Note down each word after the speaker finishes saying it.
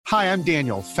Hi, I'm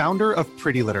Daniel, founder of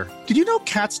Pretty Litter. Did you know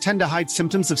cats tend to hide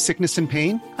symptoms of sickness and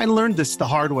pain? I learned this the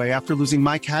hard way after losing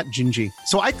my cat, Gingy.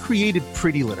 So I created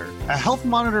Pretty Litter, a health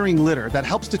monitoring litter that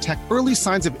helps detect early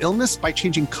signs of illness by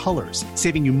changing colors,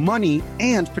 saving you money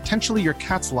and potentially your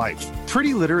cat's life.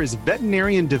 Pretty Litter is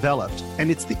veterinarian developed, and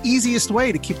it's the easiest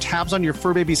way to keep tabs on your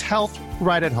fur baby's health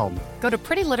right at home. Go to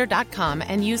prettylitter.com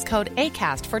and use code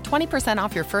ACAST for 20%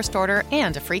 off your first order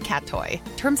and a free cat toy.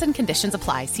 Terms and conditions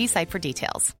apply. See site for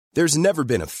details. There's never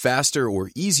been a faster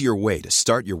or easier way to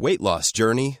start your weight loss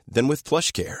journey than with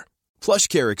PlushCare.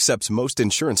 PlushCare accepts most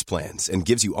insurance plans and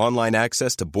gives you online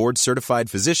access to board-certified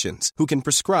physicians who can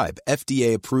prescribe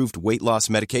FDA-approved weight loss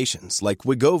medications like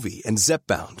Wegovy and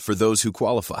Zepbound for those who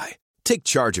qualify. Take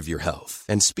charge of your health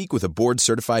and speak with a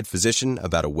board-certified physician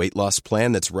about a weight loss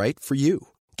plan that's right for you.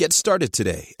 Get started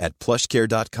today at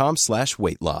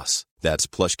plushcare.com/weight loss. That's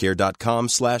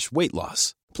plushcare.com/weight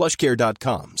loss.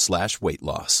 plushcare.com/weight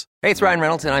loss. Hey, it's Ryan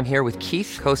Reynolds, and I'm here with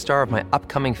Keith, co-star of my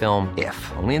upcoming film,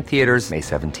 If, only in theaters May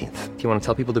 17th. Do you want to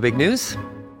tell people the big news?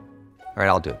 All right,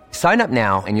 I'll do it. Sign up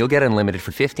now and you'll get unlimited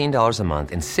for $15 a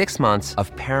month and 6 months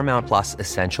of Paramount Plus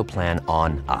Essential Plan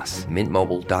on us.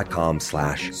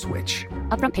 MintMobile.com/switch.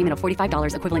 Upfront payment of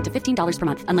 $45 equivalent to $15 per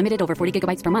month. Unlimited over 40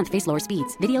 gigabytes per month. Face lower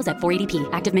speeds. Videos at 480p.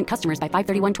 Active Mint customers by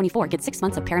 531.24 get 6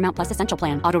 months of Paramount Plus Essential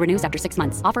Plan. Auto renews after 6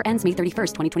 months. Offer ends May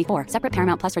 31st, 2024. Separate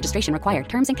Paramount Plus registration required.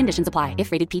 Terms and conditions apply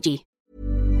if rated PG.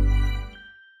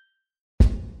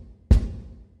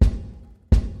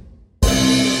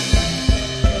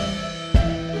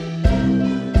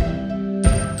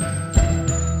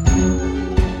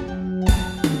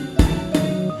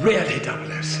 Really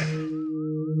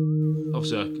 007.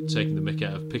 Obviously, I'm taking the mick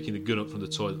out of picking the gun up from the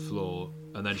toilet floor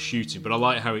and then shooting, but I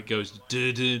like how it goes and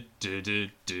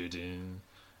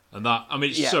that. I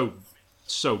mean, it's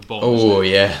so Bond. Oh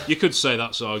yeah. You could say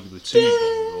that's arguably too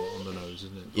Bond on the nose,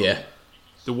 isn't it? But yeah.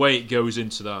 The way it goes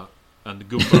into that and the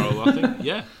gun barrel, I think,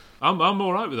 yeah, I'm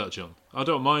all right with that, John. I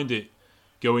don't mind it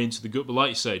going into the gut, but like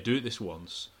you say, do it this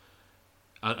once.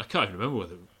 I can't even remember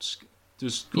whether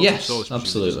does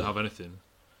absolutely doesn't have anything.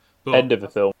 But end of the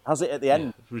film. Has it at the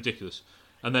end? Yeah, ridiculous.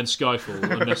 And then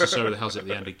Skyfall unnecessarily has it at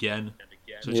the end again.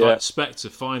 So it's like Spectre,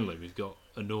 finally, we've got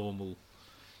a normal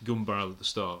gun barrel at the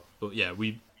start. But yeah,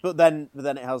 But then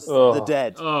it has the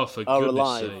dead for are goodness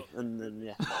alive. sake. And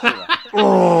then,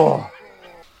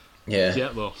 Yeah.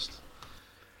 Get lost.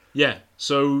 Yeah,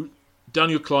 so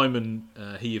Daniel Kleinman,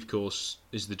 he, of course,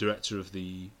 is the director of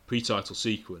the pre-title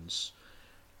sequence.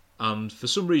 And for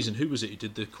some reason, who was it who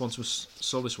did the Quantum of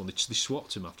Solace one? They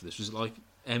swapped him after this. Was it like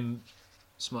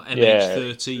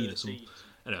MH13 or something?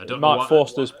 I don't know. Mark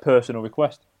Forster's personal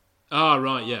request. Ah,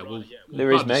 right, yeah. Well,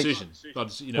 there bad is, mate. decision.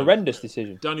 Horrendous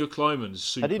decision. Daniel Kleinman's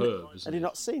superb. Had you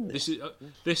not seen this?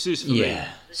 This is for me.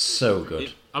 So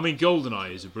good. I mean,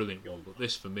 GoldenEye is a brilliant one, but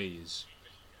this for me is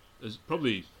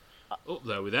probably up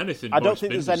there with anything. I don't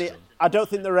think there's any. I don't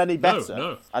think there are any better.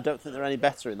 No. I don't think there are any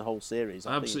better in the whole series.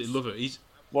 I absolutely love it. He's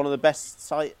one of the best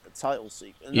title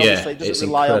sequences. And yeah, obviously it doesn't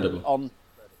rely on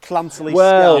clantily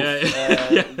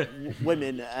scalped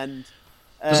women and.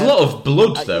 There's a lot of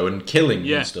blood though and killing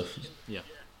and stuff.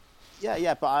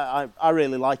 Yeah, but I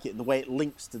really like it and the way it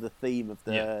links to the theme of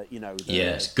the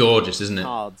it's gorgeous, isn't it?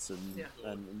 Cards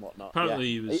and whatnot. Apparently,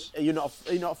 he was. Are you not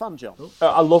a fan, John?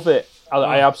 I love it.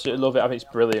 I absolutely love it. I think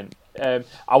it's brilliant.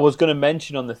 I was going to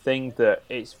mention on the thing that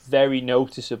it's very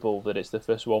noticeable that it's the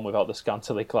first one without the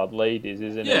scantily clad ladies,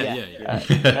 isn't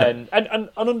it? Yeah. And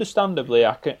understandably,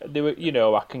 I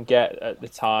can get at the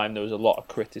time there was a lot of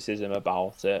criticism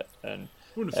about it, and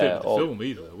wouldn't fit with the film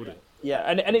either, would it? Yeah,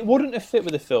 and it wouldn't have fit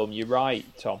with the film. You're right,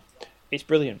 Tom. It's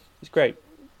brilliant. It's great.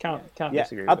 Can't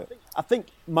disagree with it. I think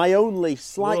my only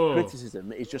slight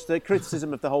criticism is just the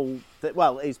criticism of the whole.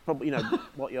 Well, is probably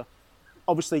what you're.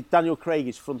 Obviously, Daniel Craig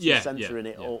is front and centre in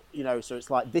it, or so it's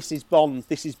like this is Bond.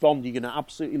 This is Bond. You're gonna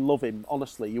absolutely love him.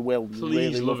 Honestly, you will. You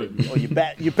Please really love him. Or you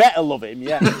better love him.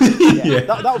 Yeah.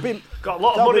 That would be got a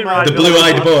lot of money right. The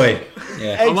blue-eyed boy.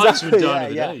 Yeah. I like to die of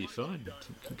the day. Fine.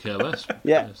 Couldn't care less.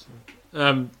 Yeah.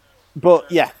 But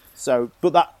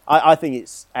that I think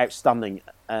it's outstanding.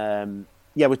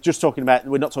 We're just talking about.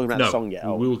 We're not talking about the song yet.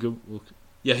 We'll go.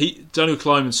 Daniel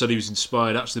Kleinman said he was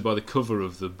inspired actually by the cover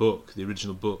of the book, the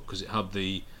original book, because it had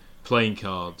the playing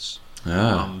cards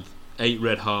and 8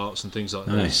 red hearts and things like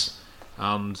this.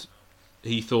 And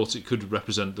he thought it could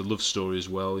represent the love story as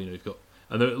well. You've got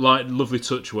and the lovely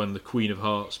touch when the Queen of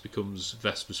Hearts becomes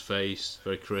Vesper's face,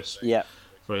 very crisp. Yeah.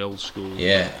 Very old school.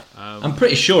 Yeah, I'm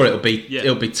pretty sure it'll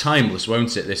be timeless,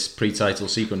 won't it? This pre-title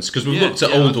sequence, because we've looked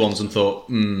at old ones and thought,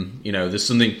 there's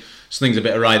something's a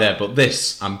bit awry there, but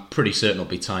this, I'm pretty certain, will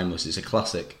be timeless. It's a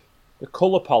classic. The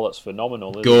colour palette's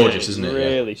phenomenal. Gorgeous, isn't it?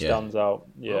 Really stands out.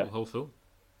 Yeah, well, the whole film.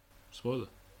 Spoiler.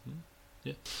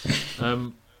 Yeah.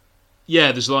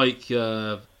 There's like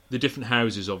the different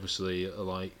houses. Obviously, are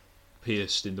like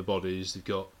pierced in the bodies. They've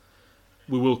got.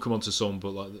 We will come on to some, but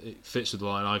like it fits with the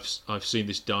line. I've seen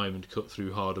this diamond cut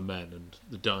through harder men, and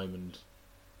the diamond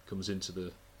comes into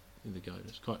the guy.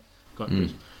 It's quite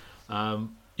crisp.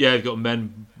 They've got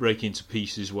men breaking into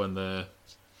pieces when they're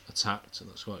attacked, and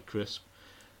that's quite crisp.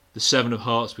 The 7 of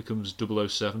Hearts becomes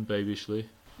 007 babishly.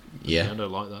 Yeah, I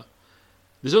don't like that.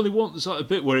 There's only one. There's like a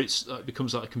bit where it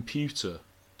becomes like a computer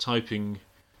typing.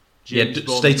 James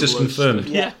Bond status confirmed.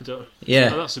 Yeah.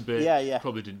 That's a bit. Yeah.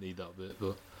 Probably didn't need that bit,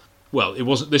 but it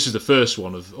wasn't. This is the first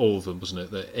one of all of them, wasn't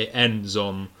it? That it ends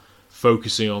on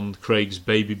focusing on Craig's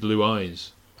baby blue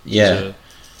eyes. Yeah,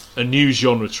 a new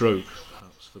genre trope,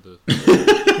 perhaps for the.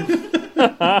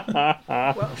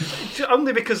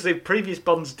 Only because the previous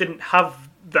Bonds didn't have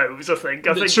those, I think.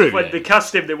 I think true, when they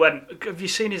cast him, they went, "Have you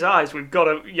seen his eyes? We've got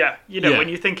to." When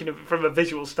you're thinking of it from a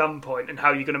visual standpoint and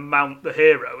how you're going to mount the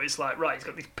hero, it's like, right, he's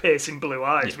got these piercing blue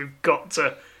eyes. Yeah.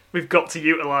 We've got to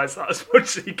utilise that as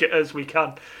much as we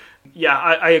can. Yeah,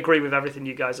 I agree with everything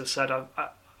you guys have said.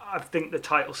 I think the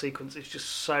title sequence is just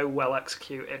so well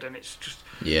executed, and it's just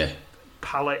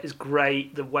palette is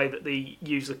great. The way that they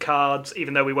use the cards,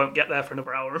 even though we won't get there for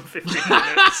another hour and 15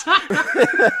 minutes.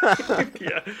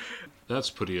 That's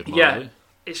pretty admirable. Yeah,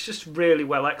 it's just really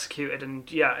well executed, and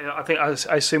I think I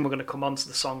assume we're going to come on to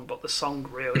the song, but the song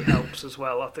really helps as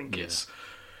well. I think it's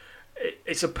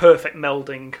a perfect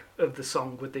melding of the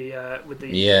song with the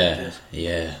images.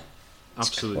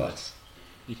 Absolutely.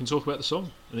 You can talk about the song,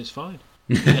 and it's fine.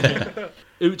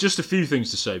 Just a few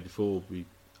things to say before we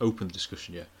open the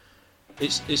discussion.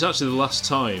 It's actually the last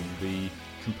time the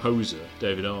composer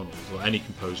David Arnold, or any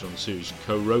composer on the series,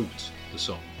 co-wrote the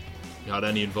song. He had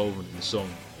any involvement in the song,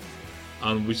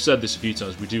 and we've said this a few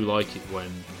times. We do like it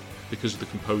when, because the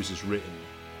composer's written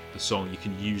the song, you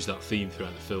can use that theme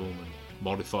throughout the film and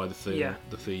modify the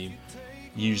theme,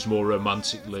 used more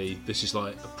romantically. This is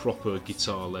like a proper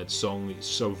guitar-led song. It's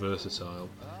so versatile.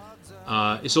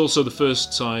 It's also the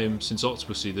first time since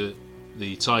Octopussy that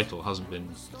the title hasn't been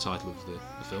the title of the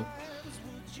film.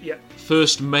 Yeah.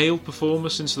 First male performer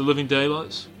since The Living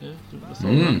Daylights. Yeah, I thought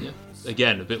that, yeah.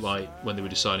 Again, a bit like when they were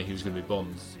deciding who was going to be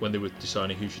Bond, when they were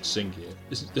deciding who should sing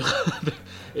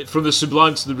it. From the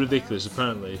sublime to the ridiculous,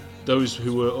 apparently, those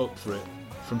who were up for it,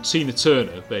 from Tina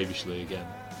Turner, babishly again,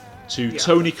 to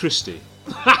Tony Christie.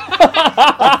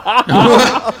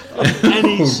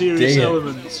 Any serious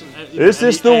elements. Is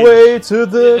this the way to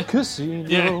the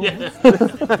casino?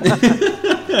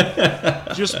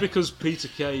 Just because Peter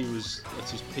Kay was at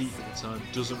his peak at the time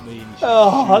doesn't mean.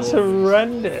 That's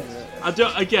horrendous. I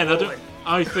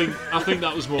think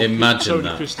that was more. Imagine Tony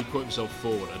that. Christie put himself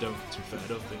forward. To be fair, I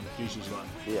don't think Hughes was like,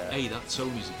 "Hey, that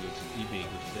Tony's he'd be a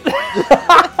good fit."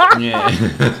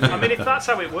 I mean, if that's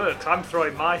how it works, I'm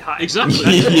throwing my hat in.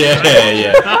 Exactly.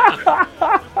 Yeah.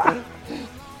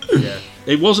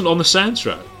 It wasn't on the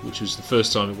soundtrack, which was the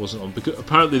first time it wasn't on. Because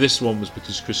apparently, this one was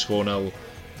because Chris Cornell,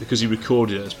 because he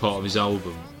recorded it as part of his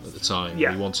album at the time.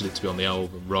 Yeah. He wanted it to be on the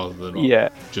album rather than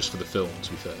just for the film.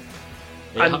 To be fair.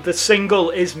 And the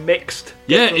single is mixed.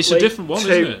 Yeah, it's a different one,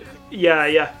 isn't it?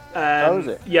 Yeah. How is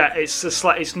it? Yeah,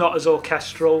 it's not as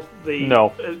orchestral.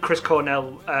 The Chris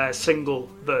Cornell single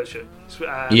version.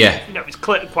 It's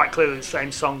quite clearly the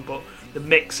same song, but the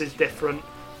mix is different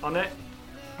on it.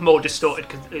 More distorted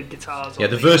guitars. Yeah,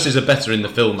 the verses are better in the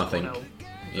film, I think.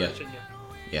 Version,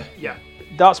 yeah.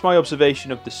 That's my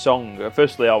observation of the song.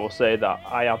 Firstly, I will say that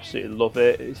I absolutely love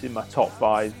it. It's in my top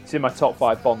 5. It's in my top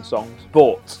 5 Bond songs.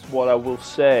 But what I will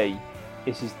say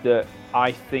is that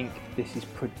I think this is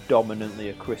predominantly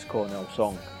a Chris Cornell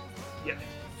song. Yeah.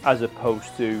 As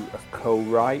opposed to a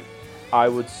co-write. I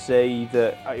would say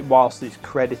that whilst it's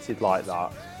credited like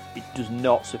that, it does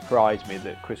not surprise me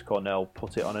that Chris Cornell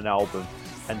put it on an album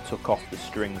and took off the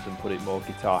strings and put it more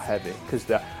guitar heavy. Because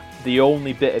the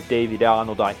only bit of David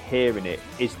Arnold I hear in it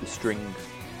is the strings,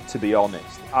 to be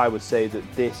honest. I would say that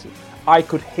I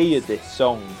could hear this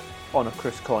song on a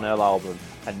Chris Cornell album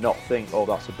and not think, oh,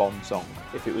 that's a Bond song,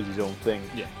 if it was his own thing.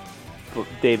 Yeah. But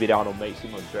David Arnold makes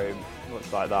it look very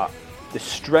much like that. The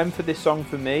strength of this song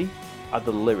for me are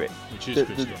the lyrics. Which is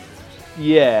Chris Cornell.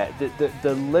 Yeah,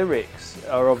 the lyrics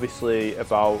are obviously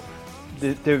about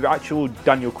the actual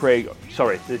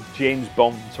the James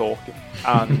Bond talking,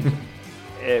 and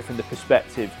from the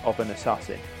perspective of an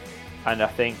assassin. And I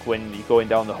think when you're going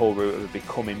down the whole route of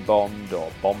becoming Bond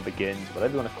or Bond Begins,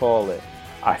 whatever you want to call it,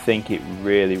 I think it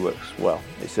really works well.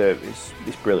 It's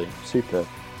brilliant, superb.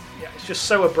 Yeah, it's just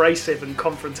so abrasive and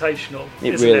confrontational.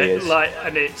 It isn't really it? is.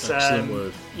 And it's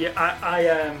word. Yeah,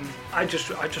 I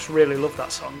just really love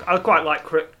that song. I quite like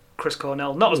Chris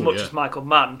Cornell, not as much as Michael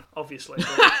Mann, obviously.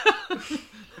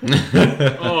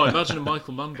 Oh, imagine a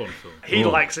Michael Mann Bond film. He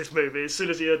likes this movie. As soon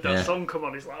as he heard that song come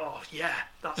on, he's like, "Oh yeah,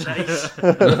 that's ace."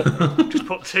 Just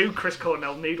put 2 Chris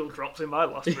Cornell needle drops in my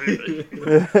last movie.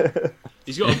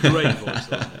 He's got a great voice,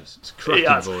 though. It's a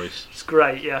cracking voice. It's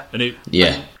great, yeah. And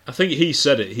I think he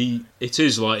said it. It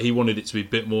is like he wanted it to be a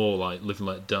bit more like Live and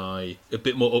Let Die, a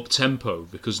bit more up tempo,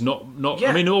 because not.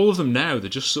 I mean, all of them now they're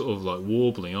just sort of like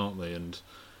warbling, aren't they? And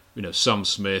Sam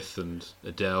Smith and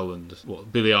Adele and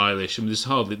Billie Eilish. I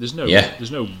mean,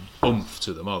 there's no oomph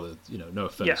to them, are there? No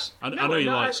offense. Yeah. I know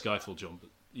you like Skyfall, John, but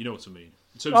you know what I mean.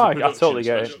 In terms of I totally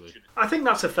get it. I think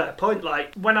that's a fair point.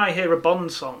 Like when I hear a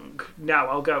Bond song now,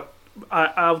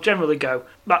 I'll generally go,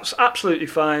 that's absolutely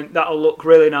fine. That'll look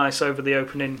really nice over the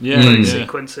opening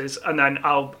sequences, and then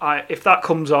if that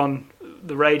comes on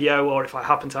the radio or if I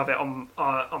happen to have it on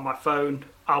my phone,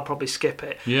 I'll probably skip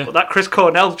it. Yeah. But that Chris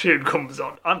Cornell tune comes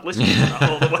on, I'm listening to that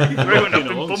all the way through, and I've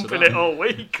been bumping it all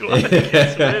week.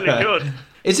 It's really good.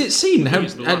 Is it seen?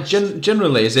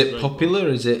 Generally, is it popular?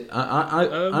 Is it?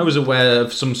 I was aware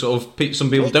of some sort of some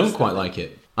people don't quite like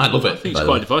it. I love it. I think it's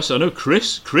quite divisive. I know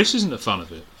Chris isn't a fan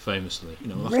of it, famously.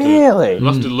 Really?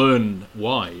 We'll have to learn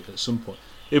why at some point.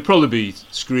 He'll probably be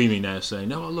screaming now, saying,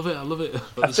 "No, I love it."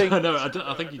 But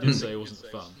I think he did say he wasn't a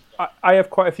fan. I have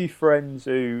quite a few friends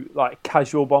who like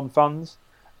casual Bond fans,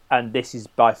 and this is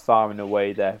by far and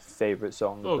away their favourite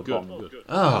song of the Bond. Good.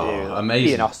 Oh, amazing!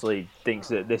 Ian Astley thinks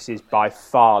that this is by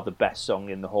far the best song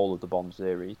in the whole of the Bond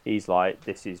series. He's like,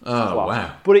 this is class.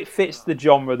 Wow! But it fits the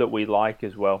genre that we like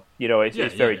as well.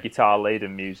 It's very guitar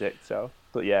laden music. So,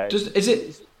 but yeah, is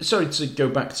it? Sorry to go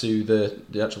back to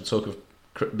the actual talk of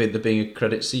there being a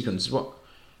credit sequence.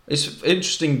 It's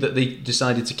interesting that they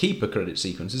decided to keep a credit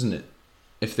sequence, isn't it?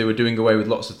 If they were doing away with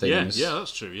lots of things. Yeah,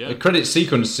 that's true, yeah. A credit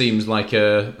sequence seems like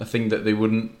a thing that they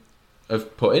wouldn't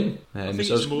have put in. I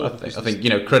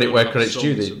think credit where credit's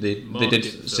due. They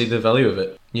did see the value of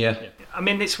it. Yeah. I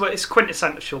mean, it's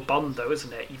quintessential Bond, though,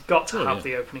 isn't it? You've got to have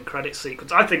the opening credit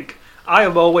sequence. I think I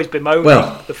have always bemoaned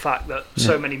the fact that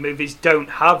so many movies don't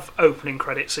have opening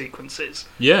credit sequences.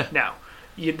 Yeah. Now.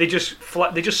 They just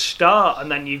start,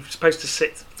 and then you're supposed to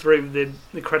sit through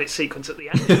the credit sequence at the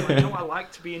end. I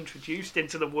like to be introduced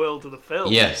into the world of the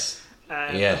film. Yes.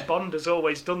 Bond has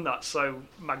always done that so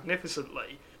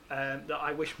magnificently that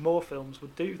I wish more films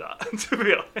would do that. To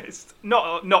be honest,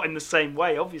 not in the same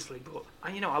way, obviously, but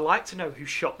I like to know who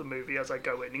shot the movie as I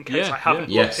go in case I haven't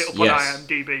looked it up on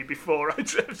IMDb before I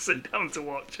sit down to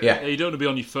watch it. Yeah, you don't want to be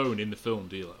on your phone in the film,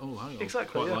 do you? Like, oh, hang on,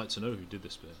 exactly. I'd quite like to know who did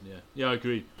this bit. Yeah, I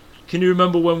agree. Can you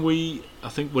remember when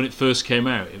when it first came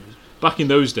out, it was, back in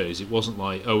those days, it wasn't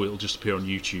like, it'll just appear on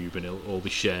YouTube and it'll all be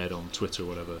shared on Twitter or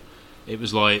whatever. It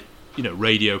was like,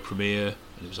 radio premiere,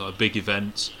 and it was like a big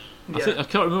event. I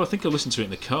can't remember, I think I listened to it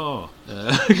in the car,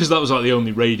 because that was like the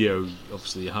only radio,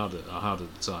 obviously, I had at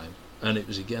the time. And it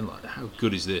was, again, like, how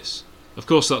good is this? Of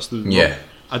course, that's the... Yeah.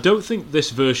 I don't think this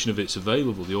version of it's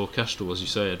available, the orchestral, as you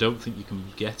say. I don't think you can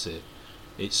get it.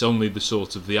 It's only the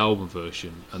sort of the album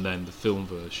version and then the film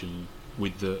version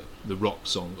with the rock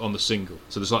song on the single.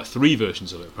 So there's like 3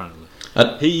 versions of it apparently.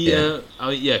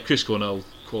 Chris Cornell,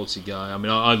 quality guy. I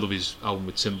mean, I love his album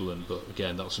with Timbaland, but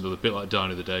again, that's another bit like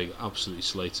Die of the Day, absolutely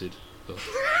slated. But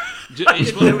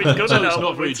it's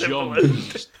not very John.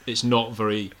 It's not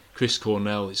very Chris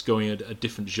Cornell. It's going a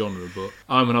different genre. But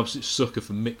I'm an absolute sucker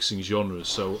for mixing genres.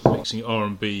 So mixing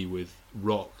R&B with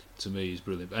rock to me is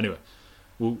brilliant. But anyway.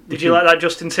 Did you like that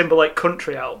Justin Timberlake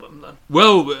country album then?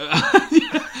 Well,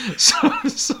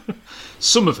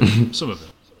 some of it.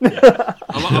 Yeah.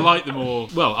 I like the more.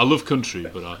 Well, I love country,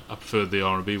 but I prefer the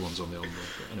R&B ones on the album.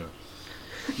 But anyway,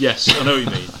 yes, I know what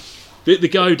you mean. The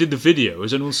guy who did the video,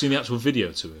 has anyone seen the actual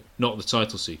video to it? Not the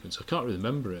title sequence. I can't really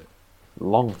remember it.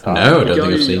 Long time. No, I don't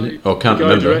think I've seen it. Or can't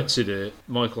remember. The guy who directed it,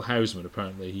 Michael Hausman,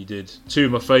 apparently. He did 2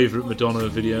 of my favourite Madonna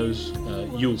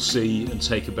videos, You'll See and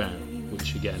Take a Bow,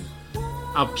 which again,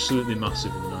 absolutely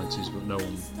massive in the 90s, but no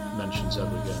one mentions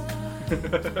ever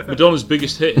again. Madonna's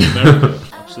biggest hit in America.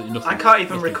 Absolutely nothing. I can't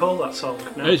even recall that song.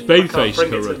 No, it's Babyface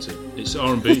co-wrote it. It's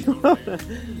R&B.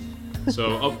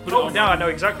 So I'll put it on. Now I know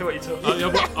exactly what you're talking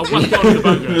about. I'll whack it on in the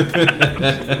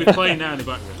background. It'll be playing now in the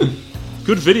background.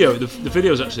 Good video. The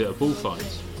video's actually at a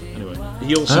bullfight. Anyway,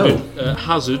 he also did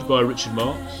Hazard by Richard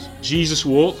Marx, Jesus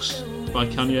Walks by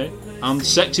Kanye, and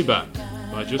Sexy Back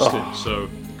by Justin. So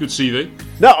good CV.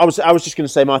 No, I was just going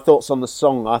to say my thoughts on the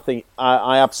song. I think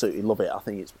I absolutely love it. I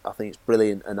think it's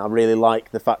brilliant, and I really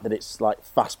like the fact that it's like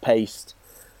fast paced.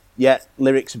 yeah,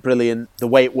 lyrics are brilliant. The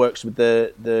way it works with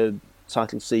the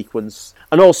title sequence,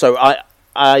 and also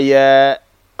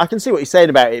I can see what you're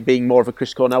saying about it being more of a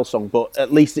Chris Cornell song, but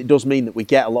at least it does mean that we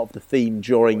get a lot of the theme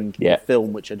during the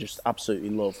film, which I just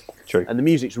absolutely love. True. And the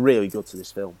music's really good to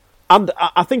this film. And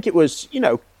I think it was,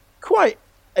 quite...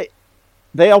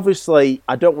 They obviously...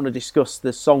 I don't want to discuss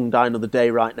the song Die Another Day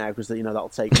right now, because, that'll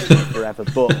take forever.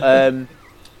 But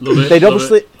they'd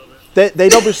obviously...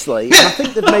 They'd obviously... And I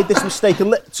think they've made this mistake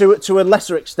to a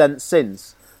lesser extent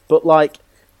since. But,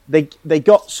 they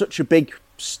got such a big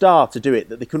star to do it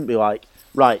that they couldn't be like,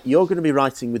 right, you're going to be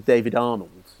writing with David Arnold.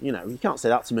 You can't say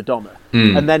that to Madonna.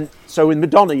 And then, so with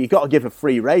Madonna, you've got to give her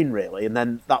free rein, really, and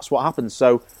then that's what happens.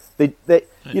 So they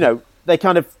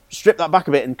kind of strip that back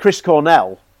a bit, and Chris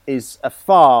Cornell is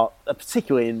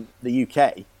particularly in the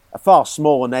UK, a far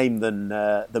smaller name than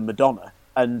Madonna,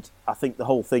 and I think the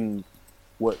whole thing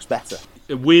works better.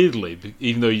 Weirdly,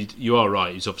 even though you are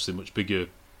right, he's obviously much bigger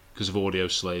because of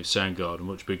Audioslave, Soundgarden,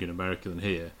 much bigger in America than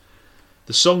here.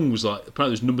 The song was apparently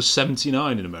it was number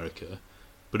 79 in America,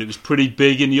 but it was pretty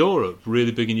big in Europe,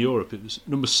 really big in Europe. It was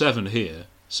number 7 here,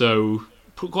 so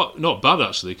quite not bad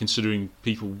actually, considering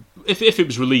people. If it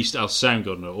was released as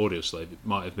Soundgarden or Audioslave, it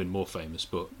might have been more famous.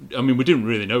 But I mean, we didn't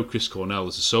really know Chris Cornell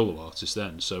as a solo artist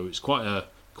then, so it's quite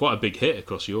a big hit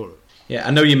across Europe. Yeah,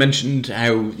 I know you mentioned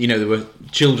how there were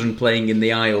children playing in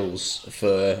the aisles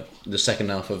for the second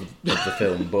half of the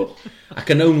film, but I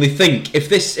can only think if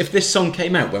this song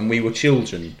came out when we were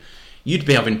children, you'd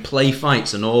be having play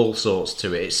fights and all sorts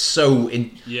to it. It's so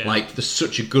there's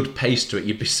such a good pace to it.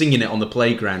 You'd be singing it on the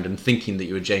playground and thinking that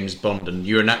you were James Bond and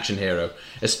you're an action hero,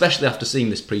 especially after seeing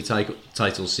this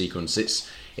pre-title sequence.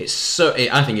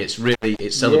 I think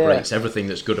it celebrates everything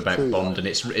that's good about Bond, and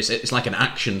it's like an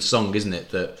action song, isn't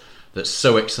it? That's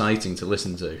so exciting to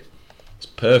listen to. It's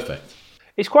perfect.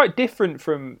 It's quite different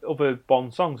from other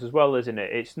Bond songs as well, isn't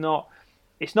it? It's not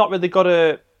really got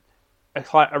a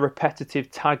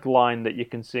repetitive tagline that you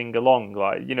can sing along,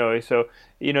 so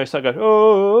it's not going,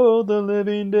 oh, the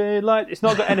living daylight. It's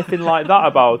not got anything like that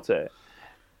about it.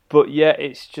 But yeah,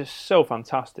 it's just so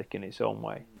fantastic in its own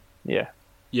way. Yeah.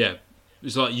 Yeah.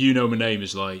 It's like You Know My Name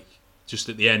is just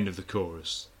at the end of the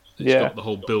chorus. It's got the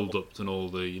whole build up and all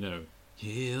the,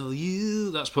 Kill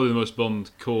you. That's probably the most Bond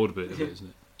chord bit of it, isn't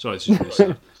it? Sorry, it's just really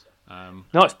sad.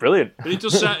 No, it's brilliant. But it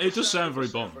does sound very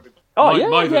Bond. Oh,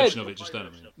 my version of it just then.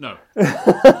 No.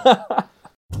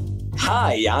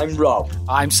 Hi, I'm Rob.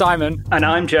 I'm Simon. And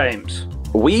I'm James.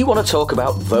 We want to talk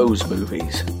about those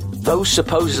movies. Those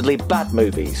supposedly bad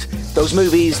movies. Those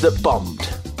movies that bombed.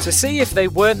 To see if they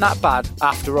weren't that bad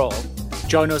after all,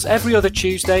 join us every other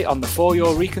Tuesday on the For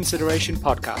Your Reconsideration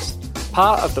podcast,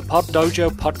 part of the Pod Dojo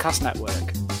podcast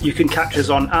network. You can catch us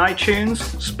on iTunes,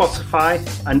 Spotify,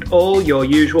 and all your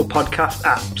usual podcast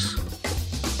apps.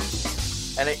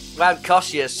 And it won't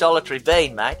cost you a solitary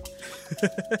bean, mate.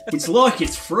 It's like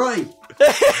it's free.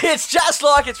 It's just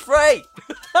like it's free.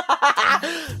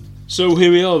 So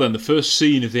here we are then, the first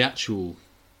scene of the actual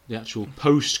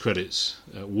post-credits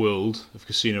world of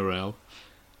Casino Royale.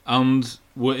 And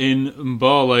we're in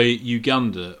Mbale,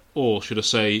 Uganda, or should I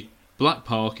say Black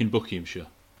Park in Buckinghamshire.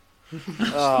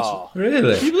 Oh,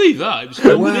 really? Can you believe that? It was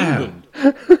filmed in England.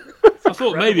 I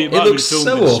thought maybe it might have been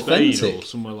filmed in Spain or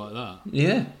somewhere like that.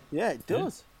 Yeah. Yeah, it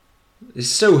does. There's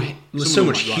so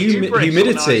much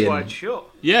humidity.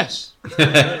 Yes.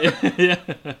 Yeah.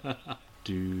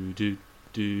 Do do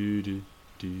do do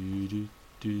do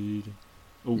do.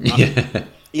 Oh,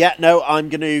 yeah, no, I'm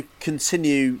going to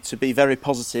continue to be very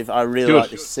positive. I really like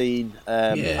this scene.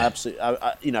 Absolutely,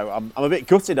 I'm a bit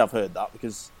gutted I've heard that,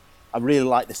 because I really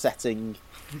like the setting.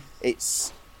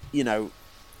 It's,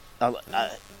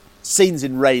 scenes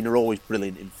in rain are always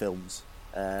brilliant in films.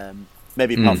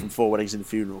 Maybe apart from Four Weddings and a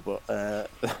Funeral, but...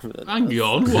 hang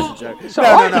on, what? No,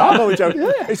 I'm only joking.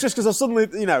 It's just because I suddenly,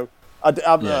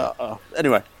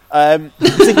 anyway...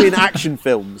 particularly in action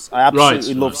films, I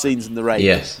absolutely love scenes in the rain.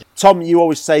 Yes. Tom, you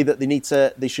always say that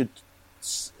they should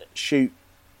shoot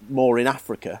more in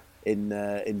Africa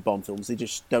in Bond films. They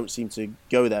just don't seem to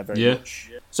go there very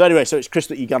much. So anyway, it's Chris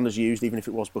that Uganda's used, even if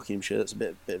it was Buckinghamshire. That's a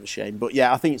bit of a shame. But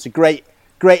yeah, I think it's a great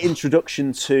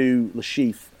introduction to Le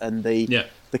Chiffre and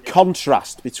the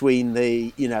contrast between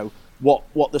the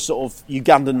what the sort of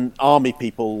Ugandan army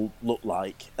people look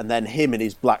like, and then him in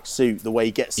his black suit, the way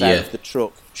he gets out of the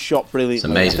truck, shot brilliantly. It's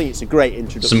amazing. I think it's a great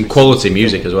introduction. Some quality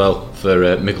music as well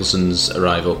for Mickelson's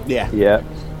arrival. Yeah.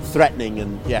 Threatening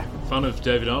and Fan of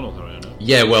David Arnold, Harry, I know.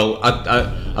 Yeah, well,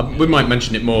 we might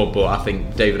mention it more, but I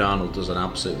think David Arnold does an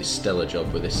absolutely stellar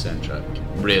job with this soundtrack.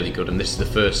 Really good, and this is the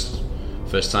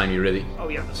first time you really... Oh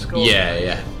yeah, the score.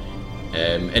 Yeah.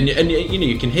 And you know,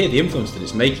 you can hear the influence that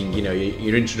it's making. You know,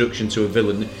 your introduction to a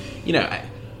villain. You know,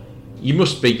 you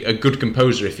must be a good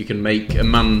composer if you can make a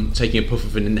man taking a puff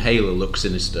of an inhaler look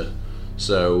sinister.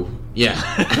 So yeah.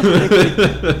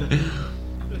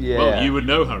 Yeah. Well, you would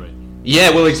know, Harry.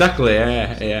 Yeah. Well, exactly.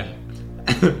 Yeah.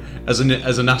 as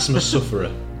an asthma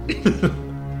sufferer.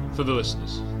 For the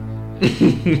listeners.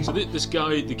 So this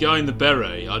guy, the guy in the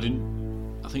beret, I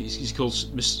think he's called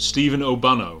Mr. Stephen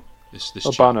O'Banno. This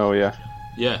O'Banno, chap.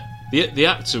 Yeah. The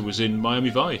actor was in Miami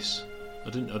Vice. I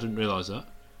didn't realise that.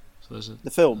 So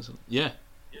the film. Yeah.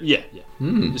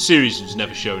 The series was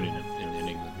never shown in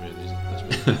England,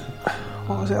 really.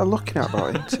 What was it I'm looking at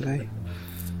about him today?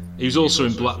 He was also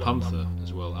in Black Panther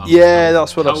as well. Yeah,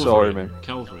 that's what I saw him in.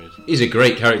 Calvary. He's a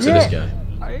great character, this guy.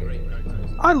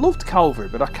 I loved Calvary,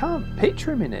 but I can't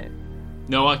picture him in it.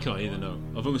 No, I can't either, no.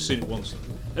 I've only seen it once.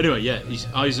 Anyway, yeah, he's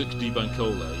Isaac D.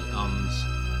 Bancole, and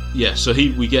yeah, so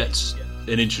we get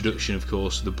an introduction, of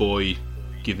course, to the boy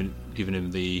giving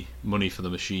him the money for the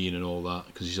machine and all that,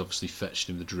 because he's obviously fetched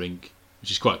him the drink,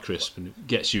 which is quite crisp, and it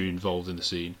gets you involved in the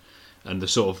scene. And the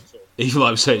sort of, even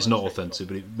like we say, it's not authentic,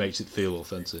 but it makes it feel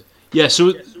authentic. Yeah,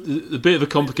 so the bit of a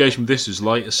complication with this is,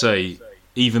 like I say,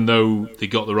 even though they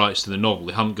got the rights to the novel,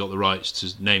 they hadn't got the rights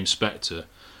to name Spectre.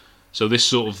 So this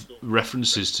sort of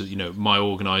references to, you know, my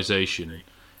organisation,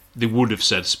 they would have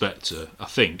said Spectre, I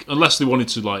think, unless they wanted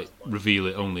to like reveal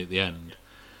it only at the end.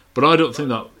 But I don't think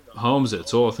that harms it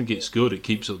at all. I think it's good. It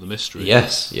keeps up the mystery.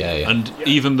 Yes, yeah. And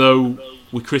even though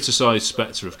we criticise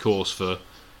Spectre, of course, for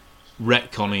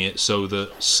retconning it so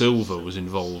that Silver was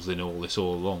involved in all this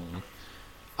all along,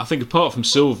 I think apart from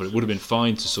Silver, it would have been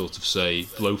fine to sort of say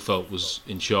Blofeld was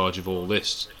in charge of all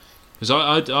this. Because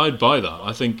I'd buy that.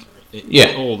 I think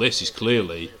all this is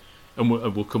clearly, and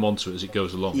we'll come on to it as it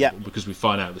goes along, because we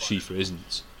find out that Schiffer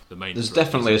isn't the main. There's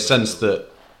definitely a sense that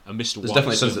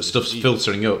stuff's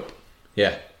filtering up.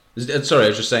 Yeah. Sorry, I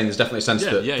was just saying there's definitely a sense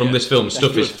that from this film,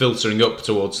 stuff is filtering up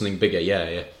towards something bigger.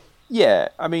 Yeah. Yeah,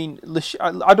 I mean,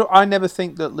 I never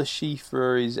think that Le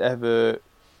Chiffre is ever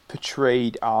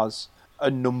portrayed as a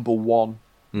number one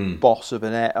boss of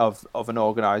an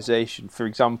organisation. For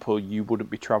example, you wouldn't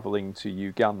be travelling to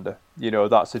Uganda. You know,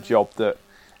 that's a job that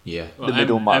the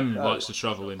middleman likes to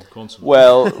travel in quantum.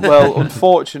 Well,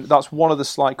 unfortunately, that's one of the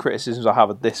slight criticisms I have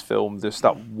of this film. There's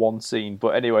that one scene, but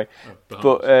anyway,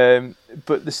 but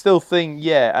the still thing,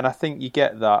 and I think you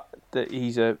get that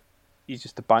he's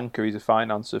just a banker, he's a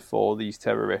financer for these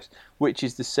terrorists, which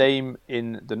is the same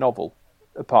in the novel,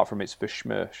 apart from it's for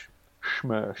Schmersh.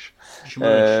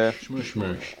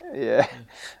 Yeah.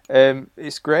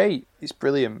 It's great. It's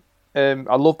brilliant.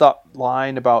 I love that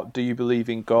line about, do you believe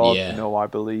in God? Yeah. No, I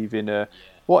believe in a...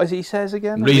 What is it he says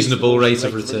again? Reasonable rate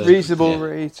of return. Reasonable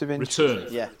rate of return.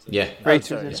 Yeah.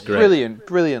 It's great.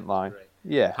 Brilliant line.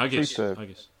 Yeah. Haggis.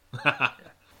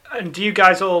 And do you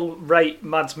guys all rate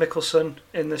Mads Mikkelsen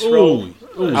in this role?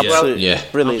 Absolutely. Yeah.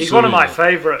 Brilliant. He's one of my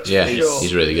favourites. Yeah, for sure.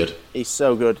 he's really good. He's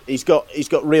so good. He's got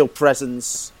real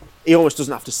presence. He almost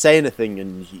doesn't have to say anything,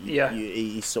 and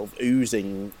he's sort of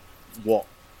oozing what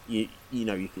you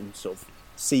can sort of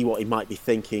see what he might be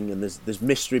thinking, and there's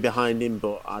mystery behind him.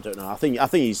 But I don't know. I think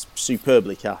he's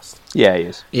superbly cast. Yeah, he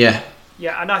is. Yeah.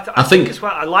 Yeah, and I think as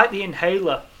well, I like the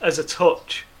inhaler as a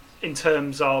touch in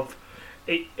terms of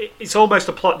it's almost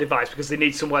a plot device because they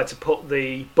need somewhere to put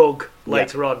the bug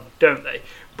later on, don't they?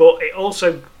 But it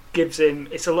also gives him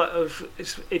it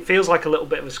feels like a little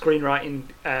bit of a screenwriting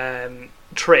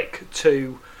trick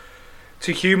to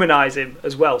humanise him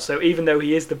as well. So even though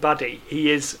he is the baddie,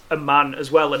 he is a man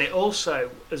as well. And it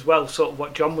also, as well, sort of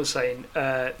what John was saying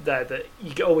there, that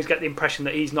you always get the impression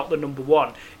that he's not the number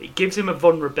one. It gives him a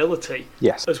vulnerability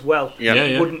as well.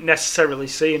 You wouldn't necessarily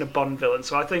see in a Bond villain.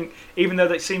 So I think even though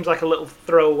that seems like a little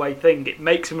throwaway thing, it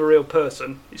makes him a real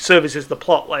person. It services the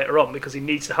plot later on because he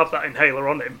needs to have that inhaler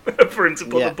on him for him to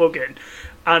put the bug in.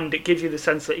 And it gives you the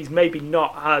sense that he's maybe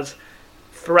not as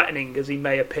threatening as he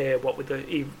may appear,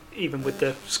 even with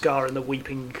the scar and the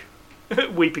weeping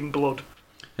blood.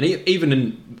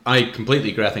 And I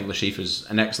completely agree. I think Le Chiffre's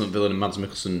an excellent villain, and Mads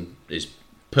Mikkelsen is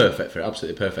perfect for it,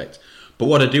 absolutely perfect. But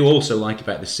what I do also like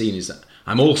about this scene is that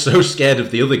I'm also scared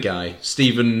of the other guy,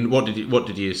 Stephen. What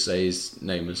did you say his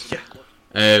name was?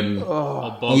 Right.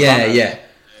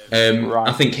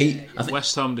 I think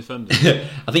West Ham defender.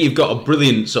 I think you've got a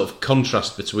brilliant sort of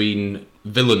contrast between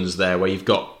villains there, where you've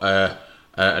got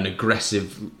an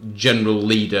aggressive general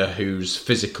leader who's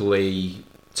physically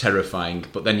terrifying,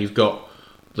 but then you've got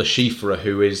Le Chiffre,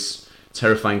 who is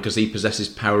terrifying because he possesses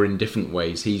power in different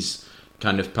ways. He's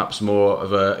kind of perhaps more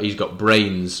of he's got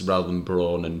brains rather than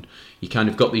brawn, and you kind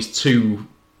of got these two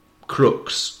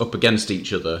crooks up against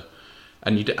each other,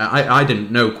 And I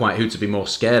didn't know quite who to be more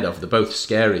scared of. They're both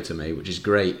scary to me, which is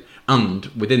great. And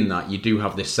within that, you do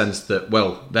have this sense that,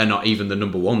 well, they're not even the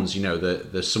number ones,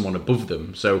 there's someone above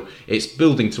them. So it's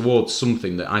building towards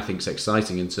something that I think is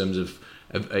exciting in terms of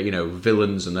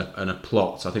villains and a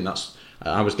plot. I think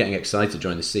I was getting excited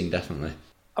during this scene, definitely.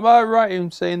 Am I right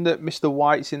in saying that Mr.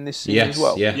 White's in this scene as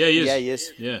well? Yeah, he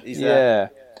is. Yeah, he is. Yeah.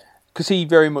 Because he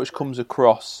very much comes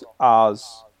across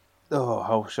as...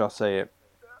 how shall I say it?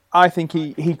 I think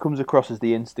he comes across as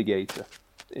the instigator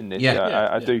in this.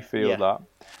 I do feel that.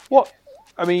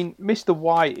 Mr.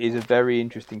 White is a very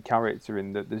interesting character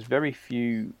in that there's very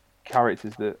few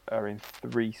characters that are in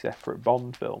 3 separate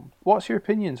Bond films. What's your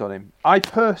opinions on him? I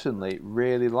personally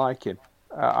really like him.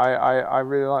 I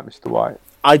really like Mr. White.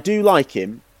 I do like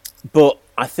him, but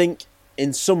I think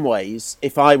in some ways,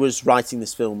 if I was writing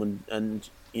this film and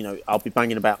I'll be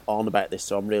banging on about this,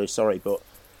 so I'm really sorry, but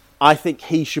I think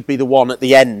he should be the one at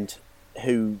the end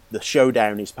who the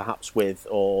showdown is perhaps with,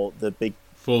 or the big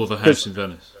fall of a house in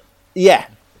Venice. Yeah,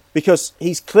 because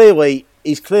he's clearly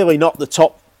not the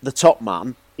top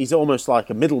man. He's almost like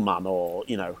a middleman,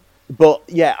 But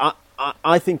yeah,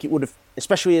 I think it would have,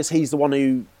 especially as he's the one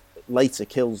who later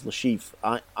kills Le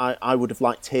Chiffre. I would have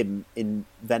liked him in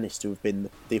Venice to have been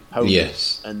the opponent.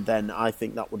 Yes, and then I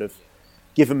think that would have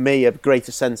given me a greater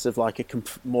sense of like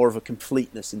more of a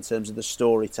completeness in terms of the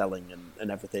storytelling and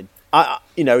everything.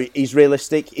 He's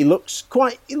realistic. He looks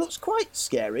quite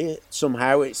scary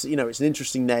somehow. It's it's an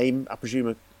interesting name. I presume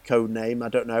a code name. I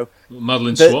don't know.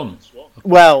 Madeleine Swan.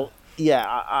 Well,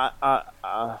 yeah.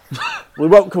 We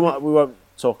won't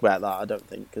talk about that. I don't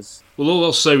think because. Well, all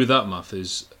I'll say with that, Matt,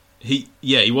 is he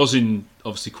was in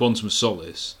obviously Quantum of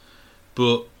Solace,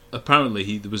 but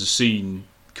apparently there was a scene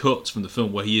cut from the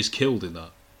film where he is killed in that.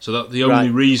 So that the only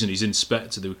reason he's in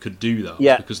Spectre they could do that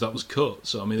was because that was cut.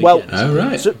 So I mean,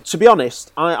 to be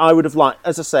honest, I would have liked,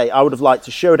 as I say, I would have liked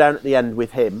a showdown at the end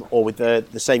with him or with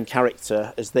the same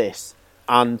character as this,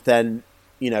 and then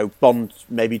Bond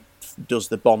maybe does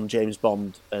the James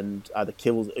Bond and either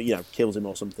kills him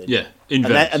or something. Yeah,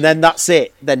 and then that's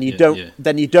it. Then you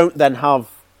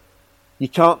You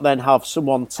can't then have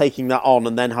someone taking that on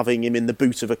and then having him in the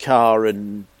boot of a car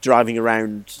and driving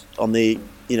around on the,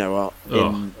 I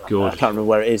can't remember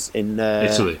where it is, in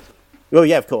Italy. Well,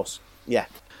 yeah, of course. Yeah.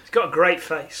 He's got a great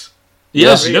face.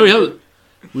 Yes,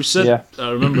 we said,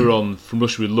 I remember on From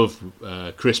Russia With Love,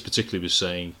 Chris particularly was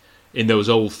saying, in those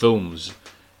old films,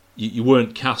 you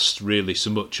weren't cast really so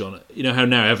much on it. You know how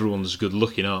now everyone's good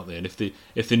looking, aren't they? And if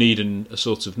they need a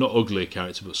sort of, not uglier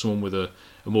character, but someone with a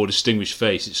more distinguished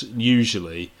face, it's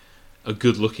usually a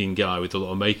good looking guy with a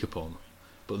lot of makeup on.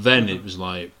 But then it was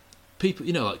like people,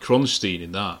 like Kronstein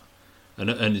in that,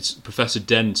 and it's Professor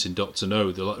Dent in Dr.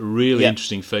 No. They're like really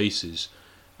interesting faces,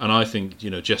 and I think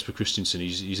Jesper Christensen,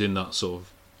 he's in that sort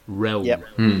of realm. Yep.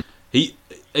 He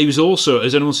was also,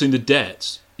 has anyone seen The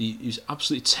Debt? He's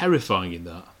absolutely terrifying in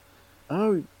that.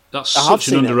 Oh, that's such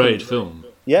an underrated film.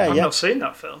 I've not seen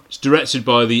that film. It's directed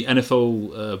by the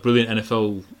brilliant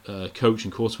NFL coach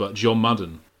and quarterback John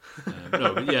Madden.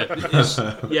 It's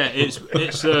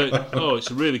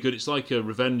really good. It's like a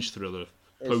revenge thriller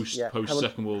post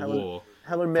Second World War.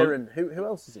 Helen Mirren. Who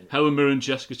else is in it? Helen Mirren,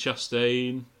 Jessica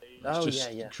Chastain. It's just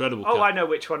incredible. Oh, I know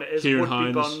which one it is. Kieran Would-be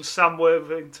Hines. Bond, Sam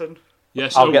Worthington.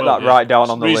 Yes, I'll get that right down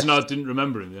on the list. The reason I didn't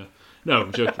remember him. Yeah, no,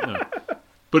 I'm joking. No.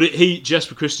 But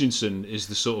Jesper Christensen is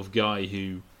the sort of guy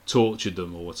who tortured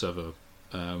them or whatever,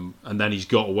 and then he's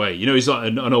got away. He's like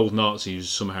an old Nazi who's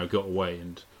somehow got away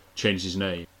and changed his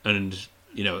name. And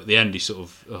at the end, he sort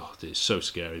of it's so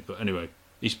scary. But anyway,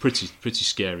 he's pretty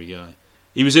scary guy.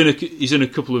 He's in a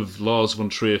couple of Lars von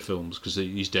Trier films because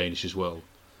he's Danish as well.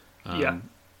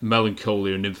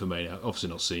 Melancholia and Nymphomania. I've obviously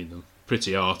not seen them.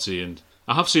 Pretty arty, and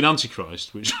I have seen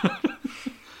Antichrist, which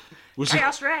was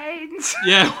Chaos Reigns.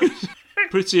 Yeah.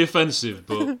 Pretty offensive,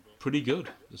 but pretty good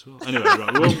as well. Anyway,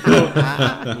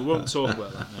 right, we won't talk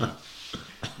about that now.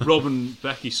 Rob and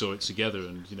Becky saw it together,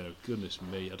 and goodness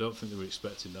me, I don't think they were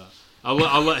expecting that. I'll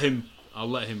let him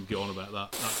go on about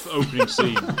that opening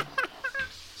scene.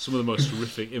 Some of the most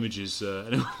horrific images.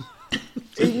 Anyway.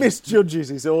 He misjudges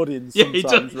his audience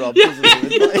sometimes, Rob.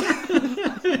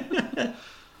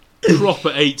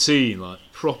 Proper 18, like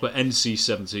proper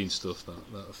NC-17 stuff.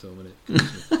 That film,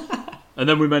 innit? And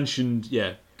then we mentioned,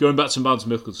 going back to Mads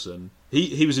Mikkelsen,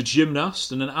 he was a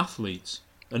gymnast and an athlete,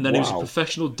 and then he was a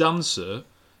professional dancer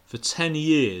for 10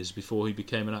 years before he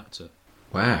became an actor.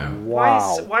 Wow.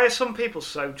 Why are some people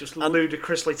so just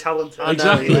ludicrously talented?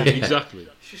 Exactly.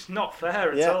 It's just not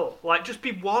fair at all. Like, just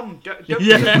be one. Don't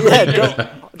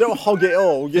don't hog it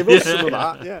all. Give us some of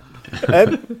that. Yeah.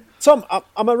 Tom,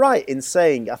 am I right in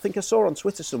saying, I think I saw on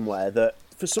Twitter somewhere that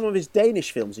for some of his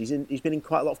Danish films, he's been in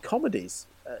quite a lot of comedies?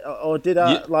 Or did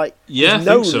I, he's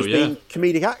known as being a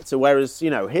comedic actor, whereas,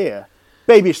 here,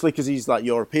 babishly because he's,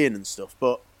 European and stuff,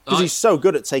 but because he's so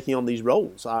good at taking on these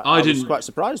roles. I was quite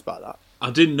surprised by that. I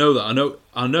didn't know that.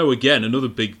 I know again, another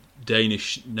big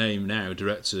Danish name now,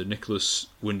 director Nicholas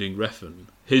Winding Refn.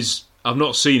 I've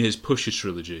not seen his Pusher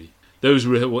trilogy. Those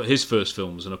were his first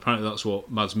films, and apparently that's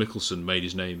what Mads Mikkelsen made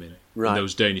his name in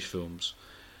those Danish films.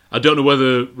 I don't know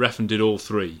whether Refn did all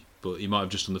three, but he might have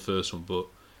just done the first one. But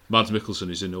Mads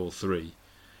Mikkelsen is in all three,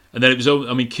 and then it was.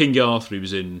 King Arthur he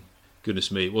was in.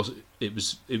 Goodness me, it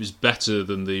was better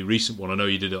than the recent one. I know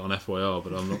you did it on FYR,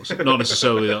 but I'm not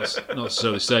necessarily that's not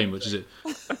necessarily saying much, is it?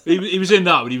 He was in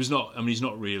that, but he was not. He's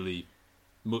not really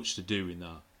much to do in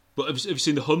that. But have you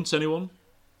seen The Hunt? Anyone?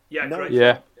 Yeah, great.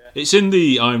 Yeah. It's in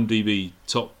the IMDb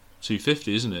top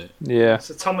 250, isn't it? Yeah.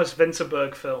 It's a Thomas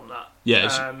Vinterberg film, that. Yeah,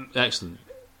 it's excellent.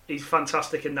 He's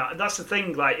fantastic in that. And that's the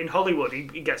thing, in Hollywood, he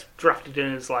gets drafted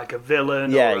in as a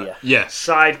villain or a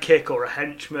sidekick or a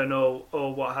henchman or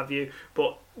what have you.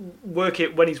 But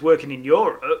when he's working in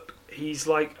Europe, he's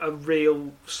like a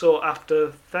real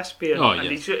sought-after thespian. Oh, and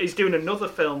he's doing another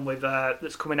film with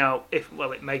that's coming out,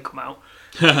 it may come out,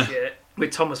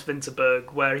 with Thomas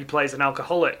Vinterberg, where he plays an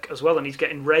alcoholic as well, and he's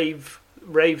getting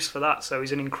raves for that, so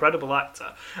he's an incredible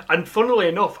actor. And funnily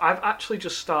enough, I've actually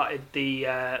just started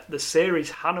the series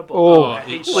Hannibal.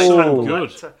 It's so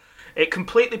good. Actor. It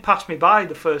completely passed me by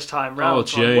the first time round,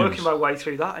 so I'm working my way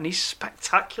through that, and he's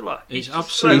spectacular. He's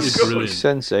absolutely brilliant. He's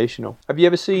sensational. Have you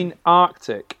ever seen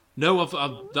Arctic? No,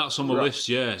 that's on my list,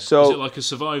 yeah. So, is it like a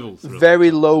survival thriller?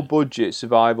 Very low budget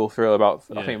survival thriller, I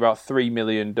think about $3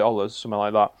 million, something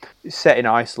like that. It's set in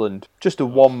Iceland, just a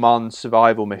one-man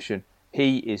survival mission.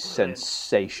 He is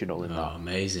sensational in that. Oh,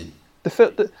 amazing.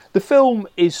 The film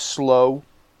is slow,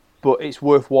 but it's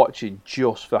worth watching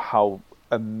just for how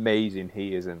amazing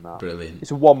he is in that. Brilliant.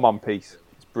 It's a one-man piece.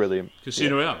 It's brilliant.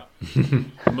 Casino Royale.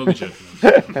 I'm only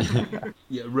joking.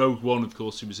 Yeah, Rogue One, of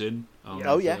course, he was in. And,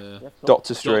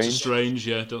 Doctor Strange. Doctor Strange,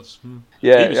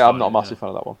 yeah. I'm not a massive fan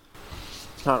of that one.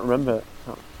 Can't remember it.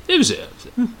 It was it.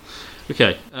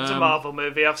 Okay. It's a Marvel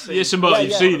movie, I've seen. Yeah,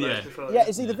 you've seen it, Yeah,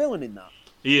 is he the villain in that?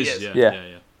 He is,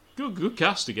 yeah. Good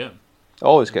cast again.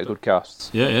 Always get good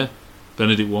casts. Yeah.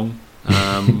 Benedict Wong.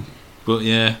 But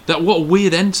yeah, what a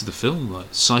weird end to the film,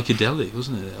 psychedelic,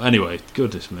 wasn't it? Anyway,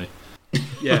 goodness me.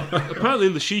 Yeah, apparently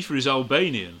Le Chiffre is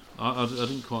Albanian. I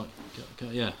didn't quite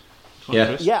get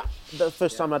Yeah, the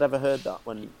first time I'd ever heard that.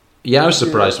 I was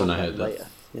surprised when I heard that.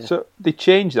 Yeah. So they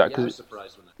changed that because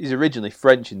he's originally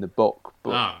French in the book,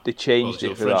 but they changed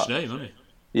it for French that. Name, hasn't he?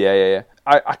 Yeah.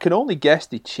 I can only guess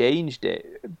they changed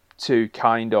it to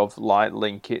kind of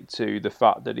link it to the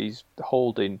fact that he's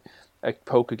holding a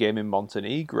poker game in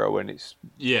Montenegro and it's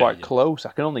quite close.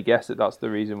 I can only guess that that's the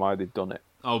reason why they've done it.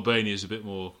 Albania is a bit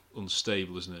more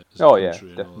unstable, isn't it?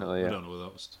 Definitely. I don't know whether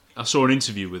that was. I saw an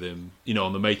interview with him,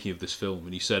 on the making of this film,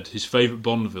 and he said his favourite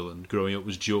Bond villain growing up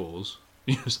was Jaws.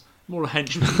 He was more a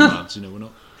henchman than we're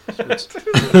not.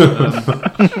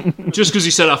 Just because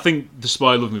he said, I think The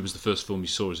Spy Loved Me was the first film he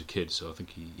saw as a kid, so I think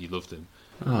he loved him.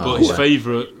 But his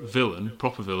favourite villain,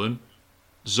 proper villain,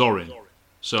 Zorin.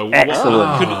 So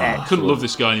couldn't love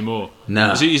this guy anymore.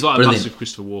 No, he's like a massive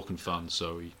Christopher Walken fan,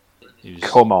 so he was.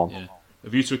 Come on. Yeah. A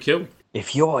View to a Kill.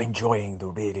 If you're enjoying the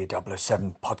Really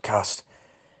 007 podcast,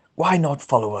 why not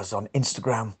follow us on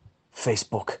Instagram,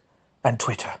 Facebook, and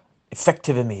Twitter?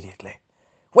 Effective immediately.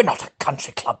 We're not a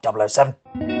country club 007.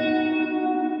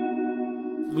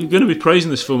 We're going to be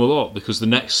praising this film a lot because the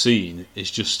next scene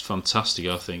is just fantastic,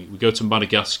 I think. We go to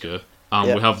Madagascar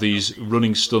and we have these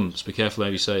running stunts. Be careful how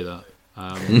you say that.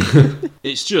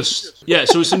 It's just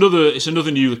so it's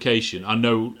another new location.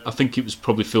 I think it was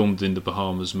probably filmed in the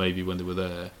Bahamas maybe when they were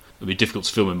there. It'd be difficult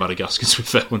to film in Madagascar, to be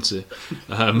fair, wouldn't it?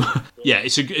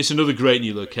 It's another great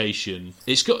new location.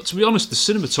 It's got, to be honest, the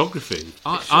cinematography.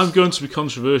 I'm going to be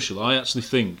controversial. I actually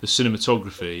think the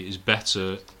cinematography is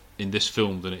better in this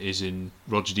film than it is in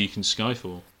Roger Deakins'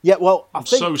 Skyfall. Yeah, well, I'm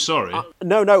so sorry.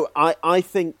 I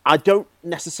think I don't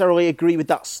necessarily agree with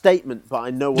that statement, but I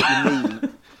know what you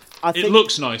mean. It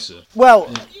looks nicer.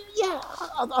 Well,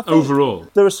 I think overall,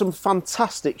 there are some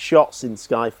fantastic shots in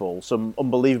Skyfall, some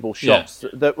unbelievable shots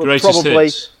that were greatest probably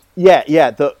hits.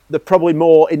 They're probably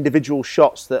more individual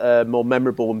shots that are more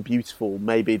memorable and beautiful,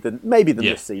 maybe than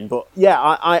this scene. But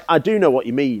I do know what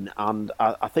you mean, and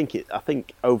I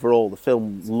think overall the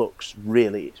film looks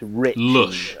really rich,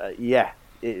 lush. And,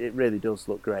 It really does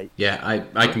look great. Yeah,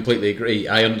 I completely agree.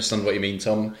 I understand what you mean,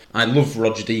 Tom. I love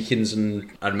Roger Deakins,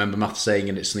 and I remember Matt saying,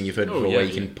 and it's something you've heard before, where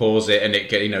you can pause it and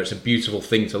it's a beautiful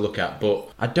thing to look at. But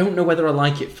I don't know whether I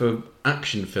like it for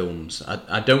action films.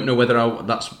 I don't know whether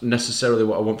that's necessarily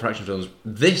what I want for action films.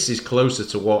 This is closer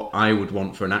to what I would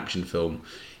want for an action film.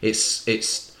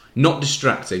 It's not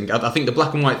distracting. I think the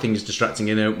black and white thing is distracting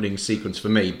in the opening sequence for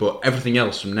me, but everything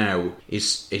else from now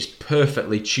is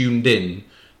perfectly tuned in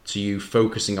to you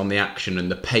focusing on the action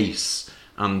and the pace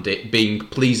and it being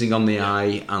pleasing on the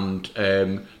eye and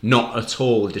not at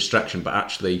all a distraction, but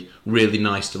actually really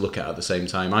nice to look at the same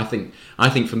time. I think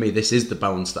for me this is the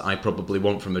balance that I probably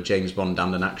want from a James Bond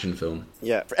and an action film.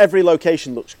 Yeah, every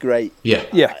location looks great.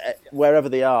 Yeah. Wherever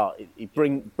they are, it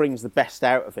brings the best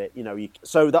out of it.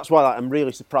 So that's why I'm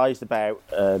really surprised about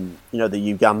the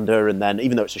Uganda, and then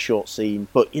even though it's a short scene,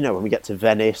 but when we get to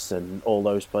Venice and all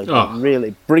those places, it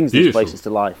really brings these places to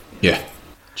life. Yeah.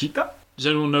 Does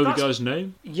anyone know the guy's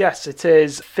name? Yes, it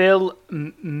is Phil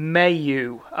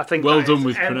Mayu. I think. Well done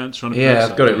with pronunciation. Yeah,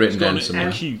 I've got it written down somewhere.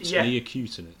 Acute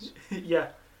in it. Yeah.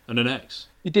 And an X.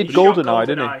 He did GoldenEye,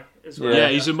 didn't he? Well. Yeah,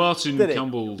 he's a Martin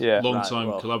Campbell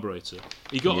long-time collaborator.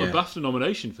 He got a BAFTA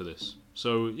nomination for this.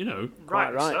 So,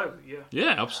 Right. So,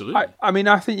 yeah, absolutely.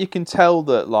 I think you can tell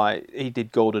that he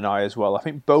did GoldenEye as well. I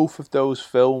think both of those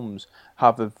films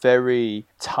have a very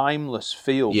timeless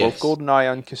feel. Yes. Both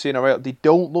GoldenEye and Casino Royale, they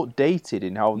don't look dated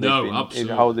in how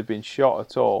they've been shot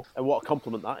at all. And what a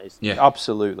compliment that is. Yeah,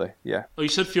 absolutely. Yeah. Oh, you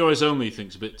said For Your Eyes Only. You think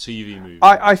it's a bit TV movie.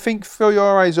 I think For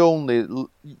Your Eyes Only,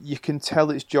 you can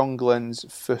tell it's John Glenn's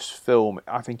first film.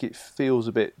 I think it feels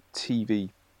a bit TV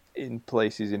in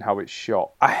places in how it's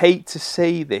shot. I hate to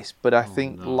say this, but I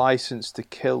think License to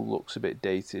Kill looks a bit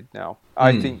dated now.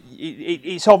 I think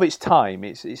it's of its time.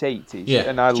 It's 80s,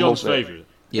 and I John's love it. favourite.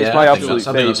 Yeah, it's my absolute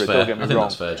favourite. Don't get me wrong.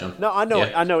 That's fair, John. No, I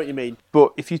know what you mean.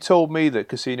 But if you told me that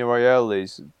Casino Royale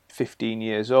is 15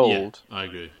 years old, I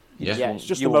agree. Yeah, it's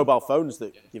just the mobile phones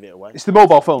that give it away. It's the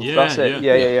mobile phones. That's it.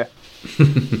 Yeah.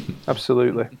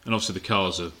 Absolutely. And obviously the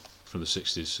cars are from the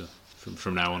 60s. So.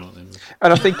 From now on, aren't they?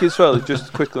 And I think as well,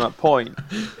 just quickly on that point,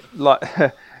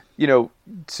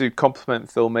 to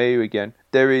compliment Phil Mayu again,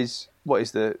 there is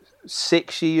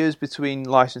 6 years between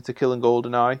License to Kill and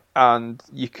GoldenEye, and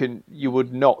you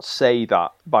would not say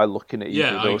that by looking at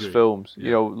either of those films.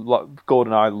 Yeah.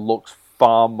 GoldenEye looks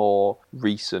far more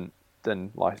recent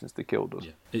than License to Kill does.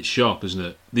 Yeah. It's sharp, isn't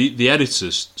it? The editor,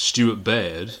 Stuart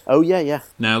Baird. Oh yeah.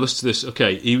 Now listen to this.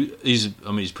 Okay, he's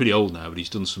pretty old now, but he's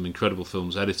done some incredible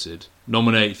films edited.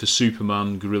 Nominated for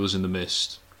Superman, Gorillas in the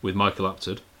Mist with Michael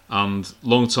Apted, and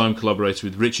long-time collaborator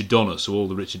with Richard Donner. So all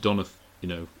the Richard Donner,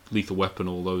 Lethal Weapon,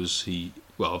 all those.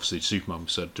 Obviously Superman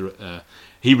was said.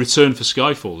 He returned for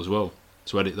Skyfall as well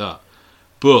to edit that,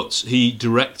 but he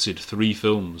directed 3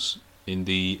 films in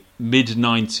the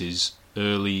mid-90s.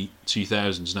 Early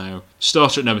 2000s now. Star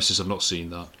Trek Nemesis, I've not seen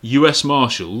that. US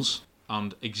Marshals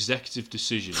and Executive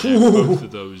Decision. Now, both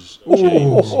of those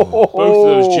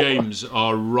James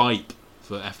are ripe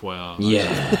for FYR.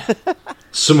 Yeah.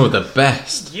 Some of the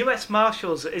best. US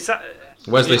Marshals, is that...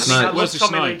 Wesley Snipes. I love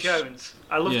Tommy Lee Jones.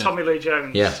 I love Tommy Lee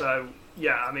Jones, yeah. So...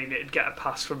 Yeah, I mean, it'd get a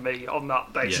pass from me on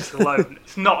that basis alone.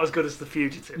 It's not as good as The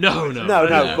Fugitive. No,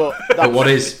 but what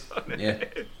is... Yeah.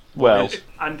 Well,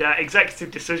 and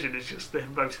Executive Decision is just the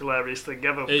most hilarious thing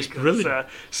ever. It's because, brilliant.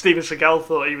 Steven Seagal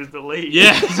thought he was the lead.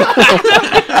 Yeah,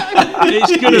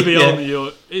 it's gonna be on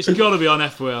It's got to be on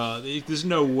FYR. There's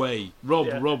no way. Rob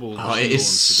will. Oh, it is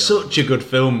such a good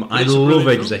film. I love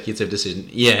Executive Decision.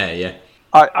 Yeah.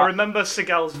 I remember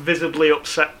Seagal's visibly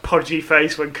upset, podgy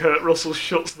face when Kurt Russell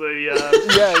shuts the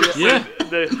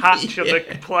hatch of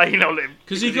the plane on him.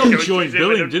 Because he got joint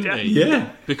billing, didn't he?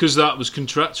 Yeah. Because that was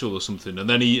contractual or something, and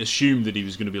then he assumed that he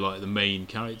was going to be like the main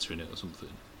character in it or something.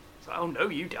 Oh no,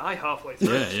 you die halfway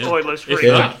through. Yeah. Spoilers for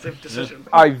Executive Decision.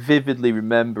 I vividly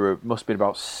remember, it must have been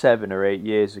about 7 or 8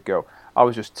 years ago, I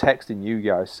was just texting you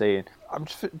guys saying, I'm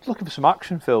just looking for some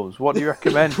action films. What do you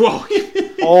recommend?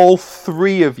 All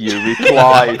 3 of you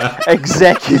replied,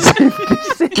 Executive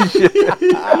Decision.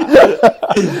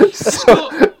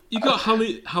 You got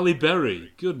Halle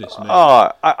Berry. Goodness me.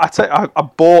 Oh, I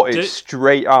bought it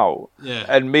straight out. Yeah.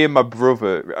 And me and my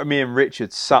brother, me and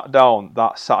Richard sat down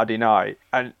that Saturday night,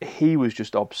 and he was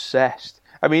just obsessed.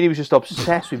 I mean, he was just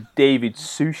obsessed with David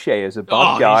Suchet as a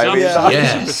bad guy.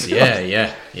 Yes.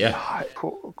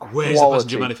 Where's the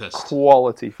Passenger Manifest?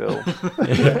 Quality film.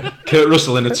 Kurt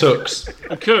Russell in a tux.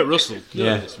 Kurt Russell.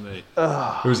 Goodness me.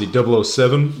 Who's he?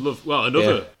 007?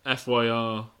 Another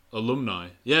FYR alumni.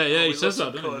 Yeah, he says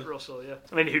that, doesn't he? Kurt Russell, yeah.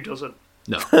 I mean, who doesn't?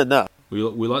 No. No. We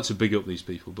like to big up these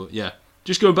people, but yeah.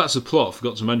 Just going back to the plot, I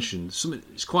forgot to mention something.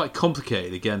 It's quite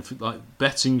complicated again, for, like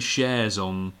betting shares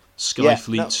on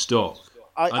Skyfleet stock.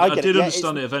 I did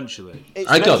understand it eventually.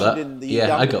 I got that.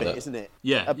 I got that. Isn't it?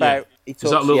 Yeah. About there's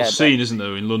that little scene, isn't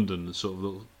there, in London, sort of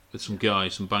little, with some guy,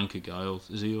 some banker guy.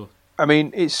 Is he? I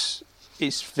mean, it's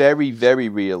very, very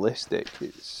realistic.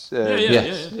 It's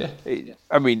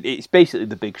I mean, it's basically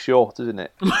The Big Short, isn't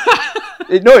it?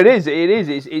 No, it is. It is.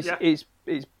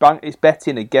 It's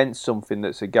betting against something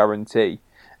that's a guarantee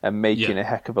and making a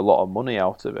heck of a lot of money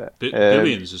out of it.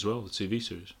 Billions as well, the TV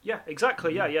series. Yeah,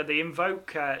 exactly. Yeah. They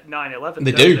invoke 9/11.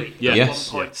 They do. At one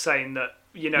point, saying that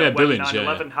when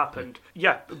 9/11 happened,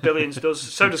 Billions does.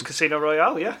 So does Casino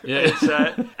Royale. Yeah. It's,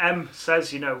 M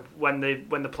says when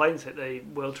the planes hit the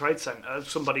World Trade Center,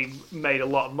 somebody made a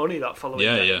lot of money that following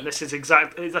day. Yeah. And this is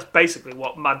that's basically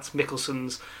what Mads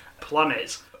Mikkelsen's plan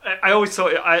is. I always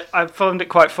thought I found it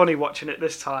quite funny watching it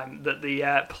this time that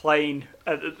the plane,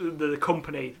 the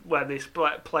company where this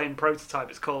plane prototype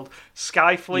is called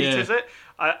Skyfleet, is it?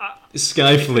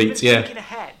 Skyfleet, yeah. Thinking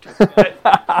ahead. Did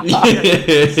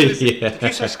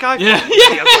you say Skyfleet?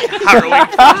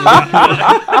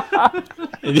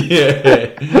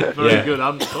 Very good. I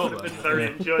hadn't thought that. Very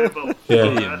enjoyable. Yeah.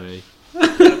 I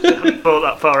hadn't thought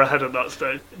that far ahead on that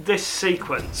stage. This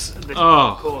sequence, this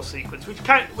parkour sequence, which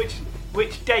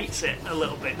dates it a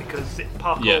little bit because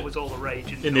parkour was all the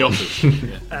rage in the office.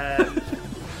 It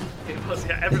was,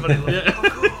 everybody loved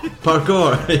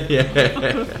parkour.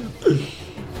 Yeah.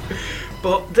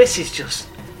 But this is just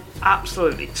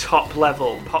absolutely top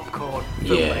level popcorn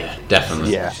filmmaking. Yeah,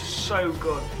 definitely. It's so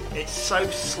good. It's so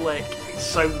slick. It's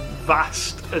so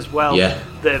vast as well. Yeah.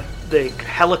 The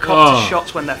helicopter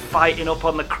shots when they're fighting up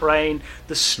on the crane.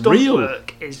 The stunt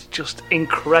work is just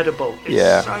incredible.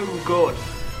 It's so good.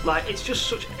 Like, it's just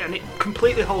such... And it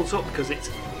completely holds up because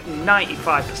it's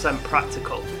 95%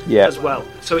 practical as well.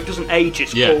 So it doesn't age.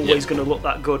 It's always going to look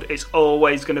that good. It's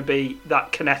always going to be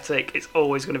that kinetic. It's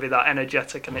always going to be that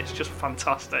energetic. And it's just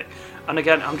fantastic. And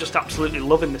again, I'm just absolutely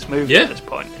loving this movie at this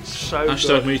point. It's so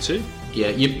good. Me too. Yeah,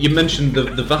 you mentioned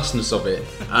the vastness of it.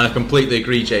 And I completely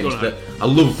agree, James, that I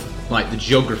love the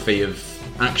geography of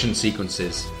action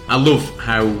sequences. I love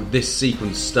how this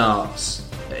sequence starts.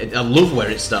 I love where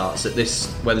it starts at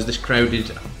where there's this crowd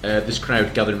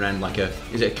gathering around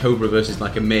is it a cobra versus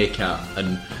like a meerkat,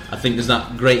 and I think there's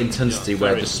that great intensity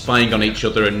where they're spying on each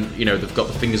other, and they've got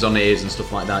the fingers on ears and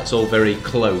stuff like that. It's all very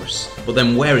close, but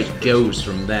then where it goes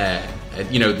from there,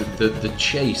 the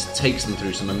chase takes them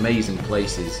through some amazing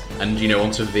places, and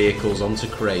onto vehicles, onto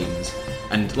cranes.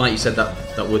 And like you said,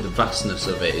 that word, the vastness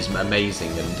of it is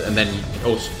amazing, and then you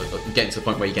also get to the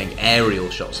point where you're getting aerial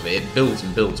shots of it. It builds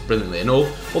and builds brilliantly. And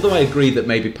although I agree that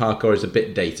maybe parkour is a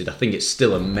bit dated, I think it's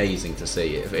still amazing to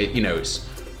see. It's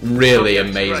really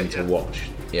amazing to watch.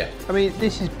 Yeah. I mean,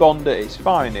 this is Bond at its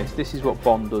finest. This is what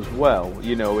Bond does well.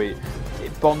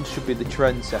 Bond should be the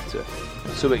trendsetter.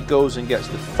 So it goes and gets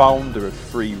the founder of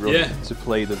Free Run to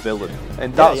play the villain,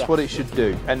 and that's what it should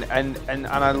do. And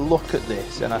I look at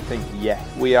this and I think,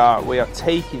 we are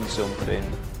taking something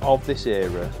of this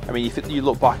era. I mean, you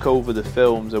look back over the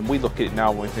films and we look at it now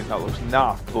and we think that looks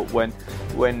naff, but when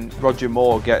Roger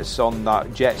Moore gets on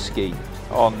that jet ski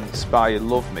on Spy and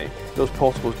Love Me, those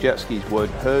portable jet skis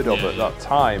weren't heard of at that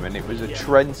time, and it was a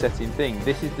trend-setting thing.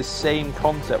 This is the same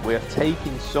concept. We are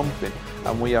taking something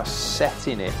and we are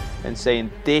setting it and saying,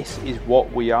 this is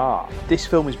what we are. This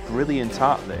film is brilliant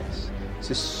at this. It's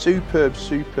a superb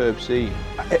scene.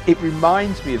 It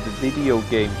reminds me of the video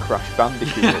game Crash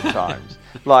Bandicoot at times,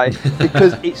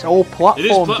 because it's all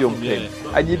platform jumping,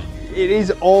 and it is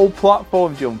all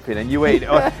platform jumping, and you ain't.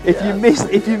 If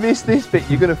you miss this bit,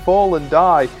 you're going to fall and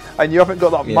die, and you haven't got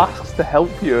that mask to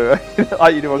help you,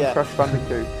 like you do on Crash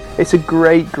Bandicoot. It's a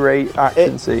great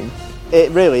action scene. It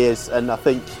really is, and I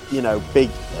think big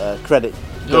credit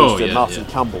goes to Martin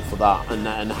Campbell for that,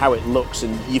 and how it looks,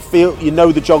 and you feel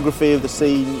the geography of the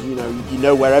scene, you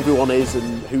know where everyone is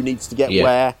and who needs to get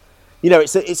where.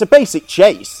 It's a basic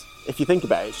chase if you think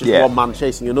about it. It's just one man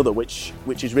chasing another, which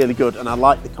is really good, and I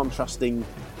like the contrasting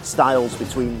styles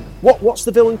between what's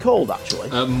the villain called actually?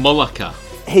 Mulaka.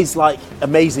 He's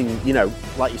amazing,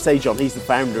 like you say, John. He's the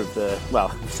founder of the.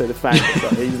 Well, so the founder. So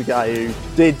he's the guy who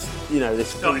did, this.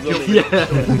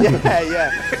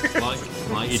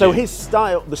 So his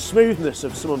style, the smoothness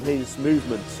of some of his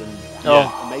movements, and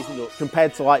amazing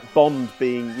compared to Bond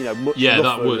being, much. Yeah,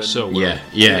 that works so well.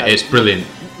 Yeah, it's brilliant.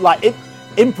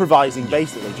 Improvising,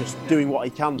 basically, just doing what he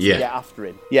can to get after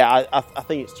him. Yeah, I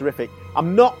think it's terrific.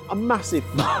 I'm not a massive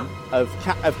fan of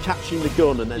catching the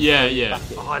gun and then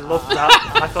back in. Oh, I love that.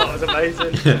 I thought it was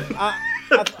amazing.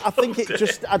 I think it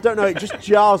just, I don't know, it just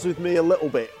jars with me a little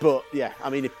bit. But yeah, I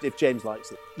mean, if James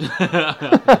likes it.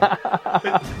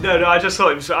 No, I just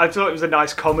thought it was a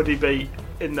nice comedy beat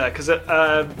in there because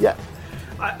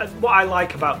what I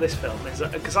like about this film is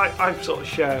that, because I sort of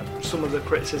share some of the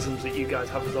criticisms that you guys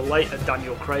have of the later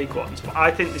Daniel Craig ones, but I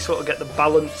think they sort of get the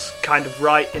balance kind of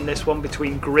right in this one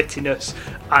between grittiness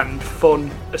and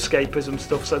fun escapism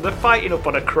stuff. So they're fighting up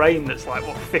on a crane that's like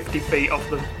 50 feet off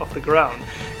the ground.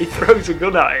 He throws a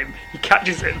gun at him, he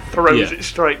catches it and throws it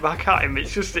straight back at him.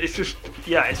 It's just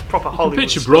it's proper Hollywood.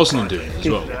 Picture Brosnan doing it as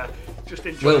well. Just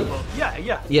enjoyable. Well,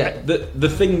 yeah. The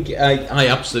thing I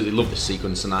absolutely love this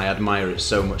sequence and I admire it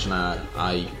so much and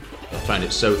I find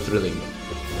it so thrilling.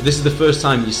 This is the first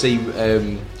time you see,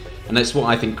 and that's what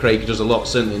I think Craig does a lot,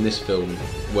 certainly in this film,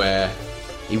 where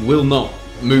he will not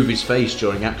move his face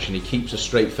during action. He keeps a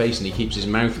straight face and he keeps his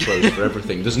mouth closed for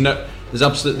everything. There's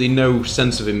absolutely no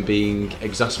sense of him being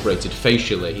exasperated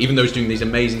facially, even though he's doing these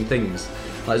amazing things.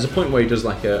 Like, there's a point where he does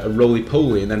like a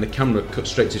roly-poly and then the camera cuts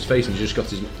straight to his face and he's just got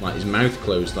his mouth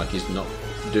closed, like he's not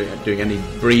doing any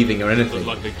breathing or anything.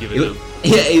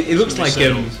 It looks like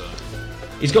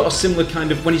he's got a similar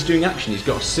kind of, when he's doing action, he's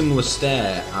got a similar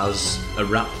stare as a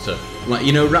raptor. Like,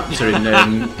 you know, Raptor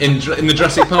in the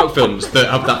Jurassic Park films that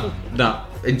have that.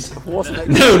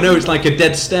 No, it's like a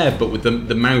dead stare but with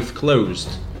the mouth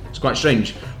closed. It's quite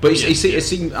strange. But I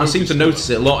seem to notice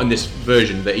it a lot in this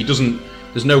version that he doesn't.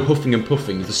 There's no huffing and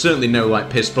puffing. There's certainly no like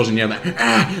Pierce Brosnan yelling like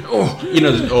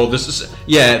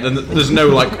there's no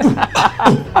like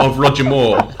of Roger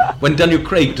Moore. When Daniel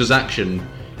Craig does action,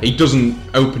 he doesn't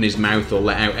open his mouth or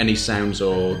let out any sounds,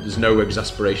 or there's no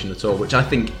exasperation at all, which I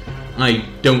think I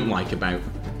don't like about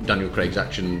Daniel Craig's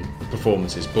action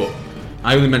performances. But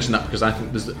I only mention that because I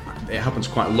think it happens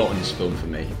quite a lot in this film for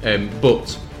me.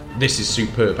 But this is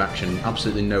superb action,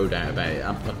 absolutely no doubt about it.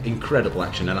 Incredible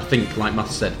action, and I think, like Matt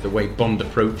said, the way Bond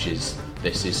approaches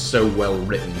this is so well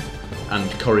written and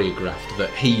choreographed that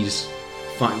he's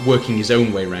working his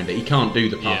own way around it. He can't do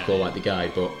the parkour like the guy,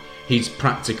 but he's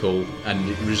practical and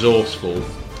resourceful,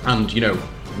 and he's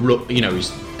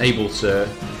able to.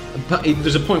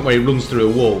 There's a point where he runs through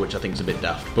a wall, which I think is a bit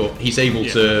daft, but he's able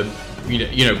to.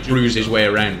 Bruise his way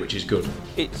around, which is good.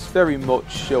 It's very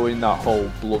much showing that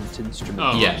whole blunt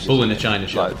instrument. Bull in a china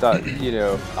shop. Like that,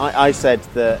 I said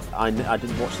that I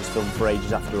didn't watch this film for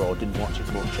ages after all. Didn't watch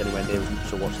it much anywhere near as much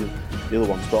as I watched the other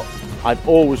ones. But I've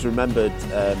always remembered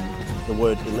the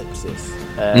word ellipsis.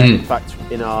 In fact,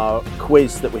 in our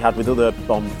quiz that we had with other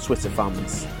Bond Twitter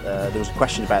fans, there was a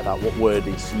question about that. What word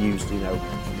is used,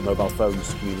 mobile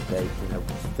phones to communicate,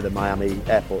 for the Miami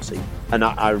airport scene, and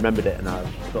I remembered it, and I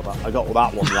got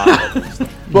that one right.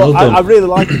 But I really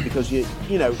like it because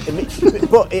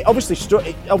but it obviously struck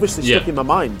in my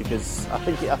mind because I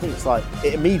think it's like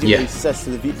it immediately says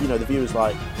to the viewers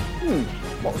like,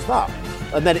 what was that?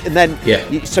 And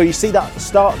then so you see that at the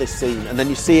start of this scene, and then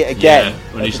you see it again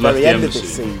at the very end of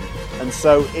this scene, and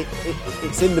so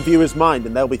it's in the viewer's mind,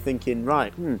 and they'll be thinking,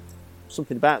 right,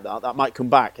 something about that might come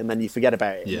back, and then you forget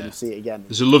about it, and then you see it again.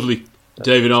 There's a lovely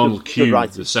David Arnold cue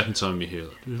the second time you hear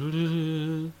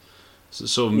it. It's a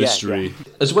sort of mystery. Yeah.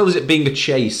 As well as it being a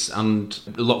chase and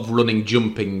a lot of running,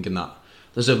 jumping and that,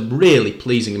 there's a really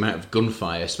pleasing amount of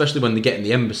gunfire, especially when they get in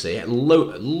the embassy.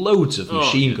 Loads of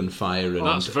machine gun fire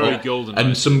that's very golden.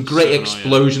 And some great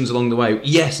explosions along the way.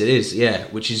 Yes, it is,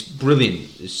 which is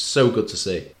brilliant. It's so good to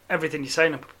see. Everything you're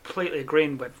saying I'm completely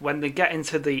agreeing with. When they get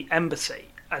into the embassy,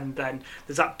 and then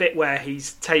there's that bit where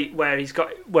he's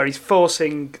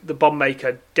forcing the bomb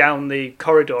maker down the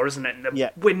corridor, isn't it? And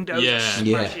the windows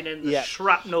smashing in, the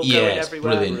shrapnel going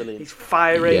everywhere. Brilliant. He's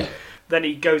firing. Yeah. Then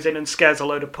he goes in and scares a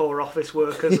load of poor office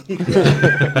workers,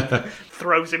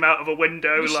 throws him out of a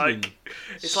window.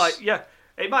 It's like,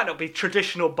 it might not be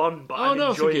traditional Bond, but I'm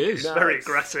enjoying it. It's very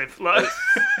aggressive.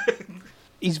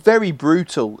 He's very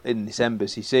brutal in this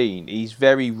embassy scene. He's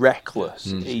very reckless.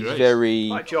 He's very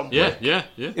like John Wick. Yeah.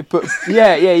 But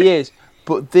he is.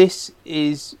 But this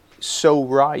is so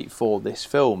right for this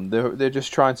film. They're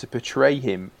just trying to portray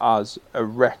him as a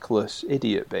reckless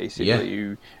idiot,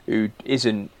 basically, who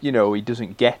isn't, he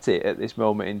doesn't get it at this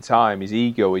moment in time. His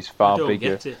ego is far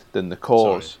bigger than the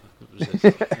cause.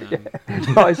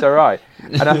 No, it's all right,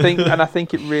 and I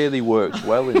think it really works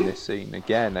well in this scene.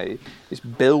 Again, it's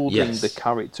building the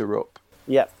character up.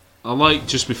 Yeah, I like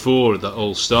just before that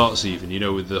all starts, even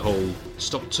with the whole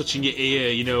 "stop touching your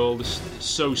ear," all this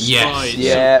so spy,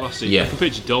 so classic. I can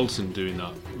picture Dalton doing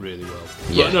that really well.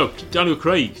 But no, Daniel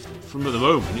Craig, from at the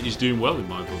moment, he's doing well in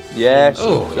my book. Yeah.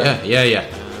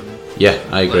 Yeah,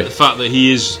 I agree. Like the fact that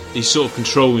he's sort of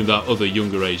controlling that other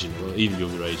younger agent, or even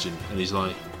younger agent, and he's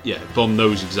like, Bond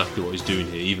knows exactly what he's doing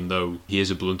here, even though he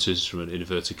is a blunt instrument, in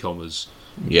inverted commas.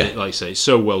 Yeah. Like I say, it's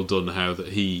so well done how that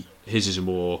his is a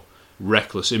more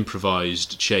reckless,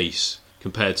 improvised chase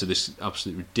compared to this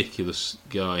absolutely ridiculous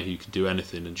guy who can do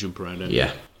anything and jump around anything.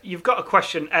 Yeah. You've got to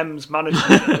question M's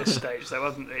management at this stage, though,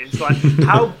 haven't you? It's like,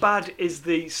 how bad is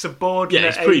the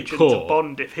subordinate agent to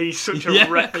Bond if he's such a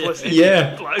reckless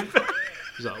idiot? Like,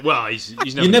 well, he's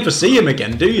never. You never see him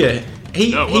again, do you?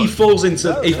 He falls into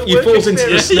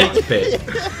the snake pit.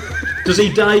 Does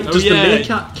he die? Does the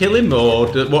meerkat kill him, or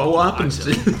what happens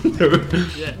to him?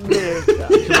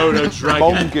 Kimono dragon.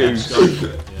 Mongoose.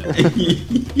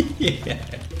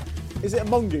 Is it a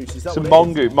mongoose? Is that it's a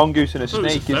mongoose? Mongoose and a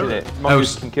snake, isn't it?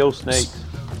 Mongoose can kill snakes.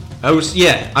 I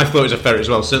thought it was a ferret as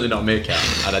well. Certainly not a meerkat,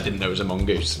 and I didn't know it was a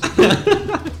mongoose.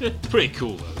 Pretty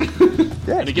cool,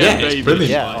 though. And again, it's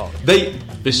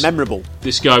brilliant. Memorable.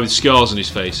 This guy with scars on his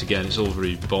face, again, it's all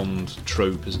very Bond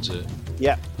trope, isn't it?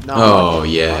 Yeah. No,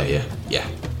 yeah.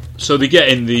 So they get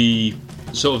in the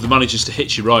manages to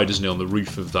hitch a ride, doesn't he, on the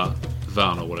roof of that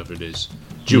van or whatever it is.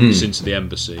 Jumps into the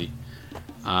embassy.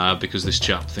 Because this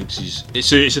chap thinks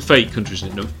it's a fake country,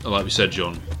 isn't it? Like we said,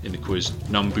 John, in the quiz,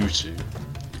 Nambutu.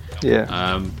 Yeah.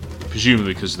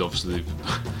 Presumably because obviously they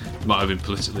might have been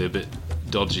politically a bit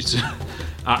dodgy to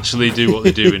actually do what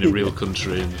they do in a real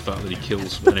country, and the fact that he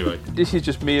kills. But anyway, this is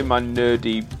just me and my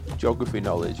nerdy geography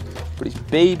knowledge, but it's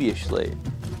babyishly.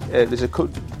 There's the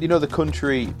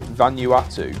country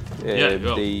Vanuatu,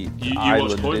 the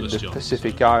island in the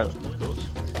Pacific Island.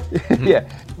 Yeah,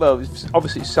 well,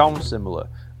 obviously it sounds similar,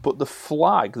 but the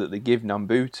flag that they give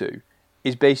Nambutu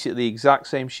is basically the exact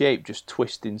same shape, just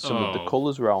twisting some of the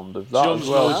colours around of that John's as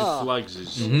well. knowledge of flags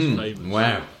is famous.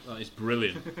 Wow, that is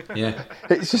brilliant. Yeah,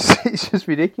 it's just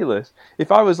ridiculous.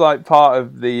 If I was like part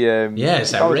of the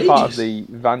it's if I was part of the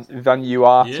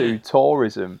Vanuatu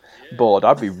tourism board,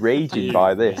 I'd be raging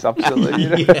by this.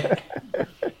 Absolutely.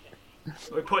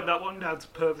 We're putting that one down to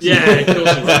purpose. Yeah, of course.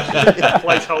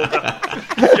 Placeholder.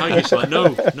 Haggis like,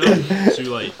 no,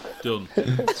 too late, done.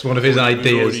 It's one of his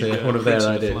ideas here, one of their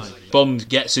ideas. Bond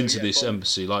gets into this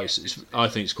embassy, I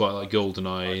think it's quite like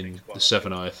GoldenEye in the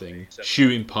Seven Eye thing.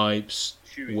 Shooting pipes,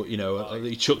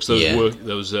 he chucks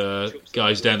those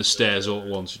guys down the stairs all at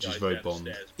once, which is very Bond.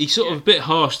 He's sort of a bit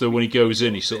harsh though when he goes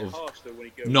in. He sort of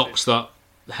knocks that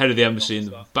head of the embassy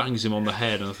and bangs him on the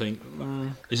head, and I think,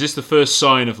 is this the first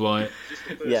sign of like,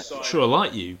 sure I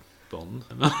like you, Bond?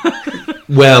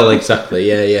 Well, exactly,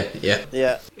 yeah.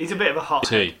 He's a bit of a hot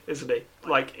head, isn't he?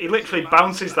 Like, he literally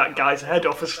bounces that guy's head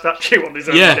off a statue on his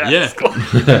own desk.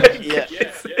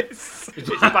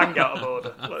 It's bang out of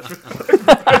order.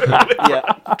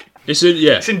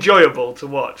 It's enjoyable to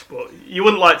watch, but you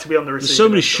wouldn't like to be on the receiving. There's so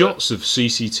many shots of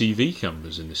CCTV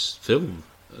cameras in this film.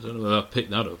 I don't know whether I've picked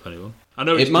that up, anyone. I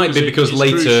know it might be because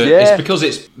later it's because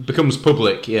it becomes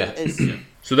public.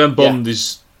 So then Bond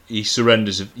he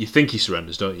surrenders. You think he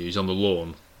surrenders, don't you? He's on the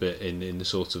lawn bit in the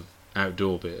sort of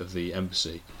outdoor bit of the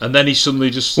embassy, and then he suddenly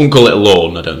just won't call it a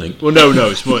lawn. I don't think. Well, no,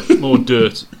 it's more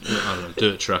dirt. I don't know,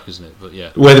 dirt track, isn't it? But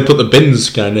yeah, where they put the bins,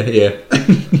 kind of.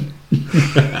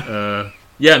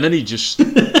 And then he just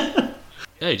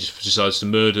decides to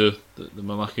murder the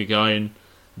Malacca guy and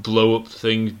blow up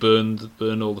things,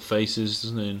 burn all the faces,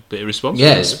 doesn't he? Bit irresponsible.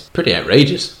 Yeah, it's pretty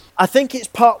outrageous. I think it's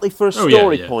partly for a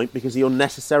story point because he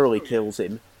unnecessarily kills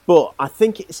him, but I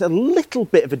think it's a little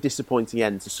bit of a disappointing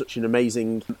end to such an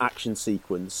amazing action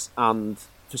sequence, and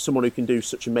for someone who can do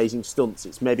such amazing stunts,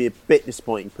 it's maybe a bit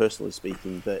disappointing, personally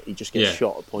speaking, that he just gets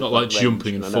shot at point not like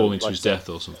jumping and falling to his death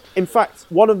or something. In fact,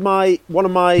 one of my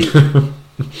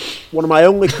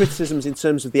only criticisms in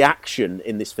terms of the action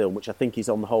in this film, which I think is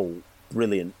on the whole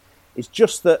brilliant, is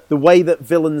just that the way that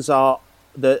villains are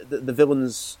the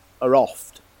villains are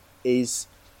oft is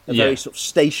a very sort of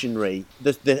stationary.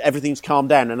 Everything's calmed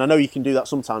down, and I know you can do that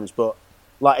sometimes, but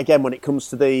like again, when it comes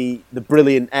to the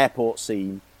brilliant airport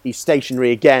scene, he's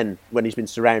stationary again when he's been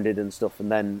surrounded and stuff,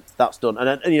 and then that's done.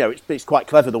 And it's quite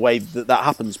clever the way that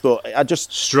happens. But I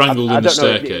just strangled in the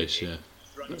staircase.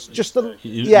 It's just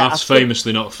Matt's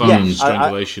famously not a fan of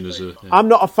strangulation as a. I'm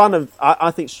not a fan of. I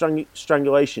think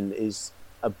strangulation is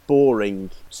a boring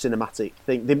cinematic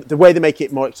thing. The way they make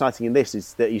it more exciting in this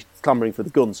is that he's clamouring for the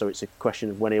gun, so it's a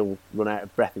question of when he'll run out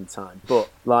of breath in time. But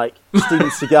like Steven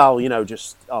Seagal,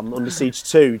 just on Under Siege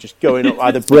 2, just going up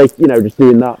either just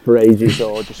doing that for ages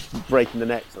or just breaking the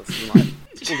necks or something like.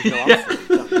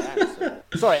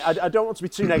 Sorry, I don't want to be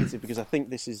too negative because I think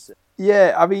this is.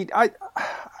 Yeah, I mean, I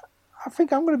I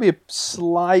think I'm going to be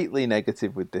slightly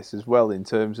negative with this as well, in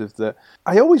terms of that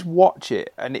I always watch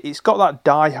it and it's got that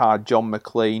die-hard John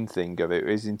McClane thing of it,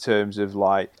 is in terms of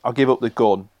like, I'll give up the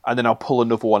gun and then I'll pull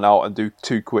another one out and do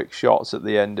 2 quick shots at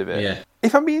the end of it. Yeah.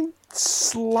 If I'm being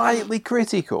slightly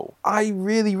critical, I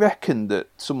really reckon that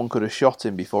someone could have shot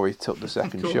him before he took the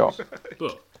second shot.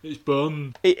 But it's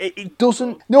Bond. It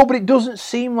doesn't. No, but it doesn't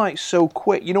seem like so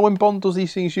quick. You know, when Bond does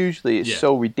these things, usually it's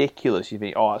so ridiculous. You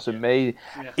think, oh, that's amazing.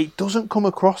 Yeah. It doesn't come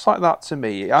across like that to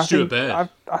me. I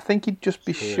think he'd just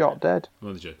be shot dead.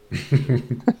 Well, the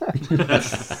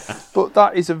But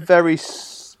that is a very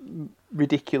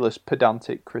ridiculous,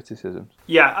 pedantic criticism.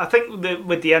 Yeah, I think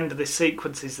with the end of this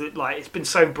sequence is that like it's been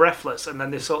so breathless, and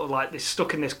then they're sort of like they're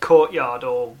stuck in this courtyard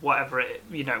or whatever it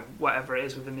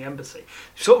is within the embassy.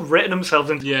 They've sort of written themselves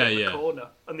into the corner,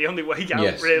 and the only way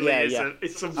out really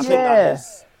is some sort of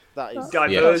that is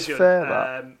diversion.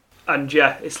 Fair, and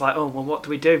it's like, oh well, what do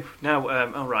we do now?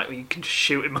 All right, well, you can just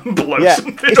shoot him and blow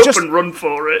something up and run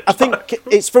for it. I think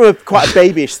it's from quite a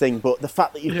babyish thing, but the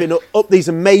fact that you've been up these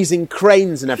amazing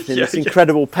cranes and everything, this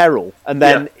incredible peril, and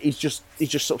then he's just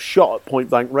sort of shot at point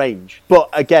blank range. But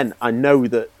again, I know,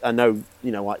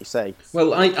 like you say.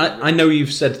 Well, I know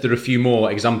you've said there are a few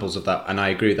more examples of that, and I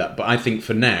agree with that. But I think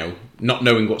for now, not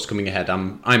knowing what's coming ahead,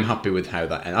 I'm happy with how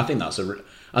that ends.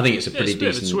 I think it's a pretty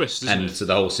decent twist, end to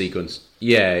the whole sequence.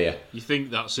 Yeah. You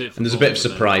think that's it? And there's a bit of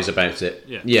surprise about it.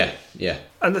 Yeah.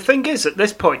 And the thing is, at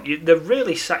this point, they're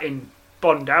really setting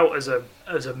Bond out as a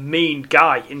mean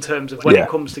guy in terms of when it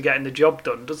comes to getting the job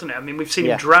done, doesn't it? I mean, we've seen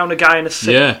him drown a guy in a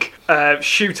sink,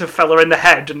 shoot a fella in the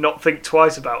head and not think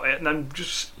twice about it, and then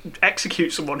just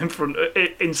execute someone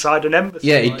inside an embassy.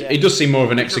 Yeah, he does seem more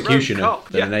of an executioner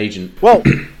than an agent. Well,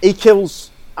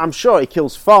 I'm sure he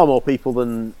kills far more people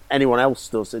than anyone else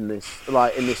does in this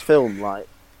film. Like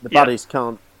the baddies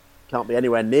can't be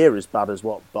anywhere near as bad as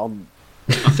what Bond.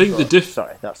 I think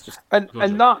Sorry, that's just and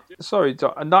that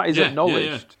is acknowledged.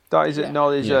 Yeah. That is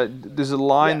acknowledged. There's a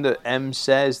line that M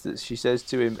says that she says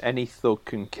to him, "Any thug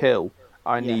can kill.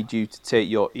 I need you to take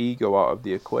your ego out of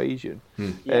the equation."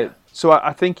 So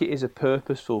I think it is a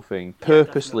purposeful thing,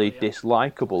 purposely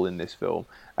dislikable in this film.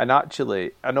 And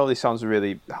actually, I know this sounds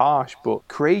really harsh, but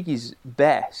Craig is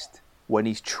best when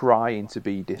he's trying to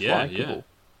be dislikable.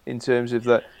 In terms of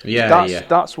that,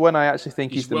 that's when I actually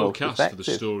think he's the most effective. He's well cast for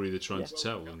the story they're trying to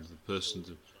tell, and the person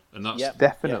and that's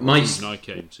definitely the reason I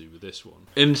came to with this one.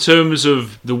 In terms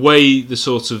of the way the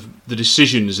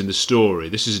decisions in the story,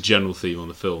 this is a general theme on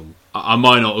the film. I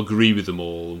might not agree with them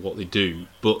all and what they do,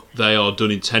 but they are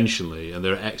done intentionally and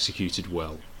they're executed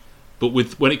well. But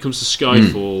when it comes to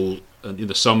Skyfall and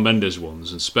the Sam Mendes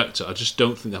ones and Spectre, I just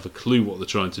don't think they have a clue what they're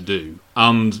trying to do,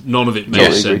 and none of it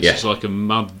makes sense. It's like a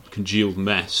mad, congealed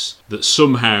mess that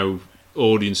somehow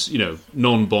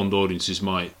non-Bond audiences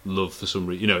might love for some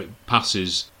reason. It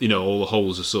passes, all the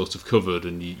holes are sort of covered,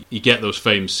 and you get those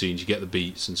famous scenes, you get the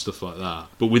beats and stuff like that.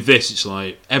 But with this, it's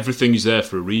like everything is there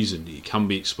for a reason. It can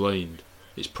be explained.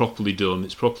 It's properly done.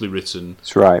 It's properly written.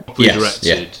 That's right. Properly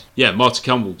directed. Yeah, Martin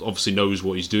Campbell obviously knows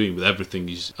what he's doing with everything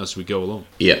as we go along.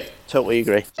 Yeah, totally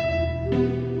agree.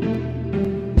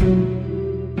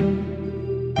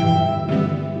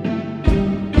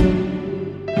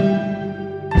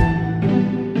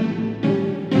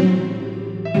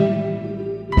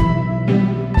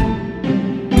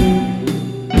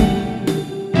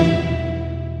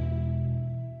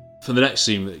 For the next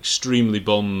scene, extremely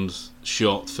Bond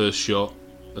first shot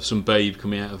of some babe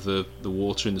coming out of the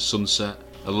water in the sunset,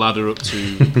 a ladder up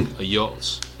to a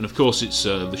yacht, and of course it's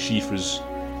Le Chiffre's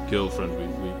girlfriend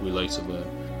we later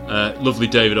learn. Lovely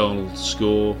David Arnold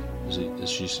score as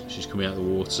she's coming out of the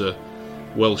water,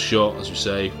 well shot as we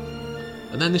say,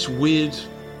 and then this weird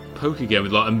poker game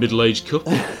with like a middle-aged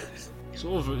couple.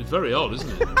 Sort of very odd,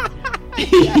 isn't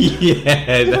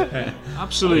it?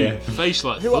 Absolute face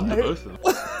like thunder, both of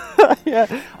them.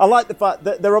 I like the fact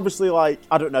that they're obviously they're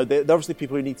obviously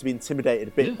people who need to be intimidated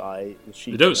a bit by the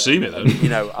sheep. They don't seem it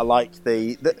though. I like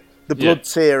the blood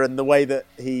tear and the way that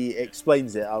he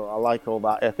explains it. I like all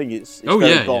that. I think it's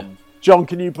very Bond. John,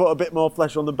 can you put a bit more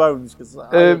flesh on the bones? Because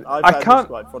I can't.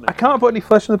 Quite funny. I can't put any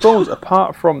flesh on the bones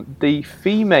apart from the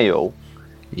female.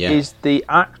 Is the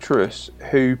actress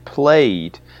who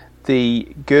played the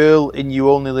girl in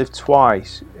You Only Live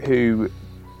Twice, who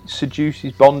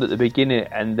seduces Bond at the beginning,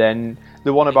 and then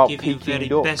the one about Peking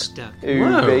Duck, who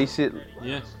basically,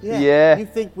 you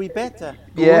think we better?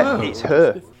 It's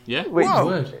her. Yeah,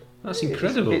 that's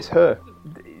incredible. It's her.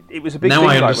 It was a big thing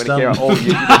when it came out. All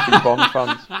you Bond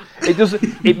fans.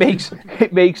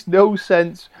 It makes no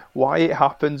sense why it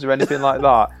happens or anything like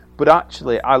that. But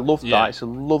actually, I love that. It's a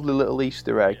lovely little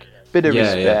Easter egg Bit of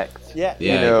respect.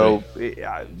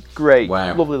 Great.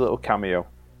 Wow. Lovely little cameo.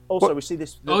 Also, we see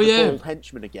this the bald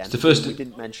henchman again. It's the first we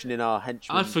didn't mention in our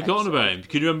henchman. I'd forgotten about him.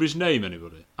 Can you remember his name,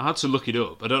 anybody? I had to look it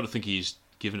up. I don't think he's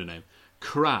given a name.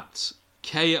 Krat.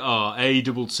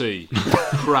 K-R-A-T-T.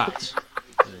 Krat.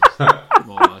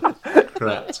 More like it.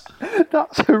 Krat.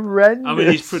 That's horrendous. I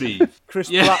mean, he's pretty... Chris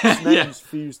Pratt's name's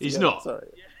fused He's together. not. Sorry.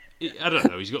 I don't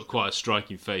know. He's got quite a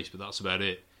striking face, but that's about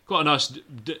it. Quite a nice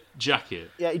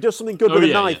jacket. Yeah, he does something good with a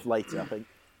knife later, I think.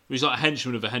 He's like a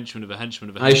henchman of a henchman of a henchman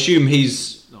of a I henchman. assume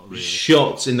he's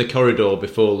shot in the corridor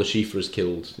before Le Chiffre is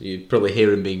killed. You'd probably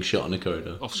hear him being shot in a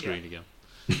corridor. Off screen again.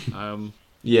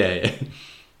 Yeah.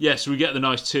 Yeah, so we get the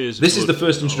nice tears of This is blood. the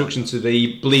first instruction to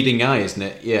the bleeding eye, isn't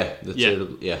it? Yeah.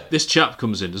 This chap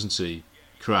comes in, doesn't he,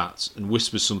 Krat, and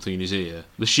whispers something in his ear.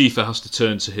 Le Chiffre has to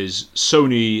turn to his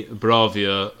Sony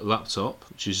Bravia laptop,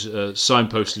 which is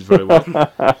signposted very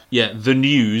well. Yeah, the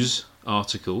news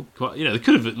article. Quite, they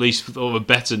could have at least thought of a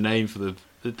better name for the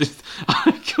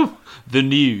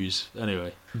news.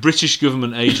 Anyway, British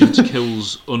government agent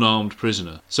kills unarmed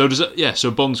prisoner. So does that? Yeah.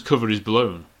 So Bond's cover is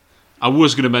blown. I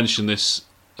was going to mention this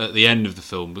at the end of the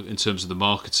film, but in terms of the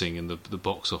marketing and the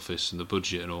box office and the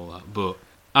budget and all that. But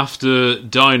after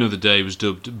Die Another Day was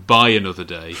dubbed Buy Another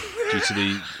Day due to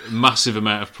the massive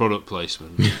amount of product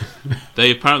placement, they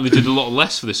apparently did a lot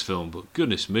less for this film. But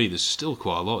goodness me, there's still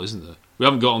quite a lot, isn't there? We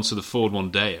haven't got onto the Ford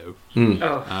Mondeo.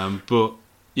 But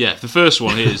yeah, the first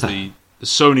one here is the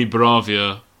Sony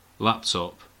Bravia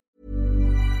laptop.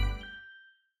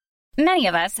 Many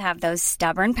of us have those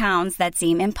stubborn pounds that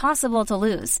seem impossible to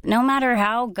lose, no matter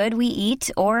how good we eat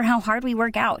or how hard we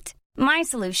work out. My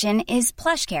solution is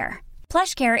PlushCare.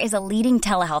 PlushCare is a leading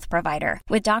telehealth provider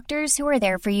with doctors who are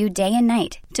there for you day and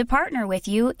night to partner with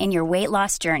you in your weight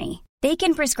loss journey. They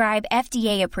can prescribe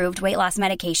FDA-approved weight loss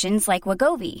medications like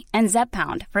Wegovy and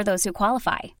Zepbound for those who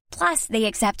qualify. Plus, they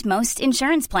accept most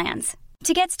insurance plans.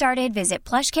 To get started, visit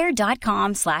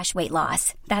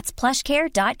plushcare.com/weightloss. That's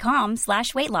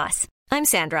plushcare.com/weightloss. I'm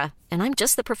Sandra, and I'm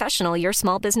just the professional your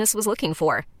small business was looking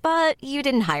for. But you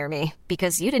didn't hire me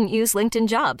because you didn't use LinkedIn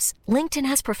Jobs. LinkedIn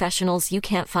has professionals you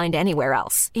can't find anywhere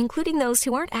else, including those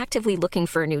who aren't actively looking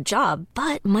for a new job,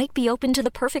 but might be open to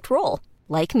the perfect role,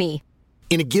 like me.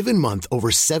 In a given month, over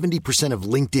 70% of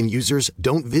LinkedIn users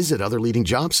don't visit other leading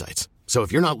job sites. So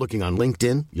if you're not looking on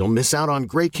LinkedIn, you'll miss out on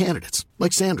great candidates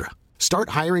like Sandra. Start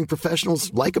hiring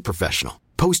professionals like a professional.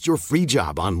 Post your free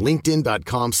job on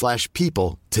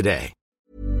linkedin.com/people today.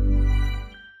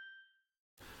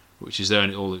 Which is there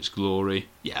in all its glory.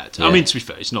 Yeah, I mean, to be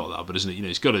fair, it's not that, but isn't it?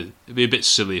 It's got to be a bit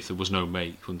silly if there was no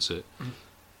make, wouldn't it?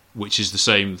 Which is the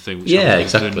same thing. Which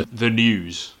exactly. The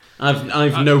news. I've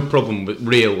no problem with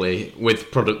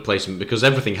product placement because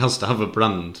everything has to have a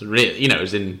brand. Really,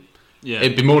 as in,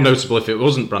 it'd be more noticeable if it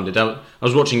wasn't branded. I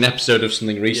was watching an episode of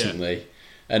something recently,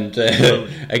 and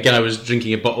again, I was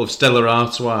drinking a bottle of Stella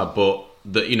Artois, but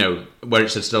where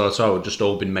it said Stella Artois had just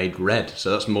all been made red,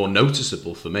 so that's more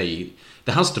noticeable for me.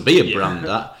 There has to be a brand.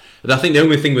 But I think the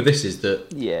only thing with this is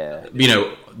that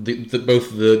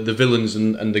both the villains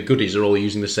and the goodies are all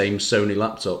using the same Sony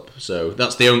laptop, so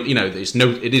that's the only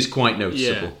it is quite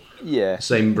noticeable. Yeah,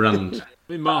 same brand. I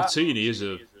mean, Martini is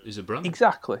a brand.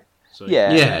 Exactly. So,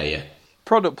 yeah.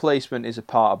 Product placement is a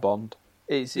part of Bond.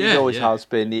 It always has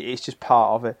been. It's just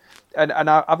part of it. And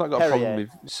I've not got a problem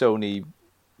with Sony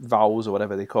Vowels or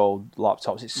whatever they call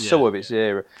laptops. It's so of its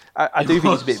era. I do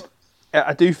think it's a bit.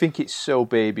 I do think it's so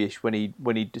babyish when he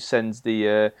sends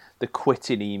the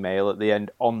quitting email at the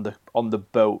end on the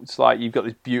boat. It's like you've got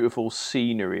this beautiful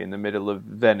scenery in the middle of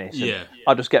Venice. And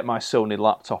I'll just get my Sony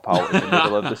laptop out in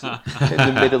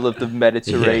the middle of the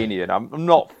Mediterranean. I'm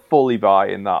not fully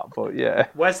buying that, but yeah.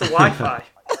 Where's the Wi-Fi?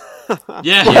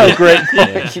 Great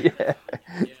point.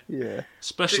 Yeah.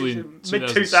 Especially in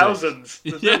mid-2000s.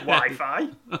 There's no Wi-Fi.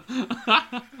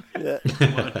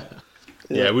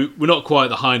 Yeah, we're not quite at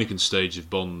the Heineken stage of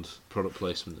Bond product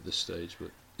placement at this stage, but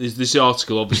this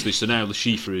article obviously. So now Le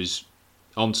Chiffre is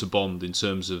onto Bond in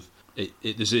terms of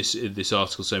there's this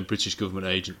article saying British government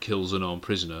agent kills unarmed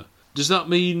prisoner. Does that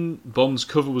mean Bond's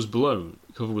cover was blown?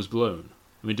 I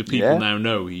mean, do people now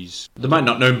know he's? They might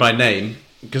not know him by name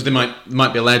because they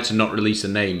might be allowed to not release a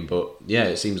name, but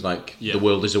it seems like the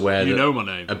world is aware that know my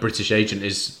name. A British agent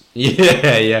is. Which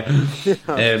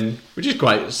is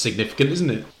quite significant, isn't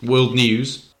it? World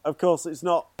news. Of course, it's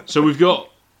not. So we've got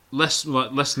less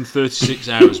than 36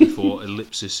 hours before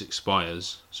Ellipsis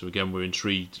expires. So again, we're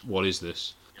intrigued. What is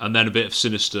this? And then a bit of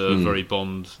sinister, very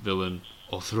Bond villain,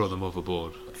 or throw them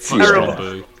overboard.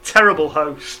 Terrible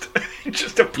host.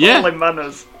 Just appalling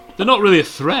manners. They're not really a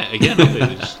threat, again, are they?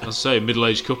 They're just, as I say, a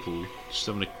middle-aged couple just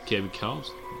having a game of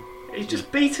cards. He's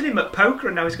just beaten him at poker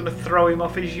and now he's going to throw him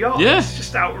off his yacht. Yeah. It's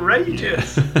just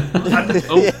outrageous.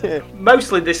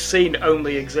 Mostly this scene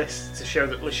only exists to show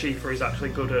that Le Chiffre is actually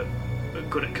good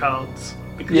at cards.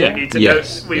 Because we need to know,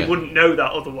 we wouldn't know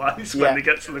that otherwise when they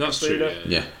get to the casino.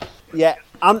 True, yeah.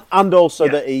 And also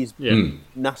that he's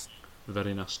nasty.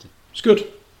 Very nasty. It's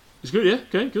good. It's good, yeah.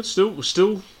 Okay, good. We're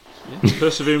still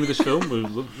persevering with this film. We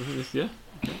love it,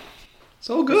 It's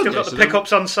all good. We've still got the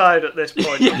pickups on side at this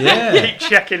point. Keep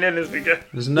checking in as we go.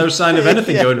 There's no sign of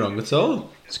anything going wrong at all.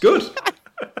 It's good.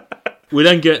 We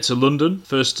then get to London.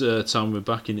 First time we're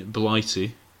back in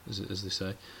Blighty, as they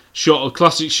say. A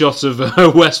classic shot of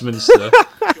Westminster,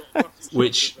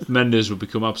 which Mendes would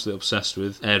become absolutely obsessed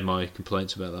with. Aired my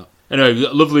complaints about that. Anyway,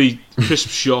 a lovely crisp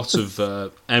shot of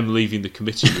M leaving the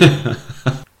committee room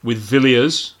with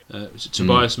Villiers,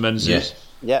 Tobias Menzies.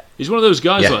 Yeah, he's one of those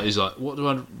guys. He's like, what do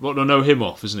I know him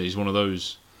off? Isn't he? He's one of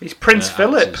those. He's Prince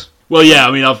Philip. Actors. Well, yeah.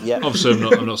 I mean, obviously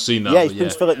I've not seen that. Yeah, he's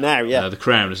Prince Philip now. Yeah, The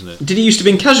Crown, isn't it? Did he used to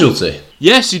be in Casualty?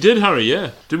 Yes, he did, Harry.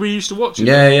 Yeah, did we used to watch him?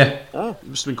 Yeah. Oh. He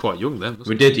must have been quite young then.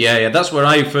 We did. Yeah. That's where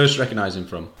I first recognised him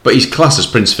from. But he's classed as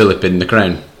Prince Philip in The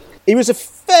Crown. He was a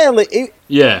fairly...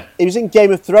 He was in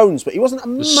Game of Thrones, but he wasn't a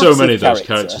There's massive so many of those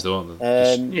character. characters, though, aren't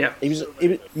there? He was.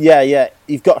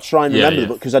 You've got to try and remember Yeah.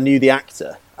 because I knew the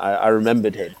actor. I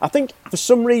remembered him. I think for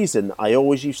some reason I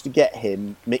always used to get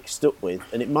him mixed up with,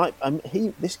 and it might.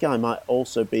 This guy might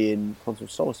also be in Quantum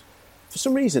of Solace. For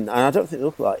some reason, and I don't think they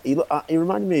look like. He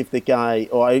reminded me of the guy,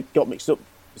 or I got mixed up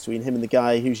between him and the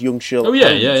guy who's young Sherlock Holmes.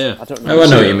 I don't know. I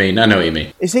know what you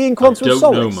mean. Is he in Quantum of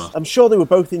Solace? Know, I'm sure they were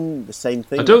both in the same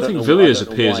thing. I don't think Villiers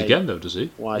appears again, though, does he?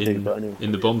 Anyway.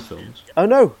 In the Bond films. Oh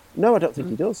no, I don't think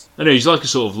he does. I know he's like a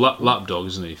sort of lapdog,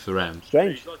 isn't he, for M?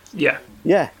 Strange.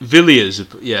 Yeah. Villiers,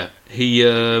 he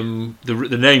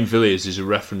the name Villiers is a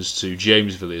reference to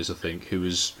James Villiers, I think, who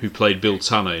played Bill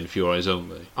Tanner in For Your Eyes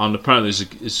Only, and apparently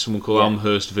there's someone called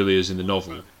Elmhurst Villiers in the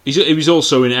novel. He was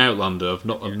also in Outlander.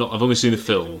 I've only seen the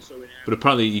film, but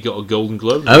apparently he got a Golden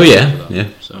Globe. Oh yeah.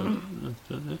 So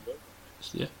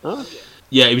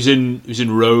yeah, he was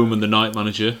in Rome and The Night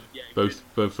Manager. Both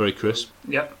very crisp.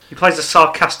 Yep. He plays a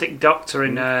sarcastic doctor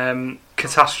in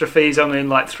Catastrophe. He's only in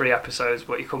like 3 episodes,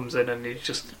 but he comes in and he's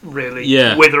just really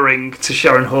withering to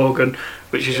Sharon Horgan,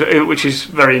 which is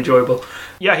very enjoyable.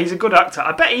 Yeah, he's a good actor.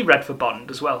 I bet he read for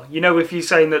Bond as well. You know, if you're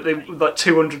saying that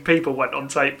 200 people went on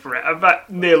tape for it, I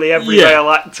bet nearly every male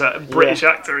actor, British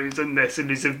actor who's in this and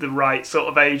is of the right sort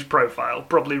of age profile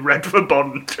probably read for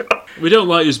Bond. We don't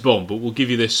like his Bond, but we'll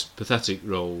give you this pathetic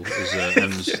role as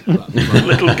M's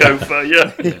little gopher.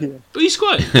 Yeah. But he's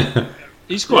quite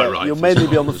right. You'll mainly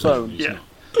be on the phone.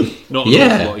 Not an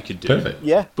awful lot he could do. Perfect.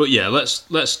 Yeah. But yeah,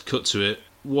 let's cut to it.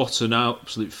 What an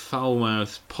absolute foul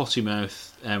mouth, potty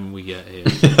mouth M we get here.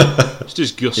 It's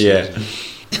disgusting.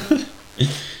 Isn't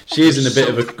it? She is in a bit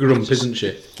of a grump, isn't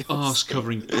she? Arse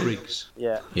covering prigs.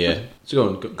 Yeah.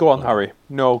 So go on, Harry.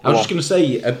 No, I was just going to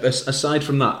say, aside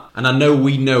from that, and I know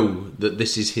we know that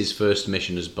this is his first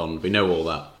mission as Bond. We know all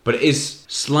that, but it is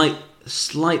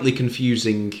slightly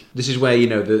confusing. This is where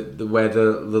where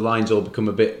the lines all become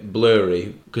a bit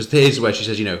blurry, because here's where she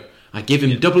says, I give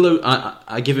him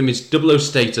I give him his 00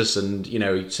 status, and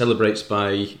he celebrates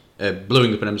by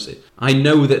blowing up an embassy. I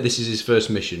know that this is his first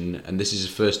mission, and this is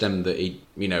his first M that he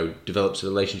develops a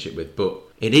relationship with. But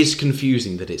it is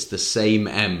confusing that it's the same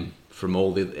M from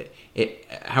all the.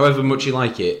 However much you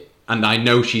like it, and I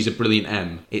know she's a brilliant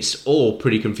M, it's all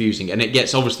pretty confusing, and it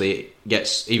gets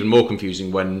even more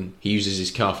confusing when he uses his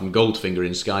car from Goldfinger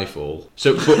in Skyfall.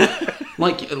 So, but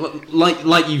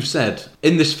like you've said,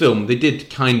 in this film they did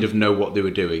kind of know what they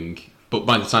were doing. But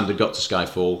by the time they got to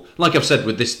Skyfall, like I've said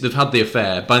with this, they've had the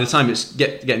affair. By the time it's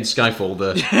getting to Skyfall,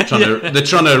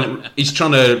 he's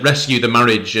trying to rescue the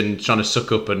marriage and trying to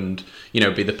suck up and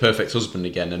be the perfect husband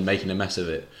again and making a mess of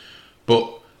it.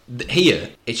 But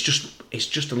here, it's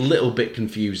just a little bit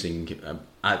confusing.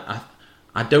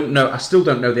 I don't know. I still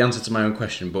don't know the answer to my own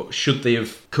question. But should they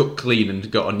have cut clean and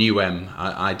got a new M?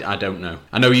 I don't know.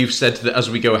 I know you've said that as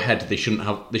we go ahead, they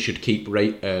should keep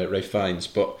Ralph Fiennes,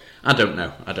 but I don't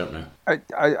know.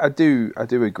 I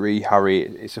do agree, Harry.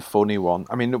 It's a funny one.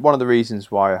 I mean, one of the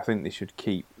reasons why I think they should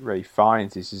keep Ralph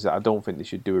Fiennes is that I don't think they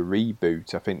should do a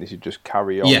reboot. I think they should just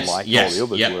carry on all the others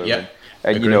were.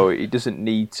 And it doesn't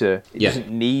need to. It doesn't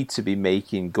need to be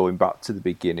going back to the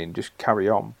beginning. Just carry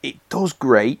on. It does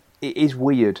great. It is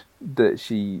weird that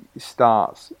she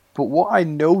starts. But what I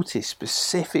noticed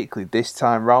specifically this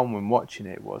time round when watching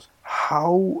it was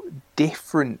how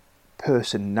different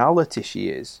personality she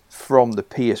is from the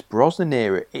Pierce Brosnan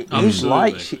era. It is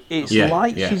like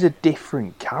she's a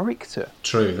different character.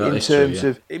 True, that in is terms true,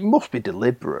 of it must be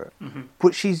deliberate,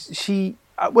 but she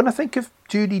when I think of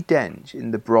Judi Dench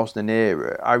in the Brosnan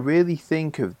era, I really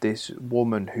think of this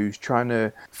woman who's trying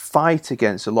to fight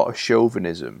against a lot of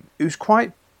chauvinism, who's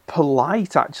quite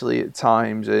polite actually at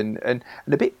times and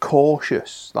a bit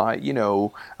cautious. Like, you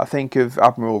know, I think of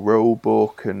Admiral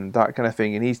Roebuck and that kind of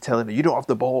thing, and he's telling her, you don't have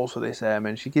the balls for this, Em,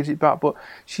 and she gives it back, but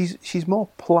she's more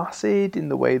placid in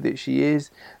the way that she is.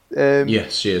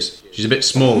 Yes, she is. She's a bit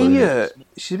smaller.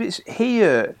 She's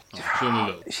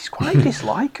quite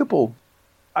dislikable.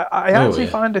 I actually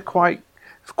find her quite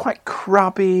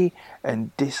crabby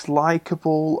and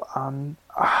dislikable, and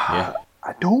I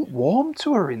don't warm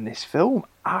to her in this film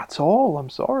at all. I'm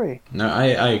sorry. No,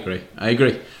 I agree.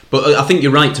 But I think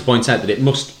you're right to point out that it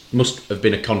must have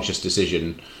been a conscious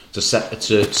decision to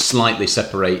slightly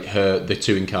separate the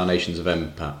two incarnations of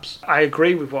M, perhaps. I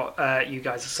agree with what you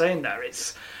guys are saying there.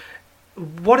 It's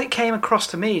what it came across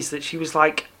to me is that she was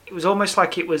like, it was almost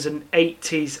like it was an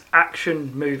 80s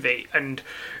action movie, and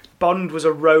Bond was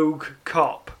a rogue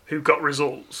cop who got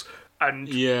results. And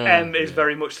M is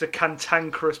very much the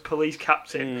cantankerous police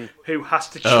captain who has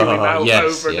to chew him out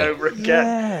over and over again.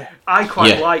 Yeah. I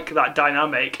quite like that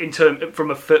dynamic in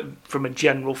from a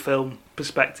general film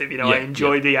perspective. You know, I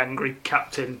enjoy the angry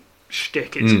captain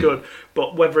shtick. It's good,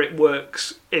 but whether it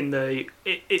works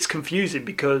it's confusing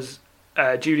because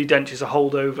Judi Dench is a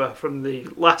holdover from the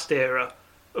last era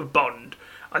of Bond,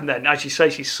 and then, as you say,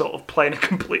 she's sort of playing a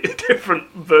completely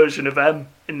different version of M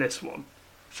in this one.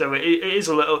 So it is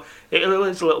a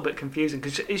little bit confusing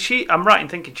because I'm right in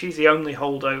thinking she's the only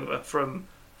holdover from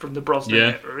the Brosnan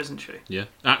era, isn't she? Yeah,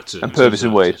 actor and Purvis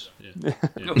and Wade.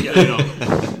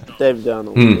 David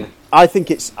Arnold. Yeah. I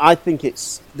think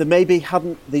it's they maybe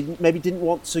didn't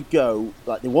want to go,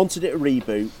 like, they wanted it a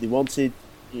reboot. They wanted,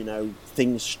 you know,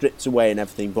 things stripped away and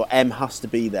everything, but M has to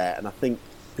be there, and I think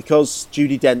because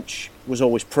Judi Dench was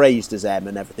always praised as M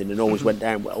and everything and always went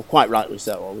down well, quite rightly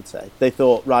so, I would say. They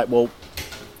thought, right, well,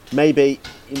 maybe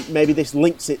this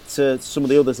links it to some of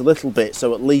the others a little bit,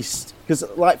 so at least, because,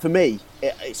 like, for me,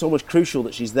 it's almost crucial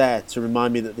that she's there to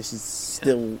remind me that this is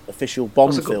still official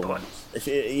Bond film. If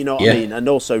you know what I mean, and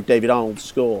also David Arnold's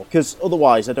score, because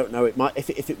otherwise, I don't know. It might,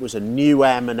 if it was a new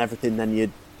M and everything, then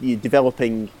you're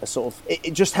developing a sort of.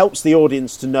 It just helps the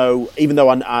audience to know. Even though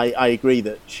I agree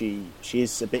that she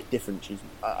is a bit different.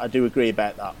 I do agree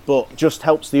about that, but just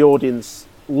helps the audience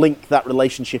link that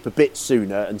relationship a bit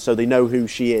sooner, and so they know who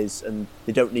she is, and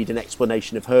they don't need an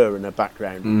explanation of her and her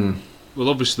background. Well,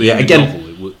 obviously, in the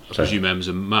novel, I presume M's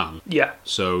a man. Yeah.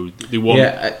 So they want,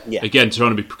 again,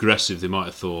 trying to be progressive, they might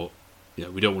have thought,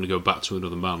 we don't want to go back to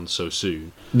another man so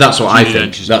soon. That's what I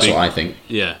think.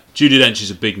 Yeah. Judi Dench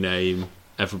is a big name.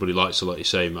 Everybody likes her, like you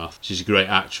say, Matt. She's a great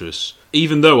actress.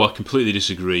 Even though I completely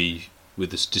disagree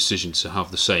with this decision to have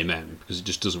the same M, because it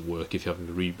just doesn't work if you're having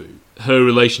a reboot. Her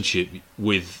relationship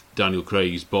with Daniel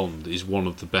Craig's Bond is one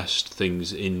of the best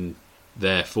things in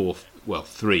their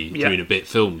three and a bit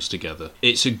films together.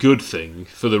 It's a good thing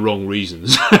for the wrong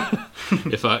reasons,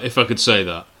 if I could say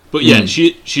that. But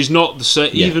she's not the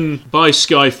same. Even by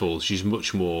Skyfall, she's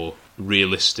much more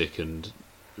realistic and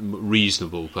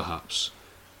reasonable, perhaps.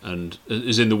 And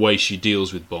as in the way she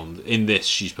deals with Bond. In this,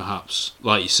 she's perhaps,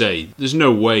 like you say, there's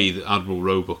no way that Admiral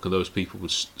Roebuck and those people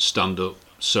would stand up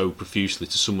so profusely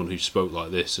to someone who spoke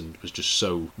like this and was just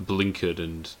so blinkered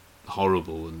and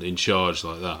horrible and in charge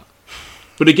like that.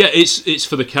 But again, it's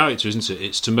for the character, isn't it?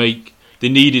 It's to make... They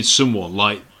needed someone,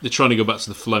 like... They're trying to go back to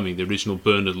the Fleming, the original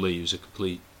Bernard Lee, who's a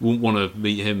complete... Wouldn't want to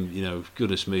meet him,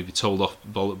 goodness me, be told off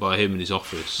by him in his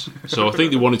office. So I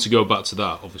think they wanted to go back to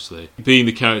that, obviously. Being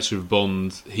the character of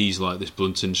Bond, he's like this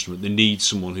blunt instrument. They need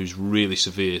someone who's really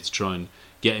severe to try and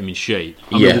get him in shape.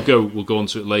 I mean, we'll go on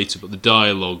to it later, but the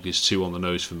dialogue is too on the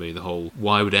nose for me. The whole,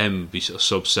 why would M be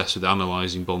so obsessed with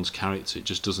analysing Bond's character? It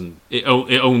just doesn't... It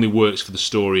only works for the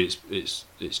story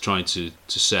it's trying to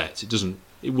set.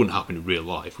 It wouldn't happen in real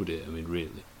life, would it? I mean,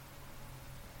 really.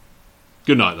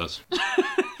 Good night, lads.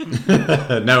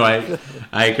 No,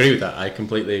 I agree with that. I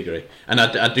completely agree, and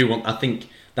I think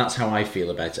that's how I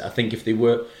feel about it. I think if they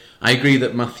were, I agree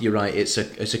that Matthew, you're right. It's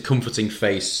a comforting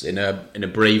face in a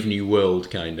brave new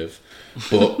world, kind of.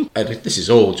 But this is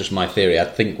all just my theory. I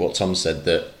think what Tom said,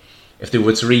 that if they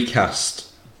were to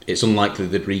recast, it's unlikely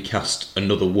they'd recast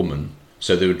another woman,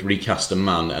 so they would recast a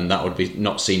man, and that would be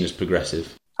not seen as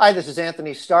progressive. Hi, this is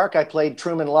Anthony Stark. I played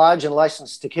Truman Lodge in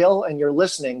License to Kill, and you're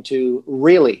listening to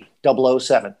Really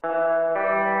 007.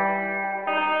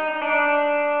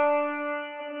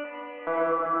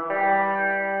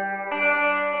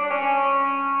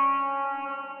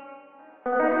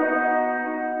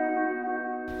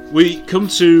 We come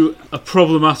to a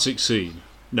problematic scene.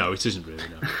 No, it isn't really,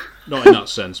 no. Not in that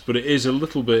sense, but it is a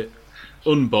little bit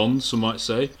un-Bond, some might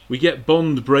say. We get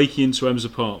Bond breaking into M's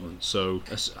apartment. So,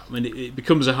 I mean, it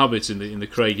becomes a habit in the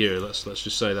Craig era. Let's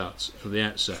just say that from the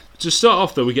outset. To start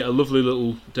off, though, we get a lovely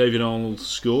little David Arnold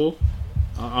score.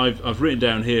 I've written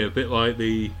down here a bit like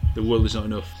the World Is Not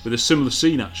Enough, with a similar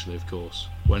scene actually, of course,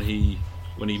 when he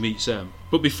meets M.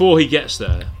 But before he gets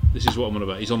there, this is what I'm on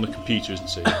about. He's on the computer, isn't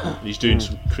he? And he's doing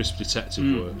some crisp detective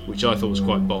work, which I thought was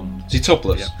quite Bond. Is he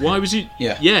topless? Yeah. Why was he?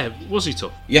 Yeah. Was he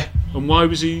top? Yeah. And why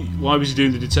was he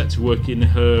doing the detective work in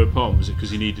her apartment? Was it because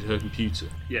he needed her computer?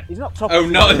 Yeah. He's not topless. Oh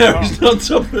no, he's not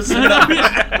topless.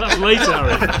 That's later,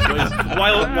 Harry. That's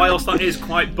later. Whilst that is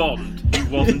quite Bond, he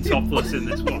wasn't topless in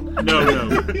this one. No.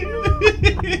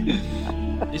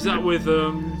 Is that with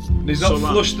He's not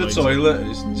flushed the toilet.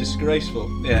 It's disgraceful.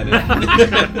 Yeah.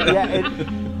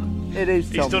 It is.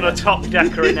 He's done a top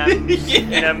decker in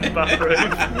M's bathroom.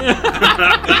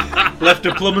 Left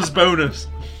a plumber's bonus.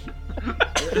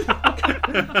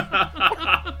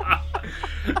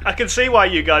 I can see why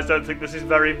you guys don't think this is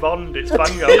very Bond. It's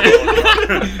Bango.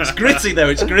 It's gritty though.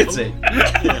 It's gritty.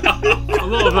 A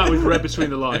lot of that we've read between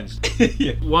the lines.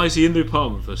 Why is he in the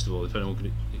apartment, first of all? If anyone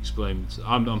can explain.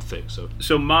 I'm thick, so.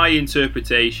 So my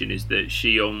interpretation is that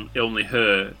only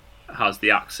her has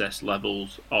the access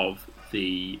levels of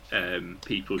the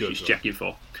people she's checking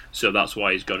for. So that's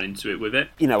why he's gone into it with it.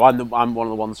 You know, I'm one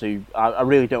of the ones who I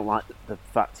really don't like the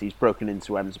fact he's broken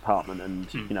into M's apartment,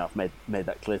 and you know, I've made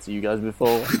that clear to you guys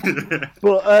before.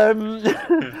 But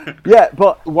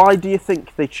but why do you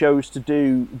think they chose to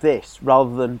do this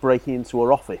rather than breaking into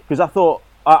her office? Because I thought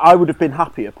I would have been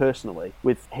happier personally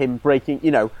with him breaking,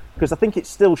 you know, because I think it's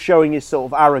still showing his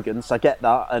sort of arrogance. I get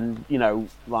that, and you know,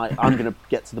 like I'm going to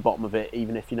get to the bottom of it,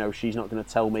 even if you know she's not going to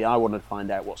tell me. I want to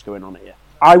find out what's going on here.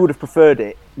 I would have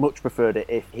much preferred it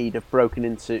if he'd have broken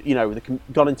into, you know,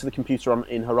 gone into the computer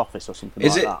in her office or something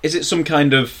like that. Is it some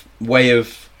kind of way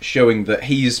of showing that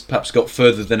he's perhaps got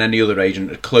further than any other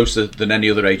agent, closer than any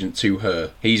other agent to her?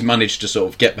 He's managed to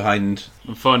sort of get behind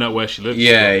and find out where she lives.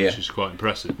 Yeah, which is quite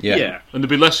impressive. Yeah. And there'd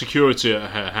be less security at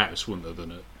her house, wouldn't there,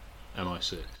 than at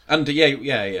MI6? And Yeah,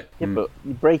 but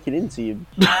you're breaking into your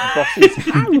boss's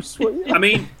house. I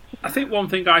mean, I think one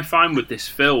thing I find with this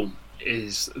film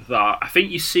is that I think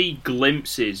you see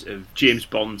glimpses of James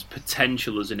Bond's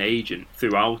potential as an agent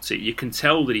throughout it. You can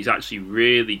tell that he's actually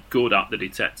really good at the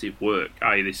detective work,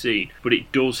 i.e. the scene, but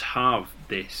it does have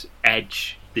this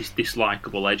edge, this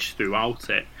dislikable edge throughout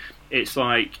it. It's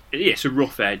like, it's a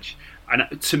rough edge,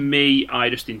 and to me,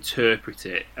 I just interpret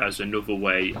it as another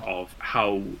way of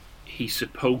how he's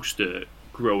supposed to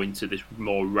grow into this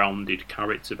more rounded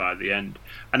character by the end.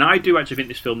 And I do actually think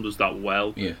this film does that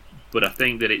well. Yeah. But I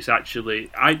think that it's actually,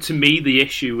 to me, the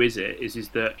issue is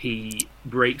that he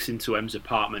breaks into M's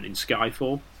apartment in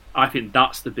Skyfall. I think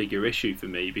that's the bigger issue for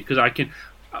me, because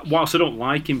whilst I don't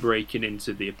like him breaking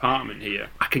into the apartment here,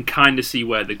 I can kind of see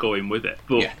where they're going with it.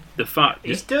 But the fact...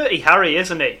 He's Dirty Harry,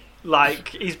 isn't he? Like,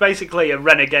 he's basically a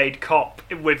renegade cop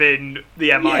within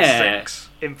the MI6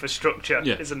 infrastructure,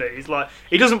 isn't he? He's like,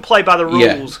 he doesn't play by the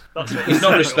rules. That's what he's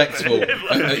not respectable.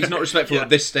 He's not respectful at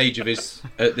this stage of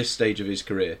his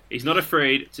career. He's not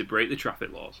afraid to break the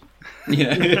traffic laws.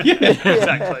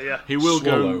 Exactly. Yeah, he will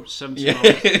go 70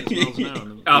 miles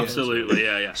an hour. Absolutely,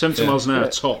 yeah. 70 miles an hour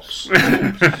tops.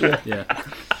 Yeah.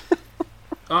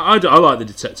 I like the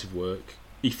detective work.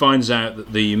 He finds out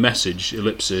that the message,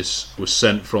 ellipsis, was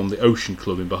sent from the Ocean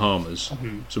Club in Bahamas.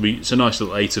 Mm-hmm. So it's a nice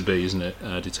little A to B, isn't it?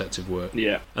 Detective work.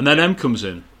 Yeah. And then M comes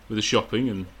in with the shopping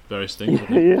and various things.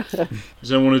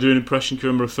 Does anyone want to do an impression? Can you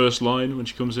remember her first line when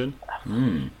she comes in?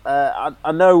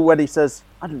 I know when he says,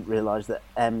 I didn't realise that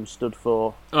M stood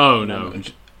for... Oh, no.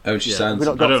 She sounds...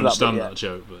 I don't understand that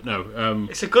joke, but no.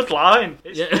 It's a good line.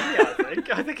 It's funny,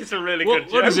 I think it's a really good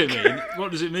joke. What does it mean?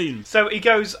 What does it mean? So he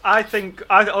goes, I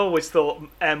always thought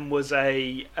M was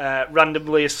a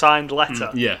randomly assigned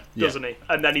letter, doesn't he?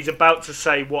 And then he's about to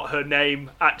say what her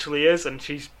name actually is, and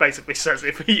she basically says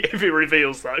if he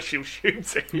reveals that, she'll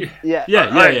shoot him.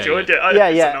 I enjoyed it.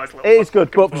 It's a nice little it is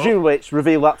good, but presumably it's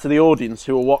reveal that to the audience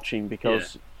who are watching,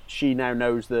 because she now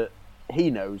knows that he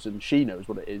knows and she knows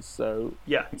what it is. So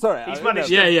sorry, he's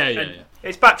managed.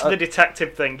 It's back to the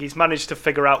detective thing. He's managed to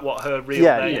figure out what her real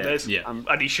name is,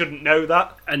 and he shouldn't know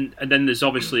that. And then there's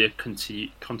obviously a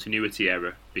continuity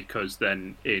error, because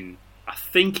then I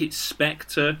think it's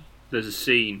Spectre, there's a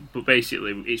scene, but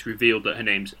basically it's revealed that her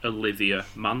name's Olivia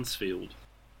Mansfield.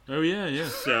 Oh yeah.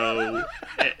 So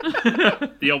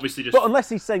they obviously just. But unless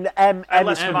he's saying that M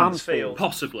is from Mansfield,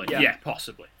 possibly. Yeah,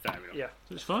 possibly. Fair enough. Yeah,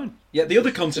 it's fine. Yeah, the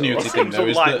other continuity it thing seems though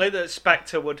is unlikely that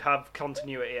Spectre would have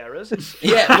continuity errors.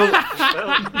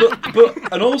 Yeah,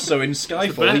 but and also in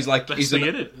Skyfall,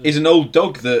 he's an old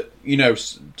dog that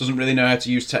doesn't really know how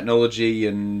to use technology,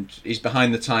 and he's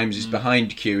behind the times. He's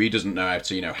behind Q. He doesn't know how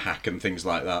to hack and things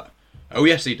like that. Oh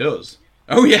yes, he does.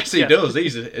 Does.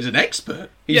 He's an expert.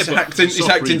 He's hacked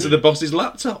into the boss's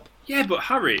laptop. Yeah, but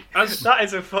Harry, that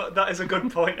is a good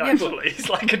point. Actually, he's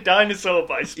like a dinosaur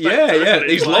by Spectre. Yeah.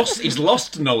 He's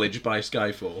lost knowledge by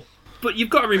Skyfall. But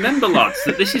you've got to remember, lads,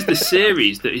 that this is the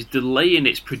series that is delaying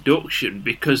its production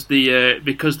because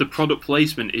the product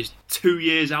placement is 2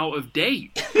 years out of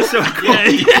date. So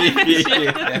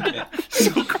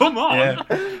so come on.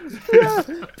 Yeah.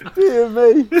 Dear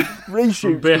me,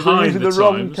 reshoot behind using the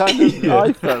wrong kind of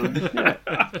iPhone.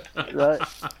 Right.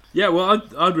 Yeah, well,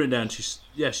 I'd written down she's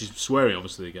swearing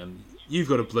obviously again. You've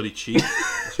got a bloody cheek,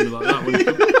 something like that.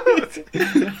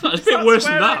 It's a bit worse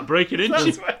than that. Break it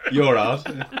into. You're hard.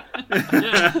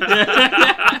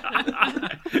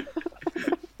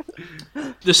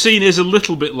 The scene is a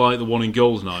little bit like the one in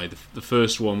Goldeneye, the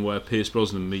first one where Pierce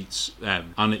Brosnan meets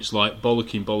M, and it's like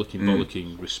bollocking,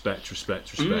 respect,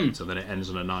 and then it ends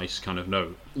on a nice kind of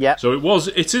note. Yeah. So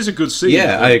it is a good scene.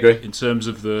 Yeah, I agree. In terms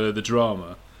of the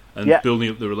drama and building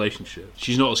up the relationship.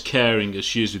 She's not as caring as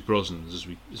she is with Brosnan, as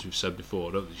we've said before.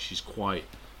 I don't think she's quite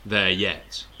there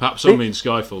yet. Perhaps only in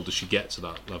Skyfall does she get to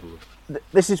that level of...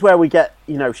 This is where we get,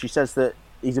 she says that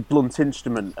he's a blunt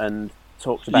instrument and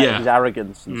talks about his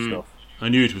arrogance and stuff. I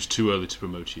knew it was too early to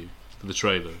promote you for the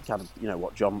trailer. Kind of,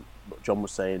 what John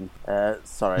was saying.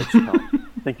 Sorry, I just can't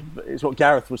think of it. It's what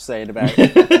Gareth was saying about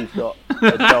if you've got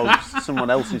a dog's someone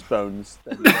else's bones.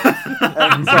 Then,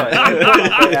 sorry.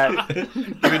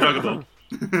 Give me Dog a bone.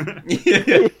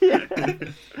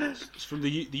 It's from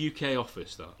the UK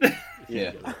office, that.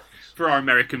 Yeah. For our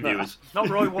American viewers. Not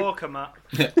Roy Walker, Matt.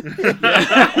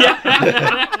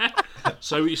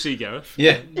 So what you see, Gareth.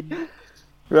 Yeah.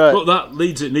 Right. But that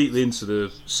leads it neatly into the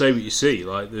say what you see.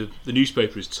 Like the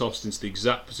newspaper is tossed into the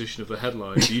exact position of the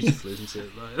headline beautifully, isn't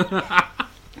it?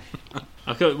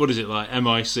 Like, what is it like?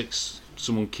 MI6,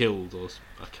 someone killed, or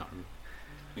I can't remember.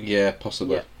 Yeah,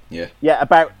 possibly. Yeah. Yeah,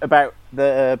 about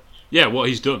the. What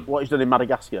he's done. What he's done in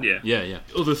Madagascar. Yeah.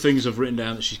 Other things I've written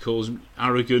down that she calls him: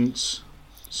 arrogant,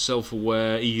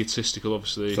 self-aware, egotistical.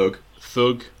 Obviously,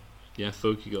 thug. Yeah,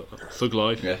 thug. You got that. Thug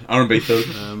life. Yeah, R&B thug.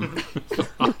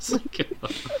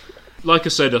 Like I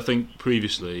said, I think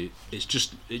previously, it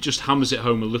just hammers it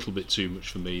home a little bit too much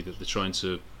for me that they're trying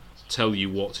to tell you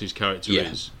what his character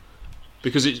is,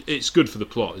 because it's good for the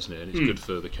plot, isn't it? And it's good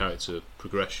for the character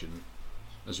progression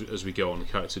as we go on, the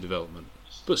character development.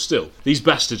 But still, these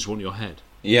bastards want your head.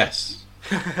 Yes.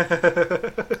 Who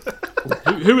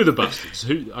are the bastards?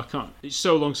 I can't. It's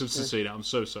so long since I've seen it. I'm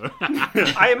so sorry.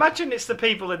 I imagine it's the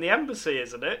people in the embassy,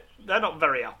 isn't it? They're not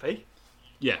very happy.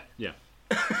 Yeah.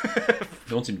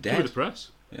 They want him dead. Who are the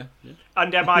press? Yeah.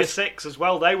 And MI6 as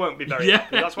well. They won't be very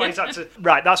happy. That's why he's had to.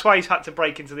 Right. That's why he's had to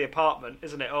break into the apartment,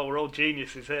 isn't it? Oh, we're all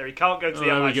geniuses here. He can't go to the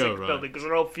MI6 building because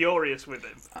they're all furious with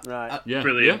him. Right. Yeah.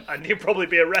 Brilliant. And he'll probably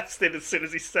be arrested as soon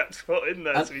as he steps foot in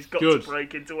there. So he's got to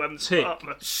break into M's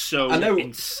apartment. So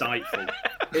insightful.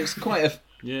 It's quite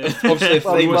obviously a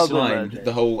famous line.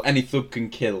 The whole "any thug can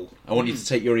kill." I want you to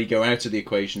take your ego out of the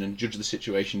equation and judge the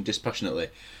situation dispassionately.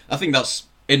 I think that's,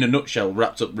 in a nutshell,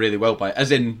 wrapped up really well by it.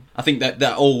 As in, I think that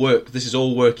all work. This is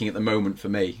all working at the moment for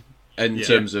me in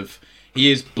terms of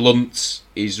he is blunt,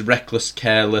 he's reckless,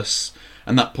 careless,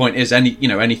 and that point is any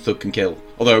thug can kill.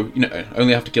 Although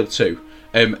only have to kill two.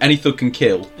 Any thug can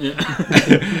kill.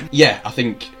 Yeah, I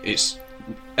think it's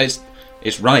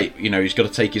right. He's got to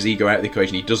take his ego out of the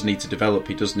equation. He does need to develop.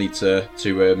 He does need to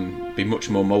be much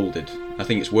more moulded. I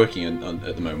think it's working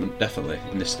at the moment, definitely,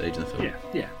 in this stage of the film.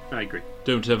 Yeah, I agree.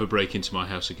 Don't ever break into my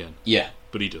house again. Yeah.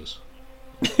 But he does.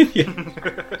 And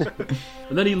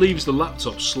then he leaves the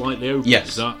laptop slightly open. Yes.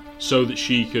 Is that so that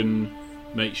she can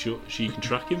make sure she can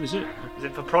track him, is it? Is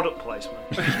it for product placement?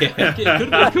 It could be, I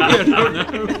don't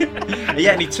know.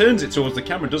 Yeah, and he turns it towards the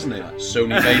camera, doesn't he? Like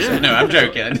Sony face. No, I'm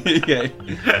joking. Yeah.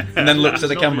 And then looks at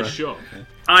the camera.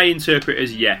 I interpret it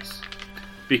as yes.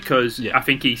 Because I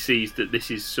think he sees that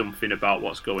this is something about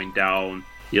what's going down,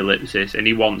 the ellipsis, and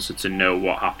he wants her to know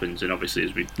what happens. And obviously,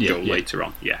 as we go later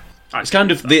on, it's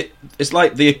kind of it's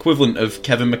like the equivalent of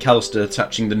Kevin McAllister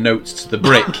attaching the notes to the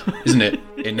brick, isn't it?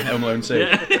 In Home Alone 2.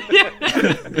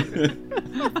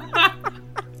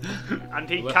 And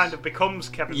he kind of becomes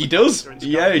Kevin. He does.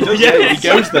 Yeah, he does. Yeah, he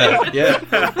goes there. Yeah.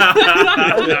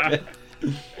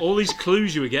 All these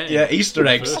clues you were getting. Yeah, Easter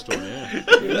eggs. The first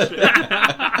one,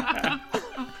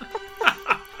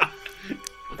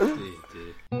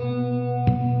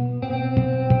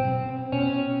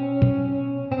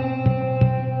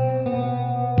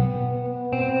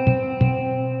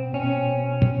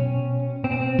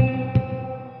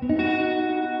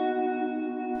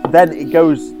 Then it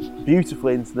goes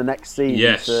beautifully into the next scene.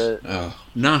 Yes.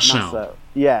 Nassau.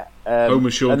 Yeah. Home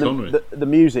of Sean and Connery. The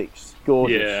music's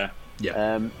gorgeous.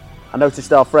 Yeah. I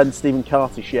noticed our friend Stephen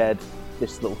Carter shared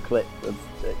this little clip of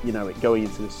it going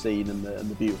into the scene and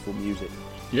the beautiful music.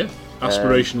 Yeah.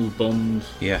 Aspirational Bond.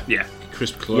 Yeah.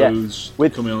 Crisp clothes.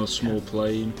 With coming on a small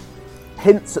plane.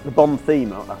 Hints at the Bond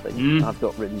theme, I think. I've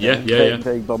got written down. Yeah.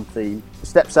 Very Bond theme.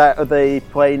 Steps out of the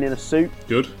plane in a suit.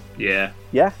 Good. Yeah.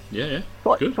 Yeah.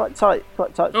 Quite tight.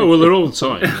 Oh well, they're all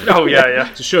tight. Oh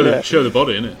yeah. To show the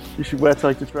body, innit? You should wear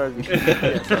tighter trousers.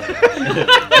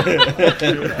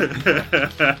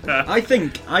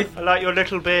 I like your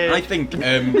little beard. I think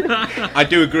I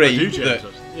do agree that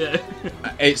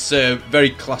it's a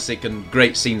very classic and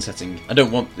great scene setting. I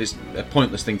don't want this a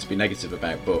pointless thing to be negative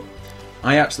about, but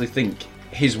I actually think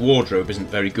his wardrobe isn't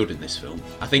very good in this film.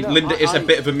 I think it's a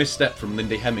bit of a misstep from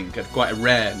Lindy Hemming, quite a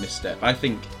rare misstep. I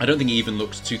don't think he even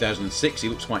looks 2006. He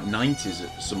looks quite 90s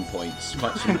at some points,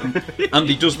 and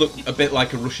he does look a bit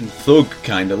like a Russian thug,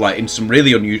 kind of like in some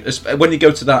really unusual. When you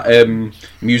go to that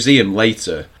museum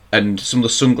later, and some of the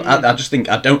sunglasses,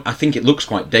 I think it looks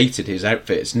quite dated. His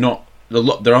outfit, it's not.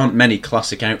 There aren't many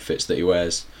classic outfits that he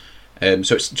wears,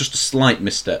 so it's just a slight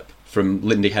misstep from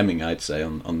Lindy Hemming, I'd say,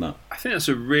 on that. I think that's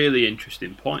a really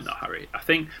interesting point, that Harry. I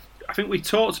think we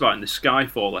talked about in the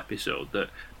Skyfall episode that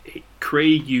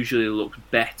Craig usually looked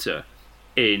better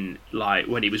in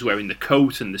when he was wearing the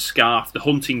coat and the scarf, the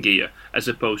hunting gear, as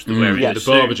opposed to wearing the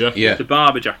barber jacket. Yeah. The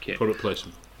barber jacket. Product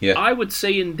placement. Yeah. I would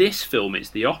say in this film it's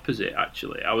the opposite.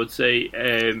 Actually, I would say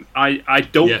I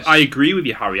don't. Yes. I agree with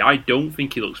you, Harry. I don't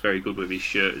think he looks very good with his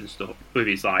shirt and stuff, with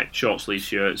his short sleeve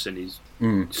shirts and his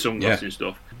sunglasses and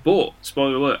stuff. But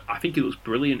spoiler alert, I think he looks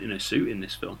brilliant in a suit in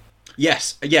this film.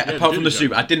 Yes, apart from the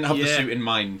suit, I didn't have the suit in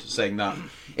mind saying that.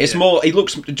 It's more. He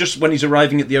looks just when he's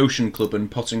arriving at the Ocean Club and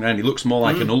pottering around. He looks more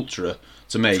like an ultra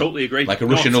to me. Totally agree. Like a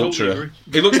Russian ultra. Agree.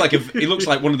 He looks like he looks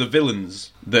like one of the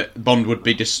villains that Bond would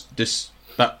be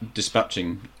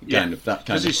dispatching.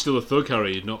 Because he's still a thug,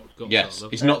 Harry. He's not got that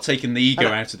he's not taken the ego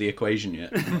out of the equation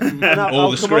yet. Or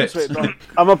the script.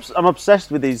 I'm obsessed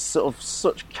with his sort of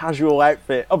such casual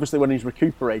outfit. Obviously, when he's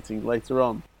recuperating later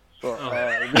on. But,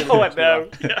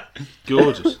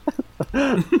 gorgeous.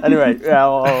 Anyway,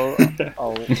 I'll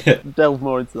delve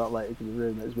more into that later because it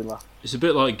really makes me laugh. It's a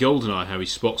bit like GoldenEye, how he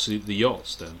spots the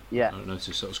yachts. Then I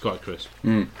noticed that was quite crisp.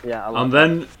 Yeah, and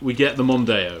then we get the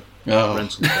Mondeo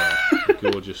rental car,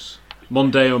 gorgeous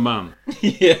Mondeo Man.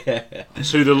 Yeah,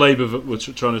 it's who the Labour were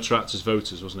trying to attract as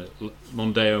voters, wasn't it?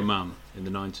 Mondeo Man in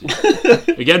the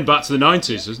 90s. Again, back to the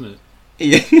 90s, isn't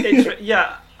it?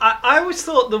 Yeah. I always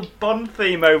thought the Bond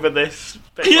theme over this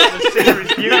bit of the series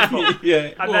was beautiful.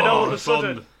 And then all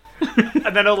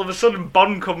of a sudden,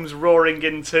 Bond comes roaring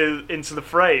into the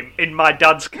frame in my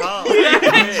dad's car.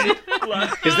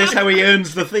 Is this how he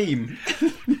earns the theme?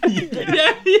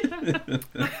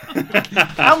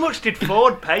 How much did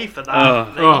Ford pay for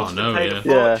that? They must have paid a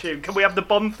fortune. Can we have the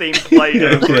Bond theme played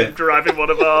over him driving one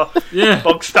of our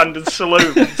bog standard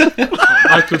saloons?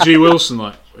 Michael G.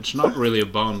 Wilson, it's not really a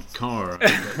Bond car,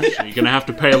 so you're going to have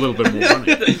to pay a little bit more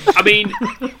money. I mean,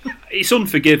 it's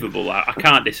unforgivable. I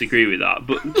can't disagree with that.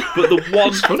 But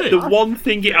the one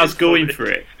thing it has going for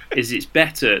it is it's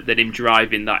better than him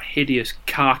driving that hideous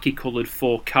khaki-coloured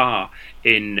 4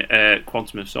 in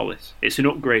Quantum of Solace. It's an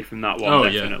upgrade from that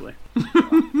one, definitely.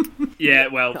 Yeah,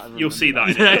 well, you'll see that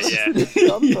in a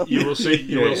bit, You will see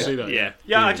that.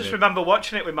 Yeah, I just remember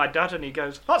watching it with my dad and he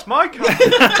goes, "That's my car." And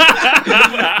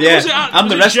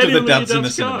the rest of the dads in the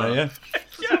cinema,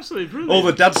 absolutely brilliant. All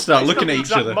the dads start looking at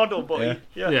each other. Model, but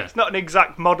it's not an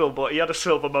exact model, but he had a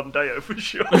silver Mondeo for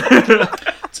sure.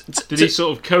 Did he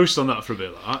sort of coast on that for a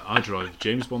bit? I drive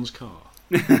James Bond's car.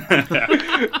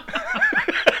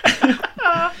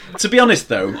 To be honest,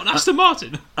 though, Aston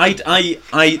Martin.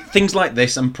 I things like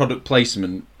this and product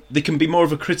placement, they can be more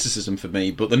of a criticism for me,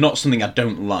 but they're not something I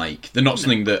don't like. They're not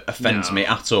something that offends me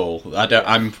at all.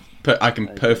 I can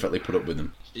perfectly put up with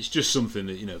them. It's just something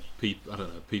that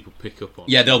people pick up on.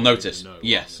 Yeah, they'll notice.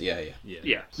 Yes, yeah.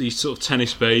 These sort of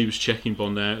tennis babes checking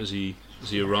Bond out as he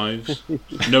arrives.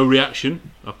 No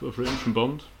reaction. I've written from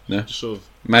Bond. No, just sort of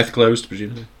mouth closed,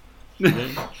 presumably.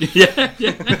 Yeah.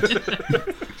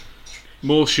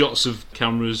 More shots of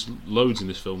cameras, loads in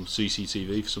this film,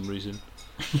 CCTV for some reason.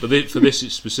 But for this,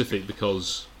 it's specific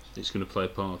because it's going to play a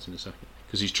part in a second.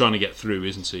 Because he's trying to get through,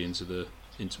 isn't he, into the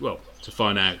to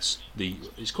find out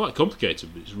it's quite complicated,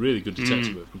 but it's really good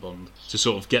detective work from Bond to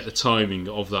sort of get the timing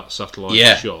of that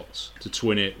satellite shot to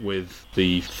twin it with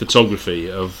the photography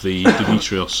of the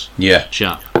Dimitrios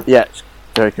chap. Yeah, it's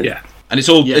very good. Yeah, and it's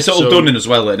all done in as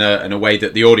well in a way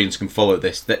that the audience can follow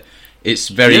this. That it's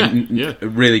very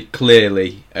really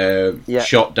clearly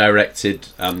shot, directed,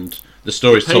 and the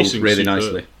story's told really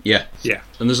nicely. Yeah.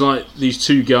 And there's like these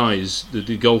two guys,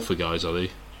 the golfer guys, are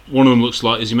they? One of them looks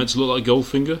like, is he meant to look like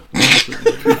Goldfinger?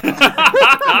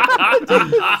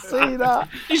 See that?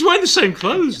 He's wearing the same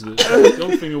clothes that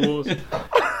Goldfinger wore.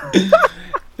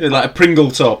 Like a Pringle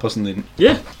top or something.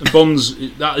 Yeah, and Bond's...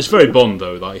 It's very Bond,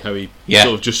 though, like how he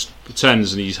sort of just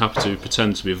pretends, and he's happy to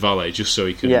pretend to be a valet just so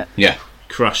he can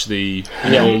crash the...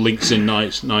 And it all links in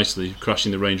nicely,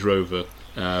 crashing the Range Rover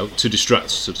to distract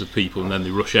sort of people, and then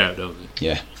they rush out, don't they?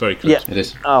 Yeah. Very crisp. It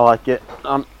is. I like it.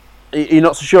 You're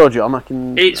not so sure, John?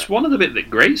 It's one of the bit that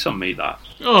grates on me, that.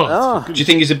 Do you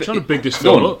think he's trying to big this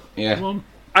film up? Yeah. Come on.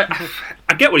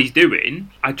 I get what he's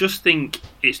doing. I just think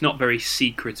it's not very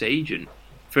secret agent.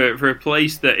 For a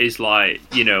place that is like,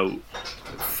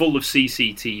 full of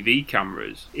CCTV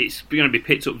cameras, it's going to be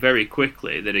picked up very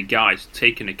quickly that a guy's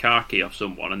taken a car key off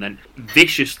someone and then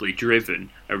viciously driven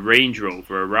a Range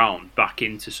Rover around back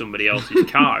into somebody else's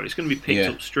car. It's going to be picked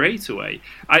up straight away.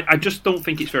 I just don't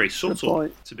think it's very subtle,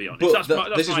 to be honest.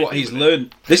 But this is what he's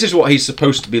learned. This is what he's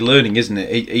supposed to be learning, isn't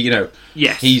it?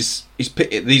 Yes.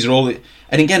 These are all.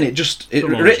 And again, it just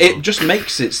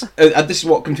makes it. This is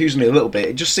what confused me a little bit.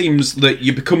 It just seems that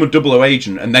you become a 00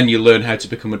 agent and then you learn how to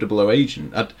become a 00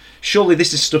 agent. Surely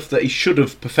this is stuff that he should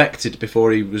have perfected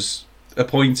before he was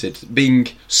appointed. Being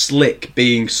slick,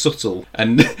 being subtle,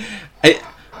 and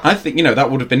I think that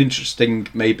would have been interesting.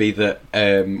 Maybe that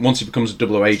once he becomes a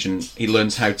 00 agent, he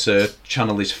learns how to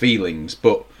channel his feelings,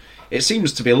 but. It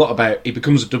seems to be a lot about he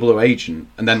becomes a 00 agent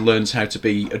and then learns how to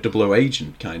be a 00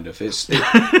 agent, kind of.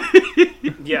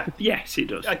 Yeah. Yes, it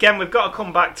does. Again, we've got to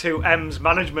come back to M's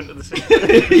management of the system.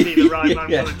 Is he the right man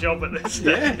for the job at this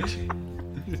stage?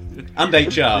 And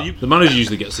HR. The manager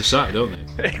usually gets the sack, don't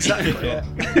they? Exactly. Yeah.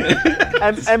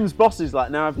 M's boss is like,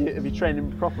 now have you trained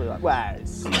him properly? Like, well,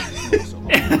 it's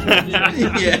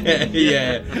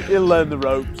he'll learn the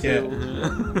ropes. Yeah.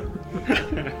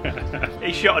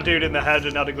 He shot a dude in the head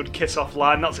and had a good kiss off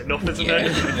line. That's enough, isn't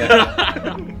it?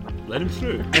 Yeah. Let him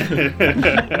through.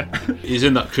 He's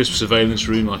in that crisp surveillance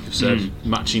room, like I've said,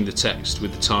 matching the text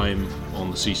with the time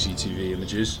on the CCTV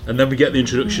images. And then we get the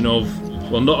introduction of,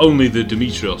 not only the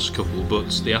Dimitrios couple, but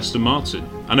the Aston Martin.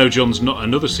 I know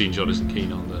another scene John isn't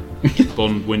keen on there.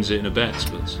 Bond wins it in a bet,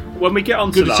 but when we get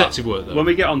onto that, detective work, though. When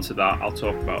we get onto that, I'll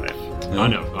talk about it. I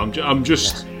know. I'm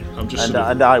just.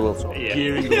 And I will talk.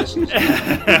 Gearing the listeners.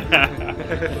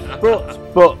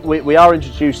 But we are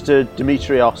introduced to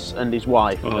Dimitrios and his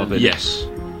wife. Yes.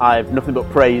 I have nothing but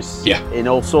praise in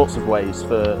all sorts of ways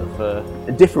for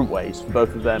different ways for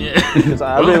both of them. Because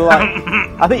I really like.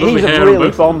 I think he's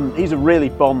a really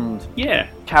Bond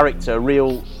character,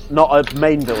 not a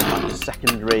main villain, like a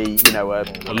secondary,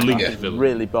 a link villain,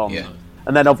 really Bond. Yeah.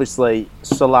 And then obviously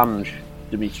Solange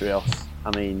Dimitrios. I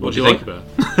mean, what do you like about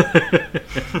her?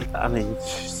 I mean,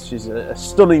 she's a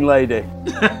stunning lady.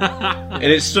 And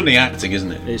it's stunning acting,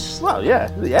 isn't it? Yeah.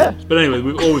 But anyway,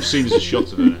 we've seen is a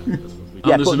shot of her now.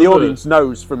 But the audience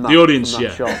knows from that. The audience, from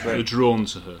that shot, they're drawn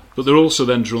to her. But they're also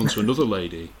then drawn to another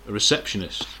lady, a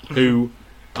receptionist, who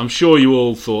I'm sure you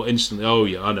all thought instantly, oh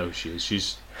yeah, I know who she is.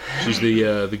 She's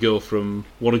the girl from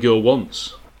What a Girl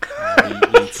Wants.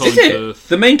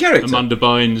 The main character? Amanda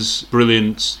Bynes'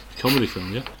 brilliant comedy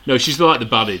film, yeah? No, she's the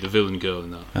baddie, the villain girl in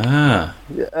that.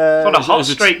 On a hot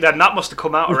streak then, that must have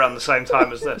come out around the same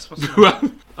time as this.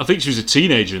 Well, I think she was a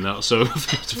teenager in that, so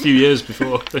it's a few years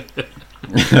before.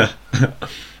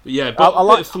 Yeah, but a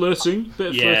bit of flirting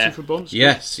for Bond.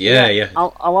 Yes, yeah.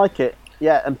 I like it.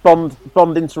 Yeah, and Bond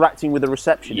interacting with a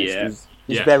receptionist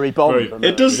is very Bond.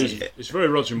 It does. It's very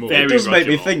Roger Moore. It does make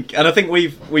me think, and I think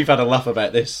we've had a laugh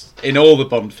about this in all the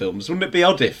Bond films. Wouldn't it be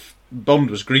odd if Bond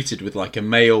was greeted with a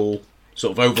male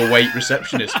sort of overweight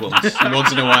receptionist once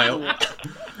in a while?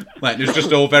 It was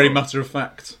just all very matter of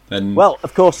fact. And well,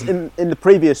 of course, in the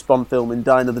previous Bond film, in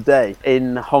Die Another Day,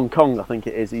 in Hong Kong, I think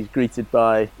it is, he's greeted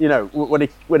by, when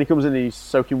he comes in, he's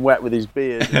soaking wet with his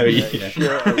beard. His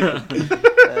shirt open.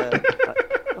 I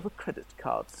have a credit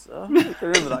card, sir. I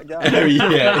remember that guy. Oh,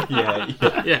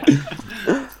 yeah.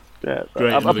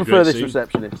 I prefer this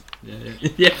receptionist.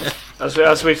 Yeah.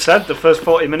 As we've said, the first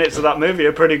 40 minutes of that movie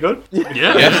are pretty good. Yeah.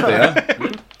 Yes, they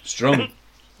are. Strong.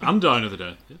 I'm dying of the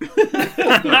day.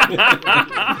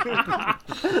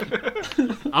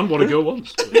 And What a Girl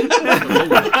Wants.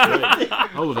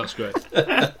 All of that's great.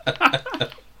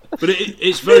 But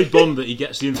it's very Bond that he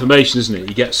gets the information, isn't it?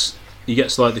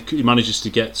 He manages to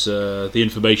get the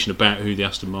information about who the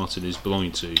Aston Martin is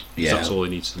belonging to. Yeah, that's all he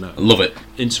needs to know. I love it.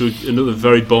 Into another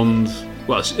very Bond.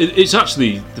 Well, it's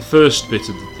actually the first bit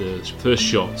of the first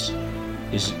shot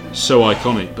is so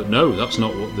iconic, but no, that's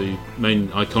not what the main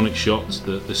iconic shot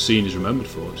that the scene is remembered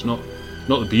for. It's not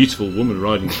the beautiful woman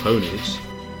riding the pony. It's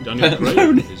Daniel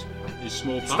Craig. His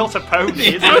small it's not a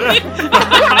pony, is it?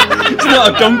 It's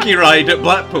not a donkey ride at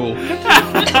Blackpool.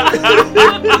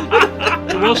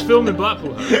 It was filmed in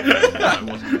Blackpool.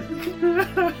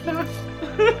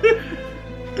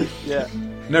 Yeah.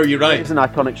 No, you're right. It's an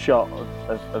iconic shot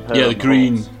of her. Yeah, the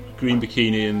green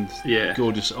bikini and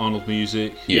gorgeous Arnold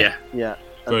music. Yeah. Yeah.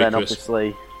 And very then crisp.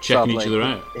 obviously checking each other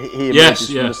out. He emerges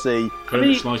from the sea. Very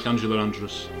much like Angela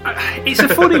Andress. It's a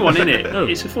funny one, isn't it? No.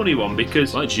 It's a funny one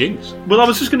because like Jinx. Well, I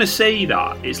was just going to say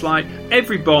that it's like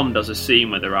every Bond has a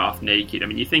scene where they're half naked. I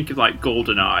mean, you think of like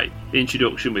GoldenEye, the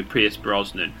introduction with Pierce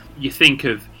Brosnan. You think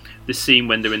of the scene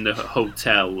when they're in the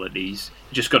hotel and he's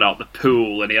just got out the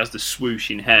pool and he has the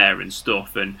swooshing hair and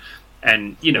stuff and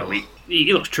you know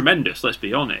he looks tremendous. Let's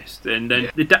be honest. And then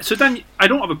I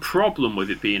don't have a problem with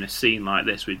it being a scene like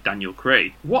this with Daniel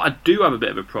Craig. What I do have a bit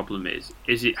of a problem is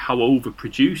it how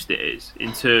overproduced it is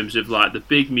in terms of like the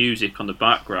big music on the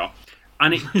background.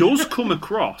 And it does come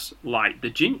across like the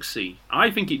Jinx scene. I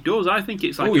think it does. I think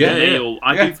it's like male.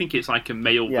 I do think it's like a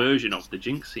male version of the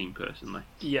Jinx scene, personally.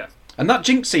 Yeah. And that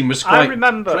Jinx scene was quite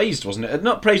praised, wasn't it?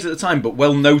 Not praised at the time, but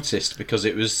well noticed because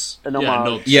it was an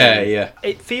homage. Yeah.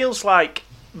 It feels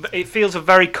a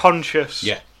very conscious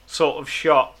sort of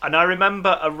shot. And I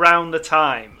remember around the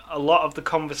time, a lot of the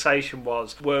conversation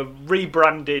was, we're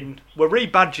rebadging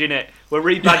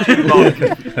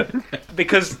Bond.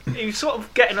 Because he was sort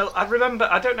of getting I remember,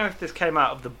 I don't know if this came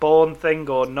out of the Bourne thing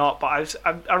or not, but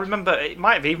I remember it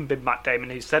might have even been Matt Damon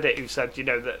who said, you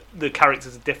know, that the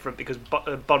characters are different because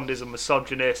Bond is a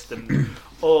misogynist and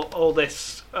all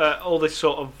this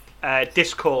sort of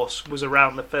discourse was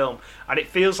around the film, and it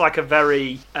feels like a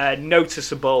very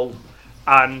noticeable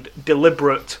and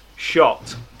deliberate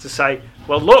shot to say,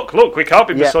 well, look, we can't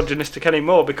be misogynistic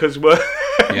anymore because we're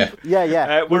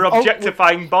we're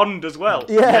objectifying Bond as well.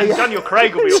 Daniel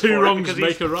Craig will be up two for wrongs it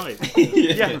make a right.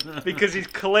 Because he's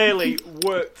clearly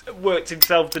worked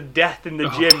himself to death in the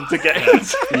gym to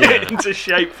get into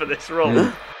shape for this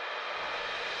role.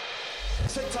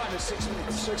 Set time is 6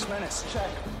 minutes. 6 minutes. Check.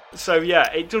 So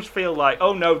it does feel like,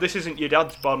 oh no, this isn't your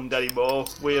dad's Bond anymore.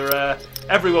 We're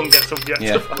everyone gets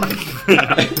objectified.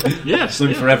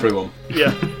 Something for everyone.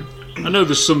 Yeah. I know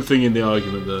there's something in the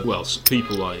argument that, well,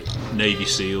 people like Navy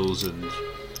SEALs and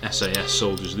SAS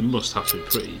soldiers, they must have to be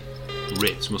pretty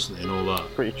ripped, mustn't they, and all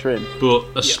that. Pretty trim. But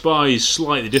a spy is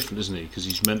slightly different, isn't he? Because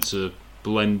he's meant to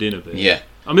blend in a bit. Yeah.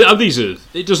 I mean,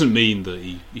 it doesn't mean that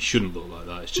he shouldn't look like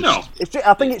that. It's just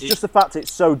I think it's just the fact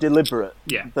it's so deliberate.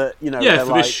 Yeah. That, you know, for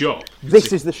like, this shot.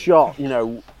 This is the shot, you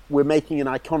know, we're making an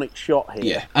iconic shot here.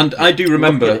 Yeah. And I do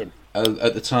remember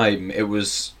at the time it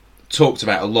was talked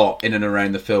about a lot in and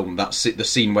around the film, the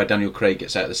scene where Daniel Craig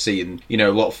gets out of the sea, and, you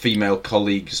know, a lot of female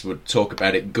colleagues would talk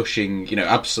about it, gushing, you know,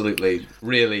 absolutely,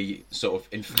 really sort of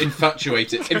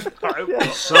infatuated.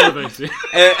 Salivating.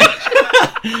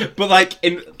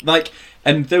 But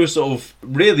and there was sort of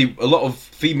really a lot of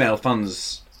female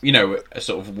fans, you know, are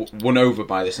sort of won over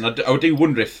by this, and I do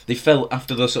wonder if they felt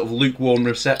after the sort of lukewarm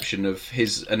reception of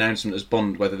his announcement as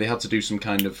Bond, whether they had to do some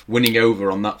kind of winning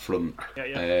over on that front.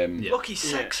 Look, he's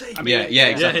sexy. I mean,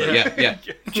 exactly. Yeah.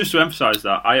 Just to emphasise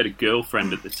that, I had a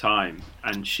girlfriend at the time,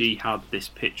 and she had this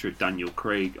picture of Daniel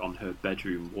Craig on her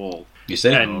bedroom wall. You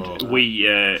see, and we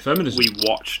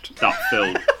watched that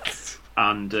film.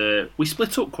 And we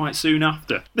split up quite soon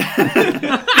after.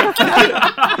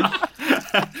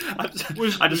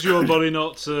 Was your body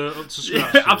not up to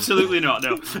scratch? Absolutely not,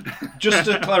 no. Just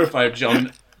to clarify,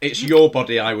 John, it's your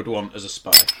body I would want as a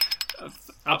spy.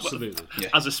 Absolutely. Yeah.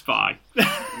 As a spy.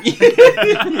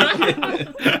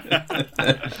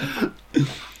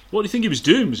 What do you think he was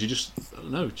doing? Was he just, I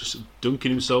don't know, just dunking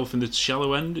himself in the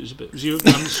shallow end? Was he having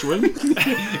a swim?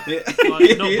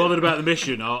 Not bothered about the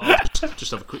mission. I'll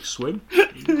just have a quick swim.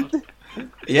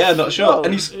 Yeah, not sure.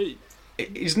 And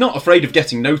he's not afraid of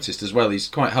getting noticed as well. He's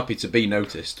quite happy to be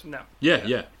noticed. No.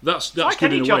 Yeah. That's like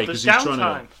good in a way because he's trying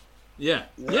to. Yeah.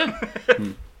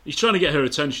 He's trying to get her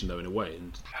attention though, in a way,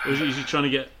 or is he trying to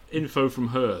get info from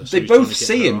her? So they both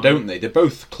see him, don't they? They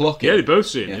both clock him. Yeah, they both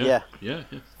see him. Yeah.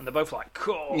 And they're both like,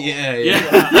 cool. Yeah.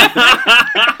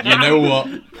 You know what?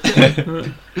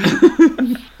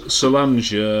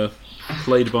 Solange,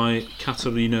 played by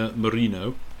Caterina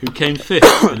Marino, who came fifth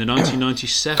in the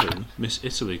 1997 Miss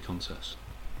Italy contest.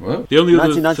 Well, the only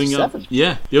other 1997.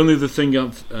 the only other thing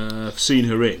I've seen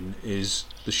her in is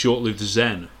the short-lived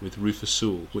Zen with Rufus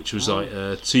Sewell, which was like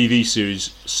a TV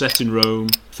series set in Rome,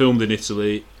 filmed in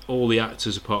Italy. All the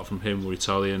actors apart from him were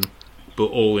Italian, but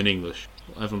all in English.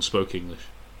 Everyone spoke English.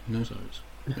 No, so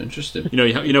interesting.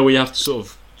 You know where you have to sort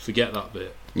of forget that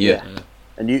bit. Yeah.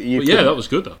 And you that was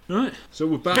good though. Right, so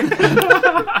we're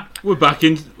back. we're back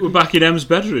in M's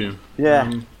bedroom.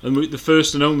 Yeah, and the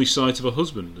first and only sight of a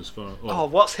husband, as far.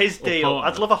 What's his deal?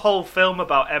 I'd love a whole film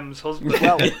about M's husband.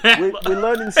 Well, we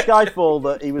learn in Skyfall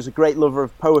that he was a great lover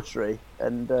of poetry,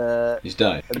 and he's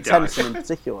died. And Tennyson in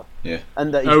particular. Yeah.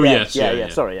 And he's dead. Yeah.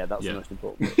 Sorry, that's the most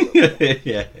important.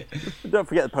 Yeah. Don't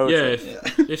forget the poetry. Yeah,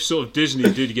 if sort of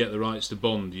Disney did get the rights to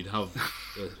Bond, you'd have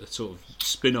a sort of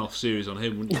spin-off series on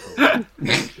him, wouldn't you?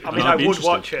 I mean, I would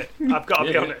watch it. I've got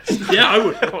to be honest. Yeah, I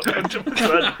would.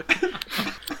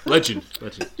 100%. Legend.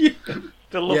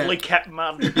 The lovely kept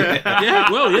man.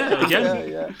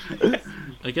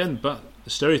 Again, but the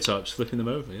stereotypes, flipping them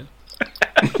over,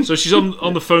 So she's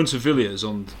on the phone to Villiers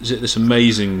on this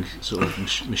amazing sort of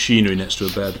machinery next to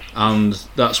her bed, and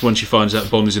that's when she finds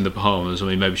out Bond is in the Bahamas. I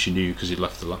mean, maybe she knew because he'd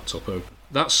left the laptop open.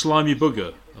 That slimy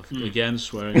bugger, again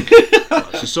swearing.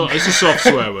 It's a soft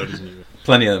swear word, isn't it?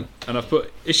 Plenty of them. And I've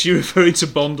put, is she referring to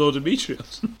Bond or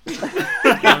Demetrius?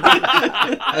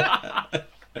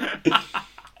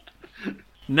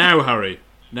 Now, Harry,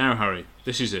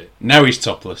 this is it. Now he's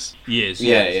topless. He is.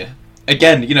 Yeah.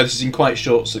 Again, this is in quite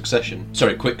quick succession.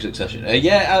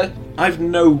 I've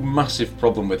no massive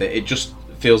problem with it. It just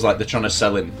feels like they're trying to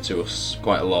sell him to us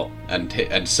quite a lot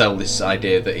and sell this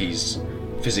idea that he's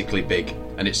physically big,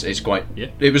 and it's quite. Yeah.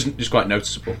 It was just quite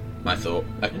noticeable. I thought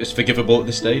it's forgivable at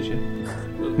this stage. Yeah.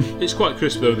 It's quite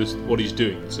crisp though. What he's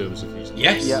doing in terms of his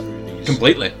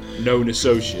completely known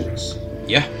associates.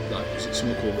 Yeah, like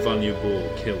someone called Vanya Ball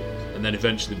killed, and then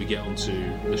eventually we get onto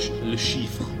Le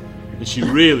Chiffre, and she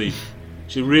really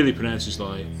pronounces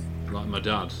like my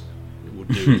dad would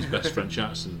do his best French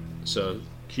accent. So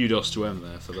kudos to M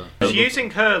there for that. He's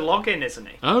using her login, isn't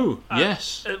he? Oh,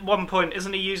 yes. At one point,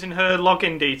 isn't he using her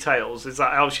login details? Is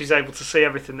that how she's able to see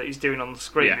everything that he's doing on the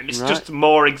screen? Yeah, and it's just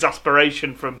more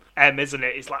exasperation from M, isn't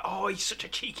it? It's like, he's such a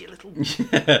cheeky little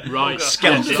right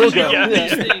scamp.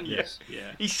 Yes.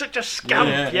 He's such a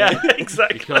scamp. Yeah,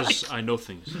 exactly. Because I know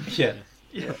things. Yeah.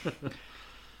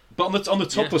 But on the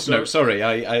topless note, sorry,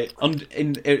 I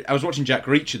was watching Jack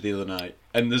Reacher the other night,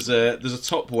 and there's a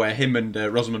top where him and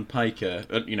Rosamund Pike are,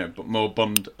 but more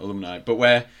Bond alumni, but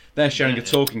where they're sharing a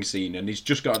talking scene, and he's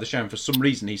just got out of the shower, and for some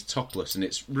reason he's topless, and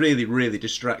it's really, really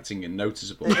distracting and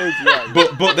noticeable.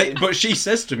 But she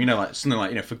says to him, something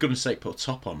like, for goodness sake, put a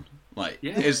top on.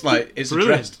 It's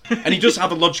addressed, and he does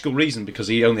have a logical reason because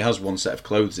he only has one set of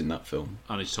clothes in that film,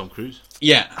 and it's Tom Cruise.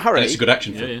 Yeah, Harry, and it's a good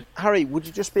action film. Yeah. Harry, would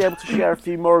you just be able to share a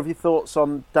few more of your thoughts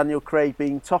on Daniel Craig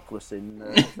being topless in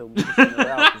the film Casino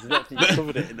Royale? Because I don't think you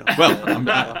covered it enough. Well,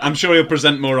 I'm sure he'll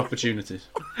present more opportunities.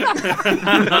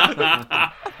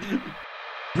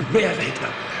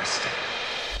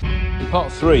 In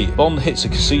part 3, Bond hits a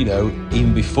casino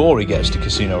even before he gets to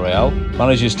Casino Royale,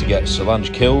 manages to get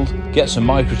Solange killed, gets a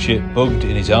microchip bugged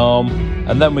in his arm,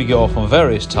 and then we go off on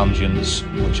various tangents,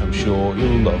 which I'm sure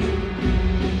you'll love.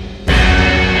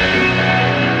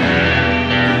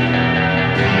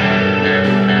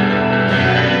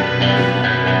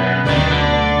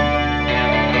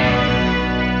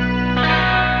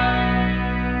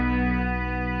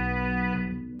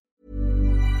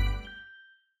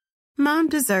 Mom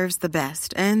deserves the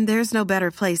best, and there's no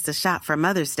better place to shop for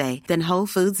Mother's Day than Whole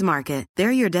Foods Market.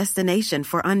 They're your destination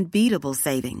for unbeatable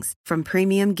savings, from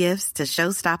premium gifts to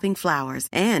show-stopping flowers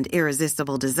and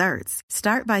irresistible desserts.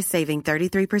 Start by saving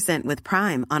 33% with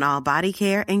Prime on all body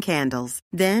care and candles.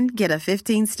 Then get a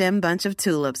 15-stem bunch of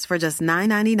tulips for just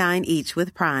 $9.99 each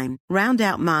with Prime. Round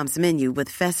out Mom's menu with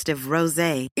festive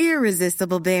rosé,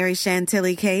 irresistible berry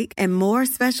chantilly cake, and more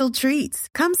special treats.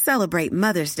 Come celebrate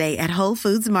Mother's Day at Whole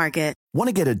Foods Market. Want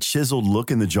to get a chiseled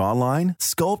look in the jawline?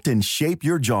 Sculpt and shape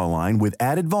your jawline with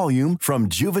added volume from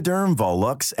Juvederm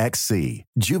Volux XC.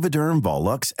 Juvederm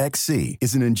Volux XC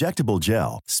is an injectable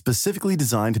gel specifically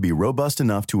designed to be robust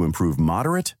enough to improve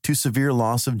moderate to severe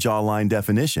loss of jawline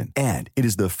definition. And it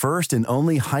is the first and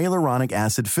only hyaluronic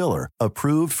acid filler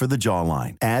approved for the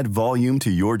jawline. Add volume to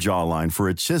your jawline for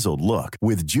a chiseled look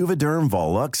with Juvederm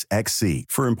Volux XC.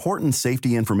 For important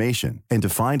safety information and to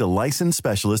find a licensed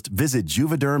specialist, visit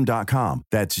Juvederm.com.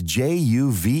 That's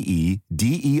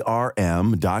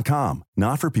Juvederm.com.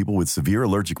 Not for people with severe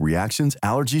allergic reactions,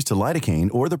 allergies to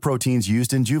lidocaine, or the proteins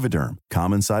used in Juvederm.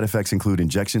 Common side effects include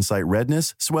injection site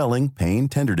redness, swelling, pain,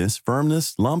 tenderness,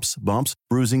 firmness, lumps, bumps,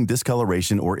 bruising,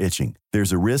 discoloration, or itching.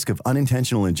 There's a risk of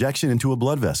unintentional injection into a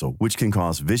blood vessel, which can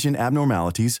cause vision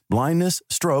abnormalities, blindness,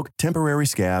 stroke, temporary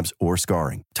scabs, or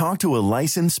scarring. Talk to a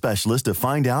licensed specialist to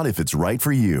find out if it's right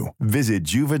for you. Visit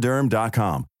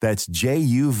Juvederm.com. That's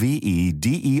JUVEDERM.com.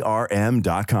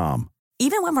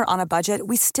 Even when we're on a budget,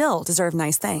 we still deserve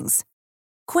nice things.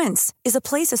 Quince is a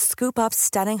place to scoop up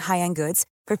stunning high-end goods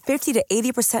for 50 to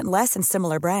 80% less than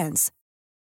similar brands.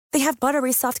 They have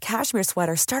buttery soft cashmere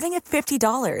sweaters starting at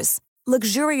 $50,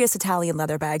 luxurious Italian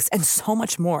leather bags, and so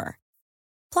much more.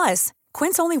 Plus,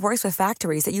 Quince only works with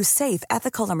factories that use safe,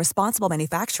 ethical, and responsible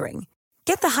manufacturing.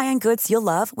 Get the high-end goods you'll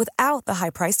love without the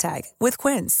high price tag with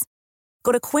Quince.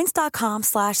 Go to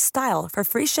quince.com/style for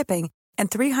free shipping and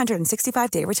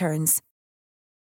 365-day returns.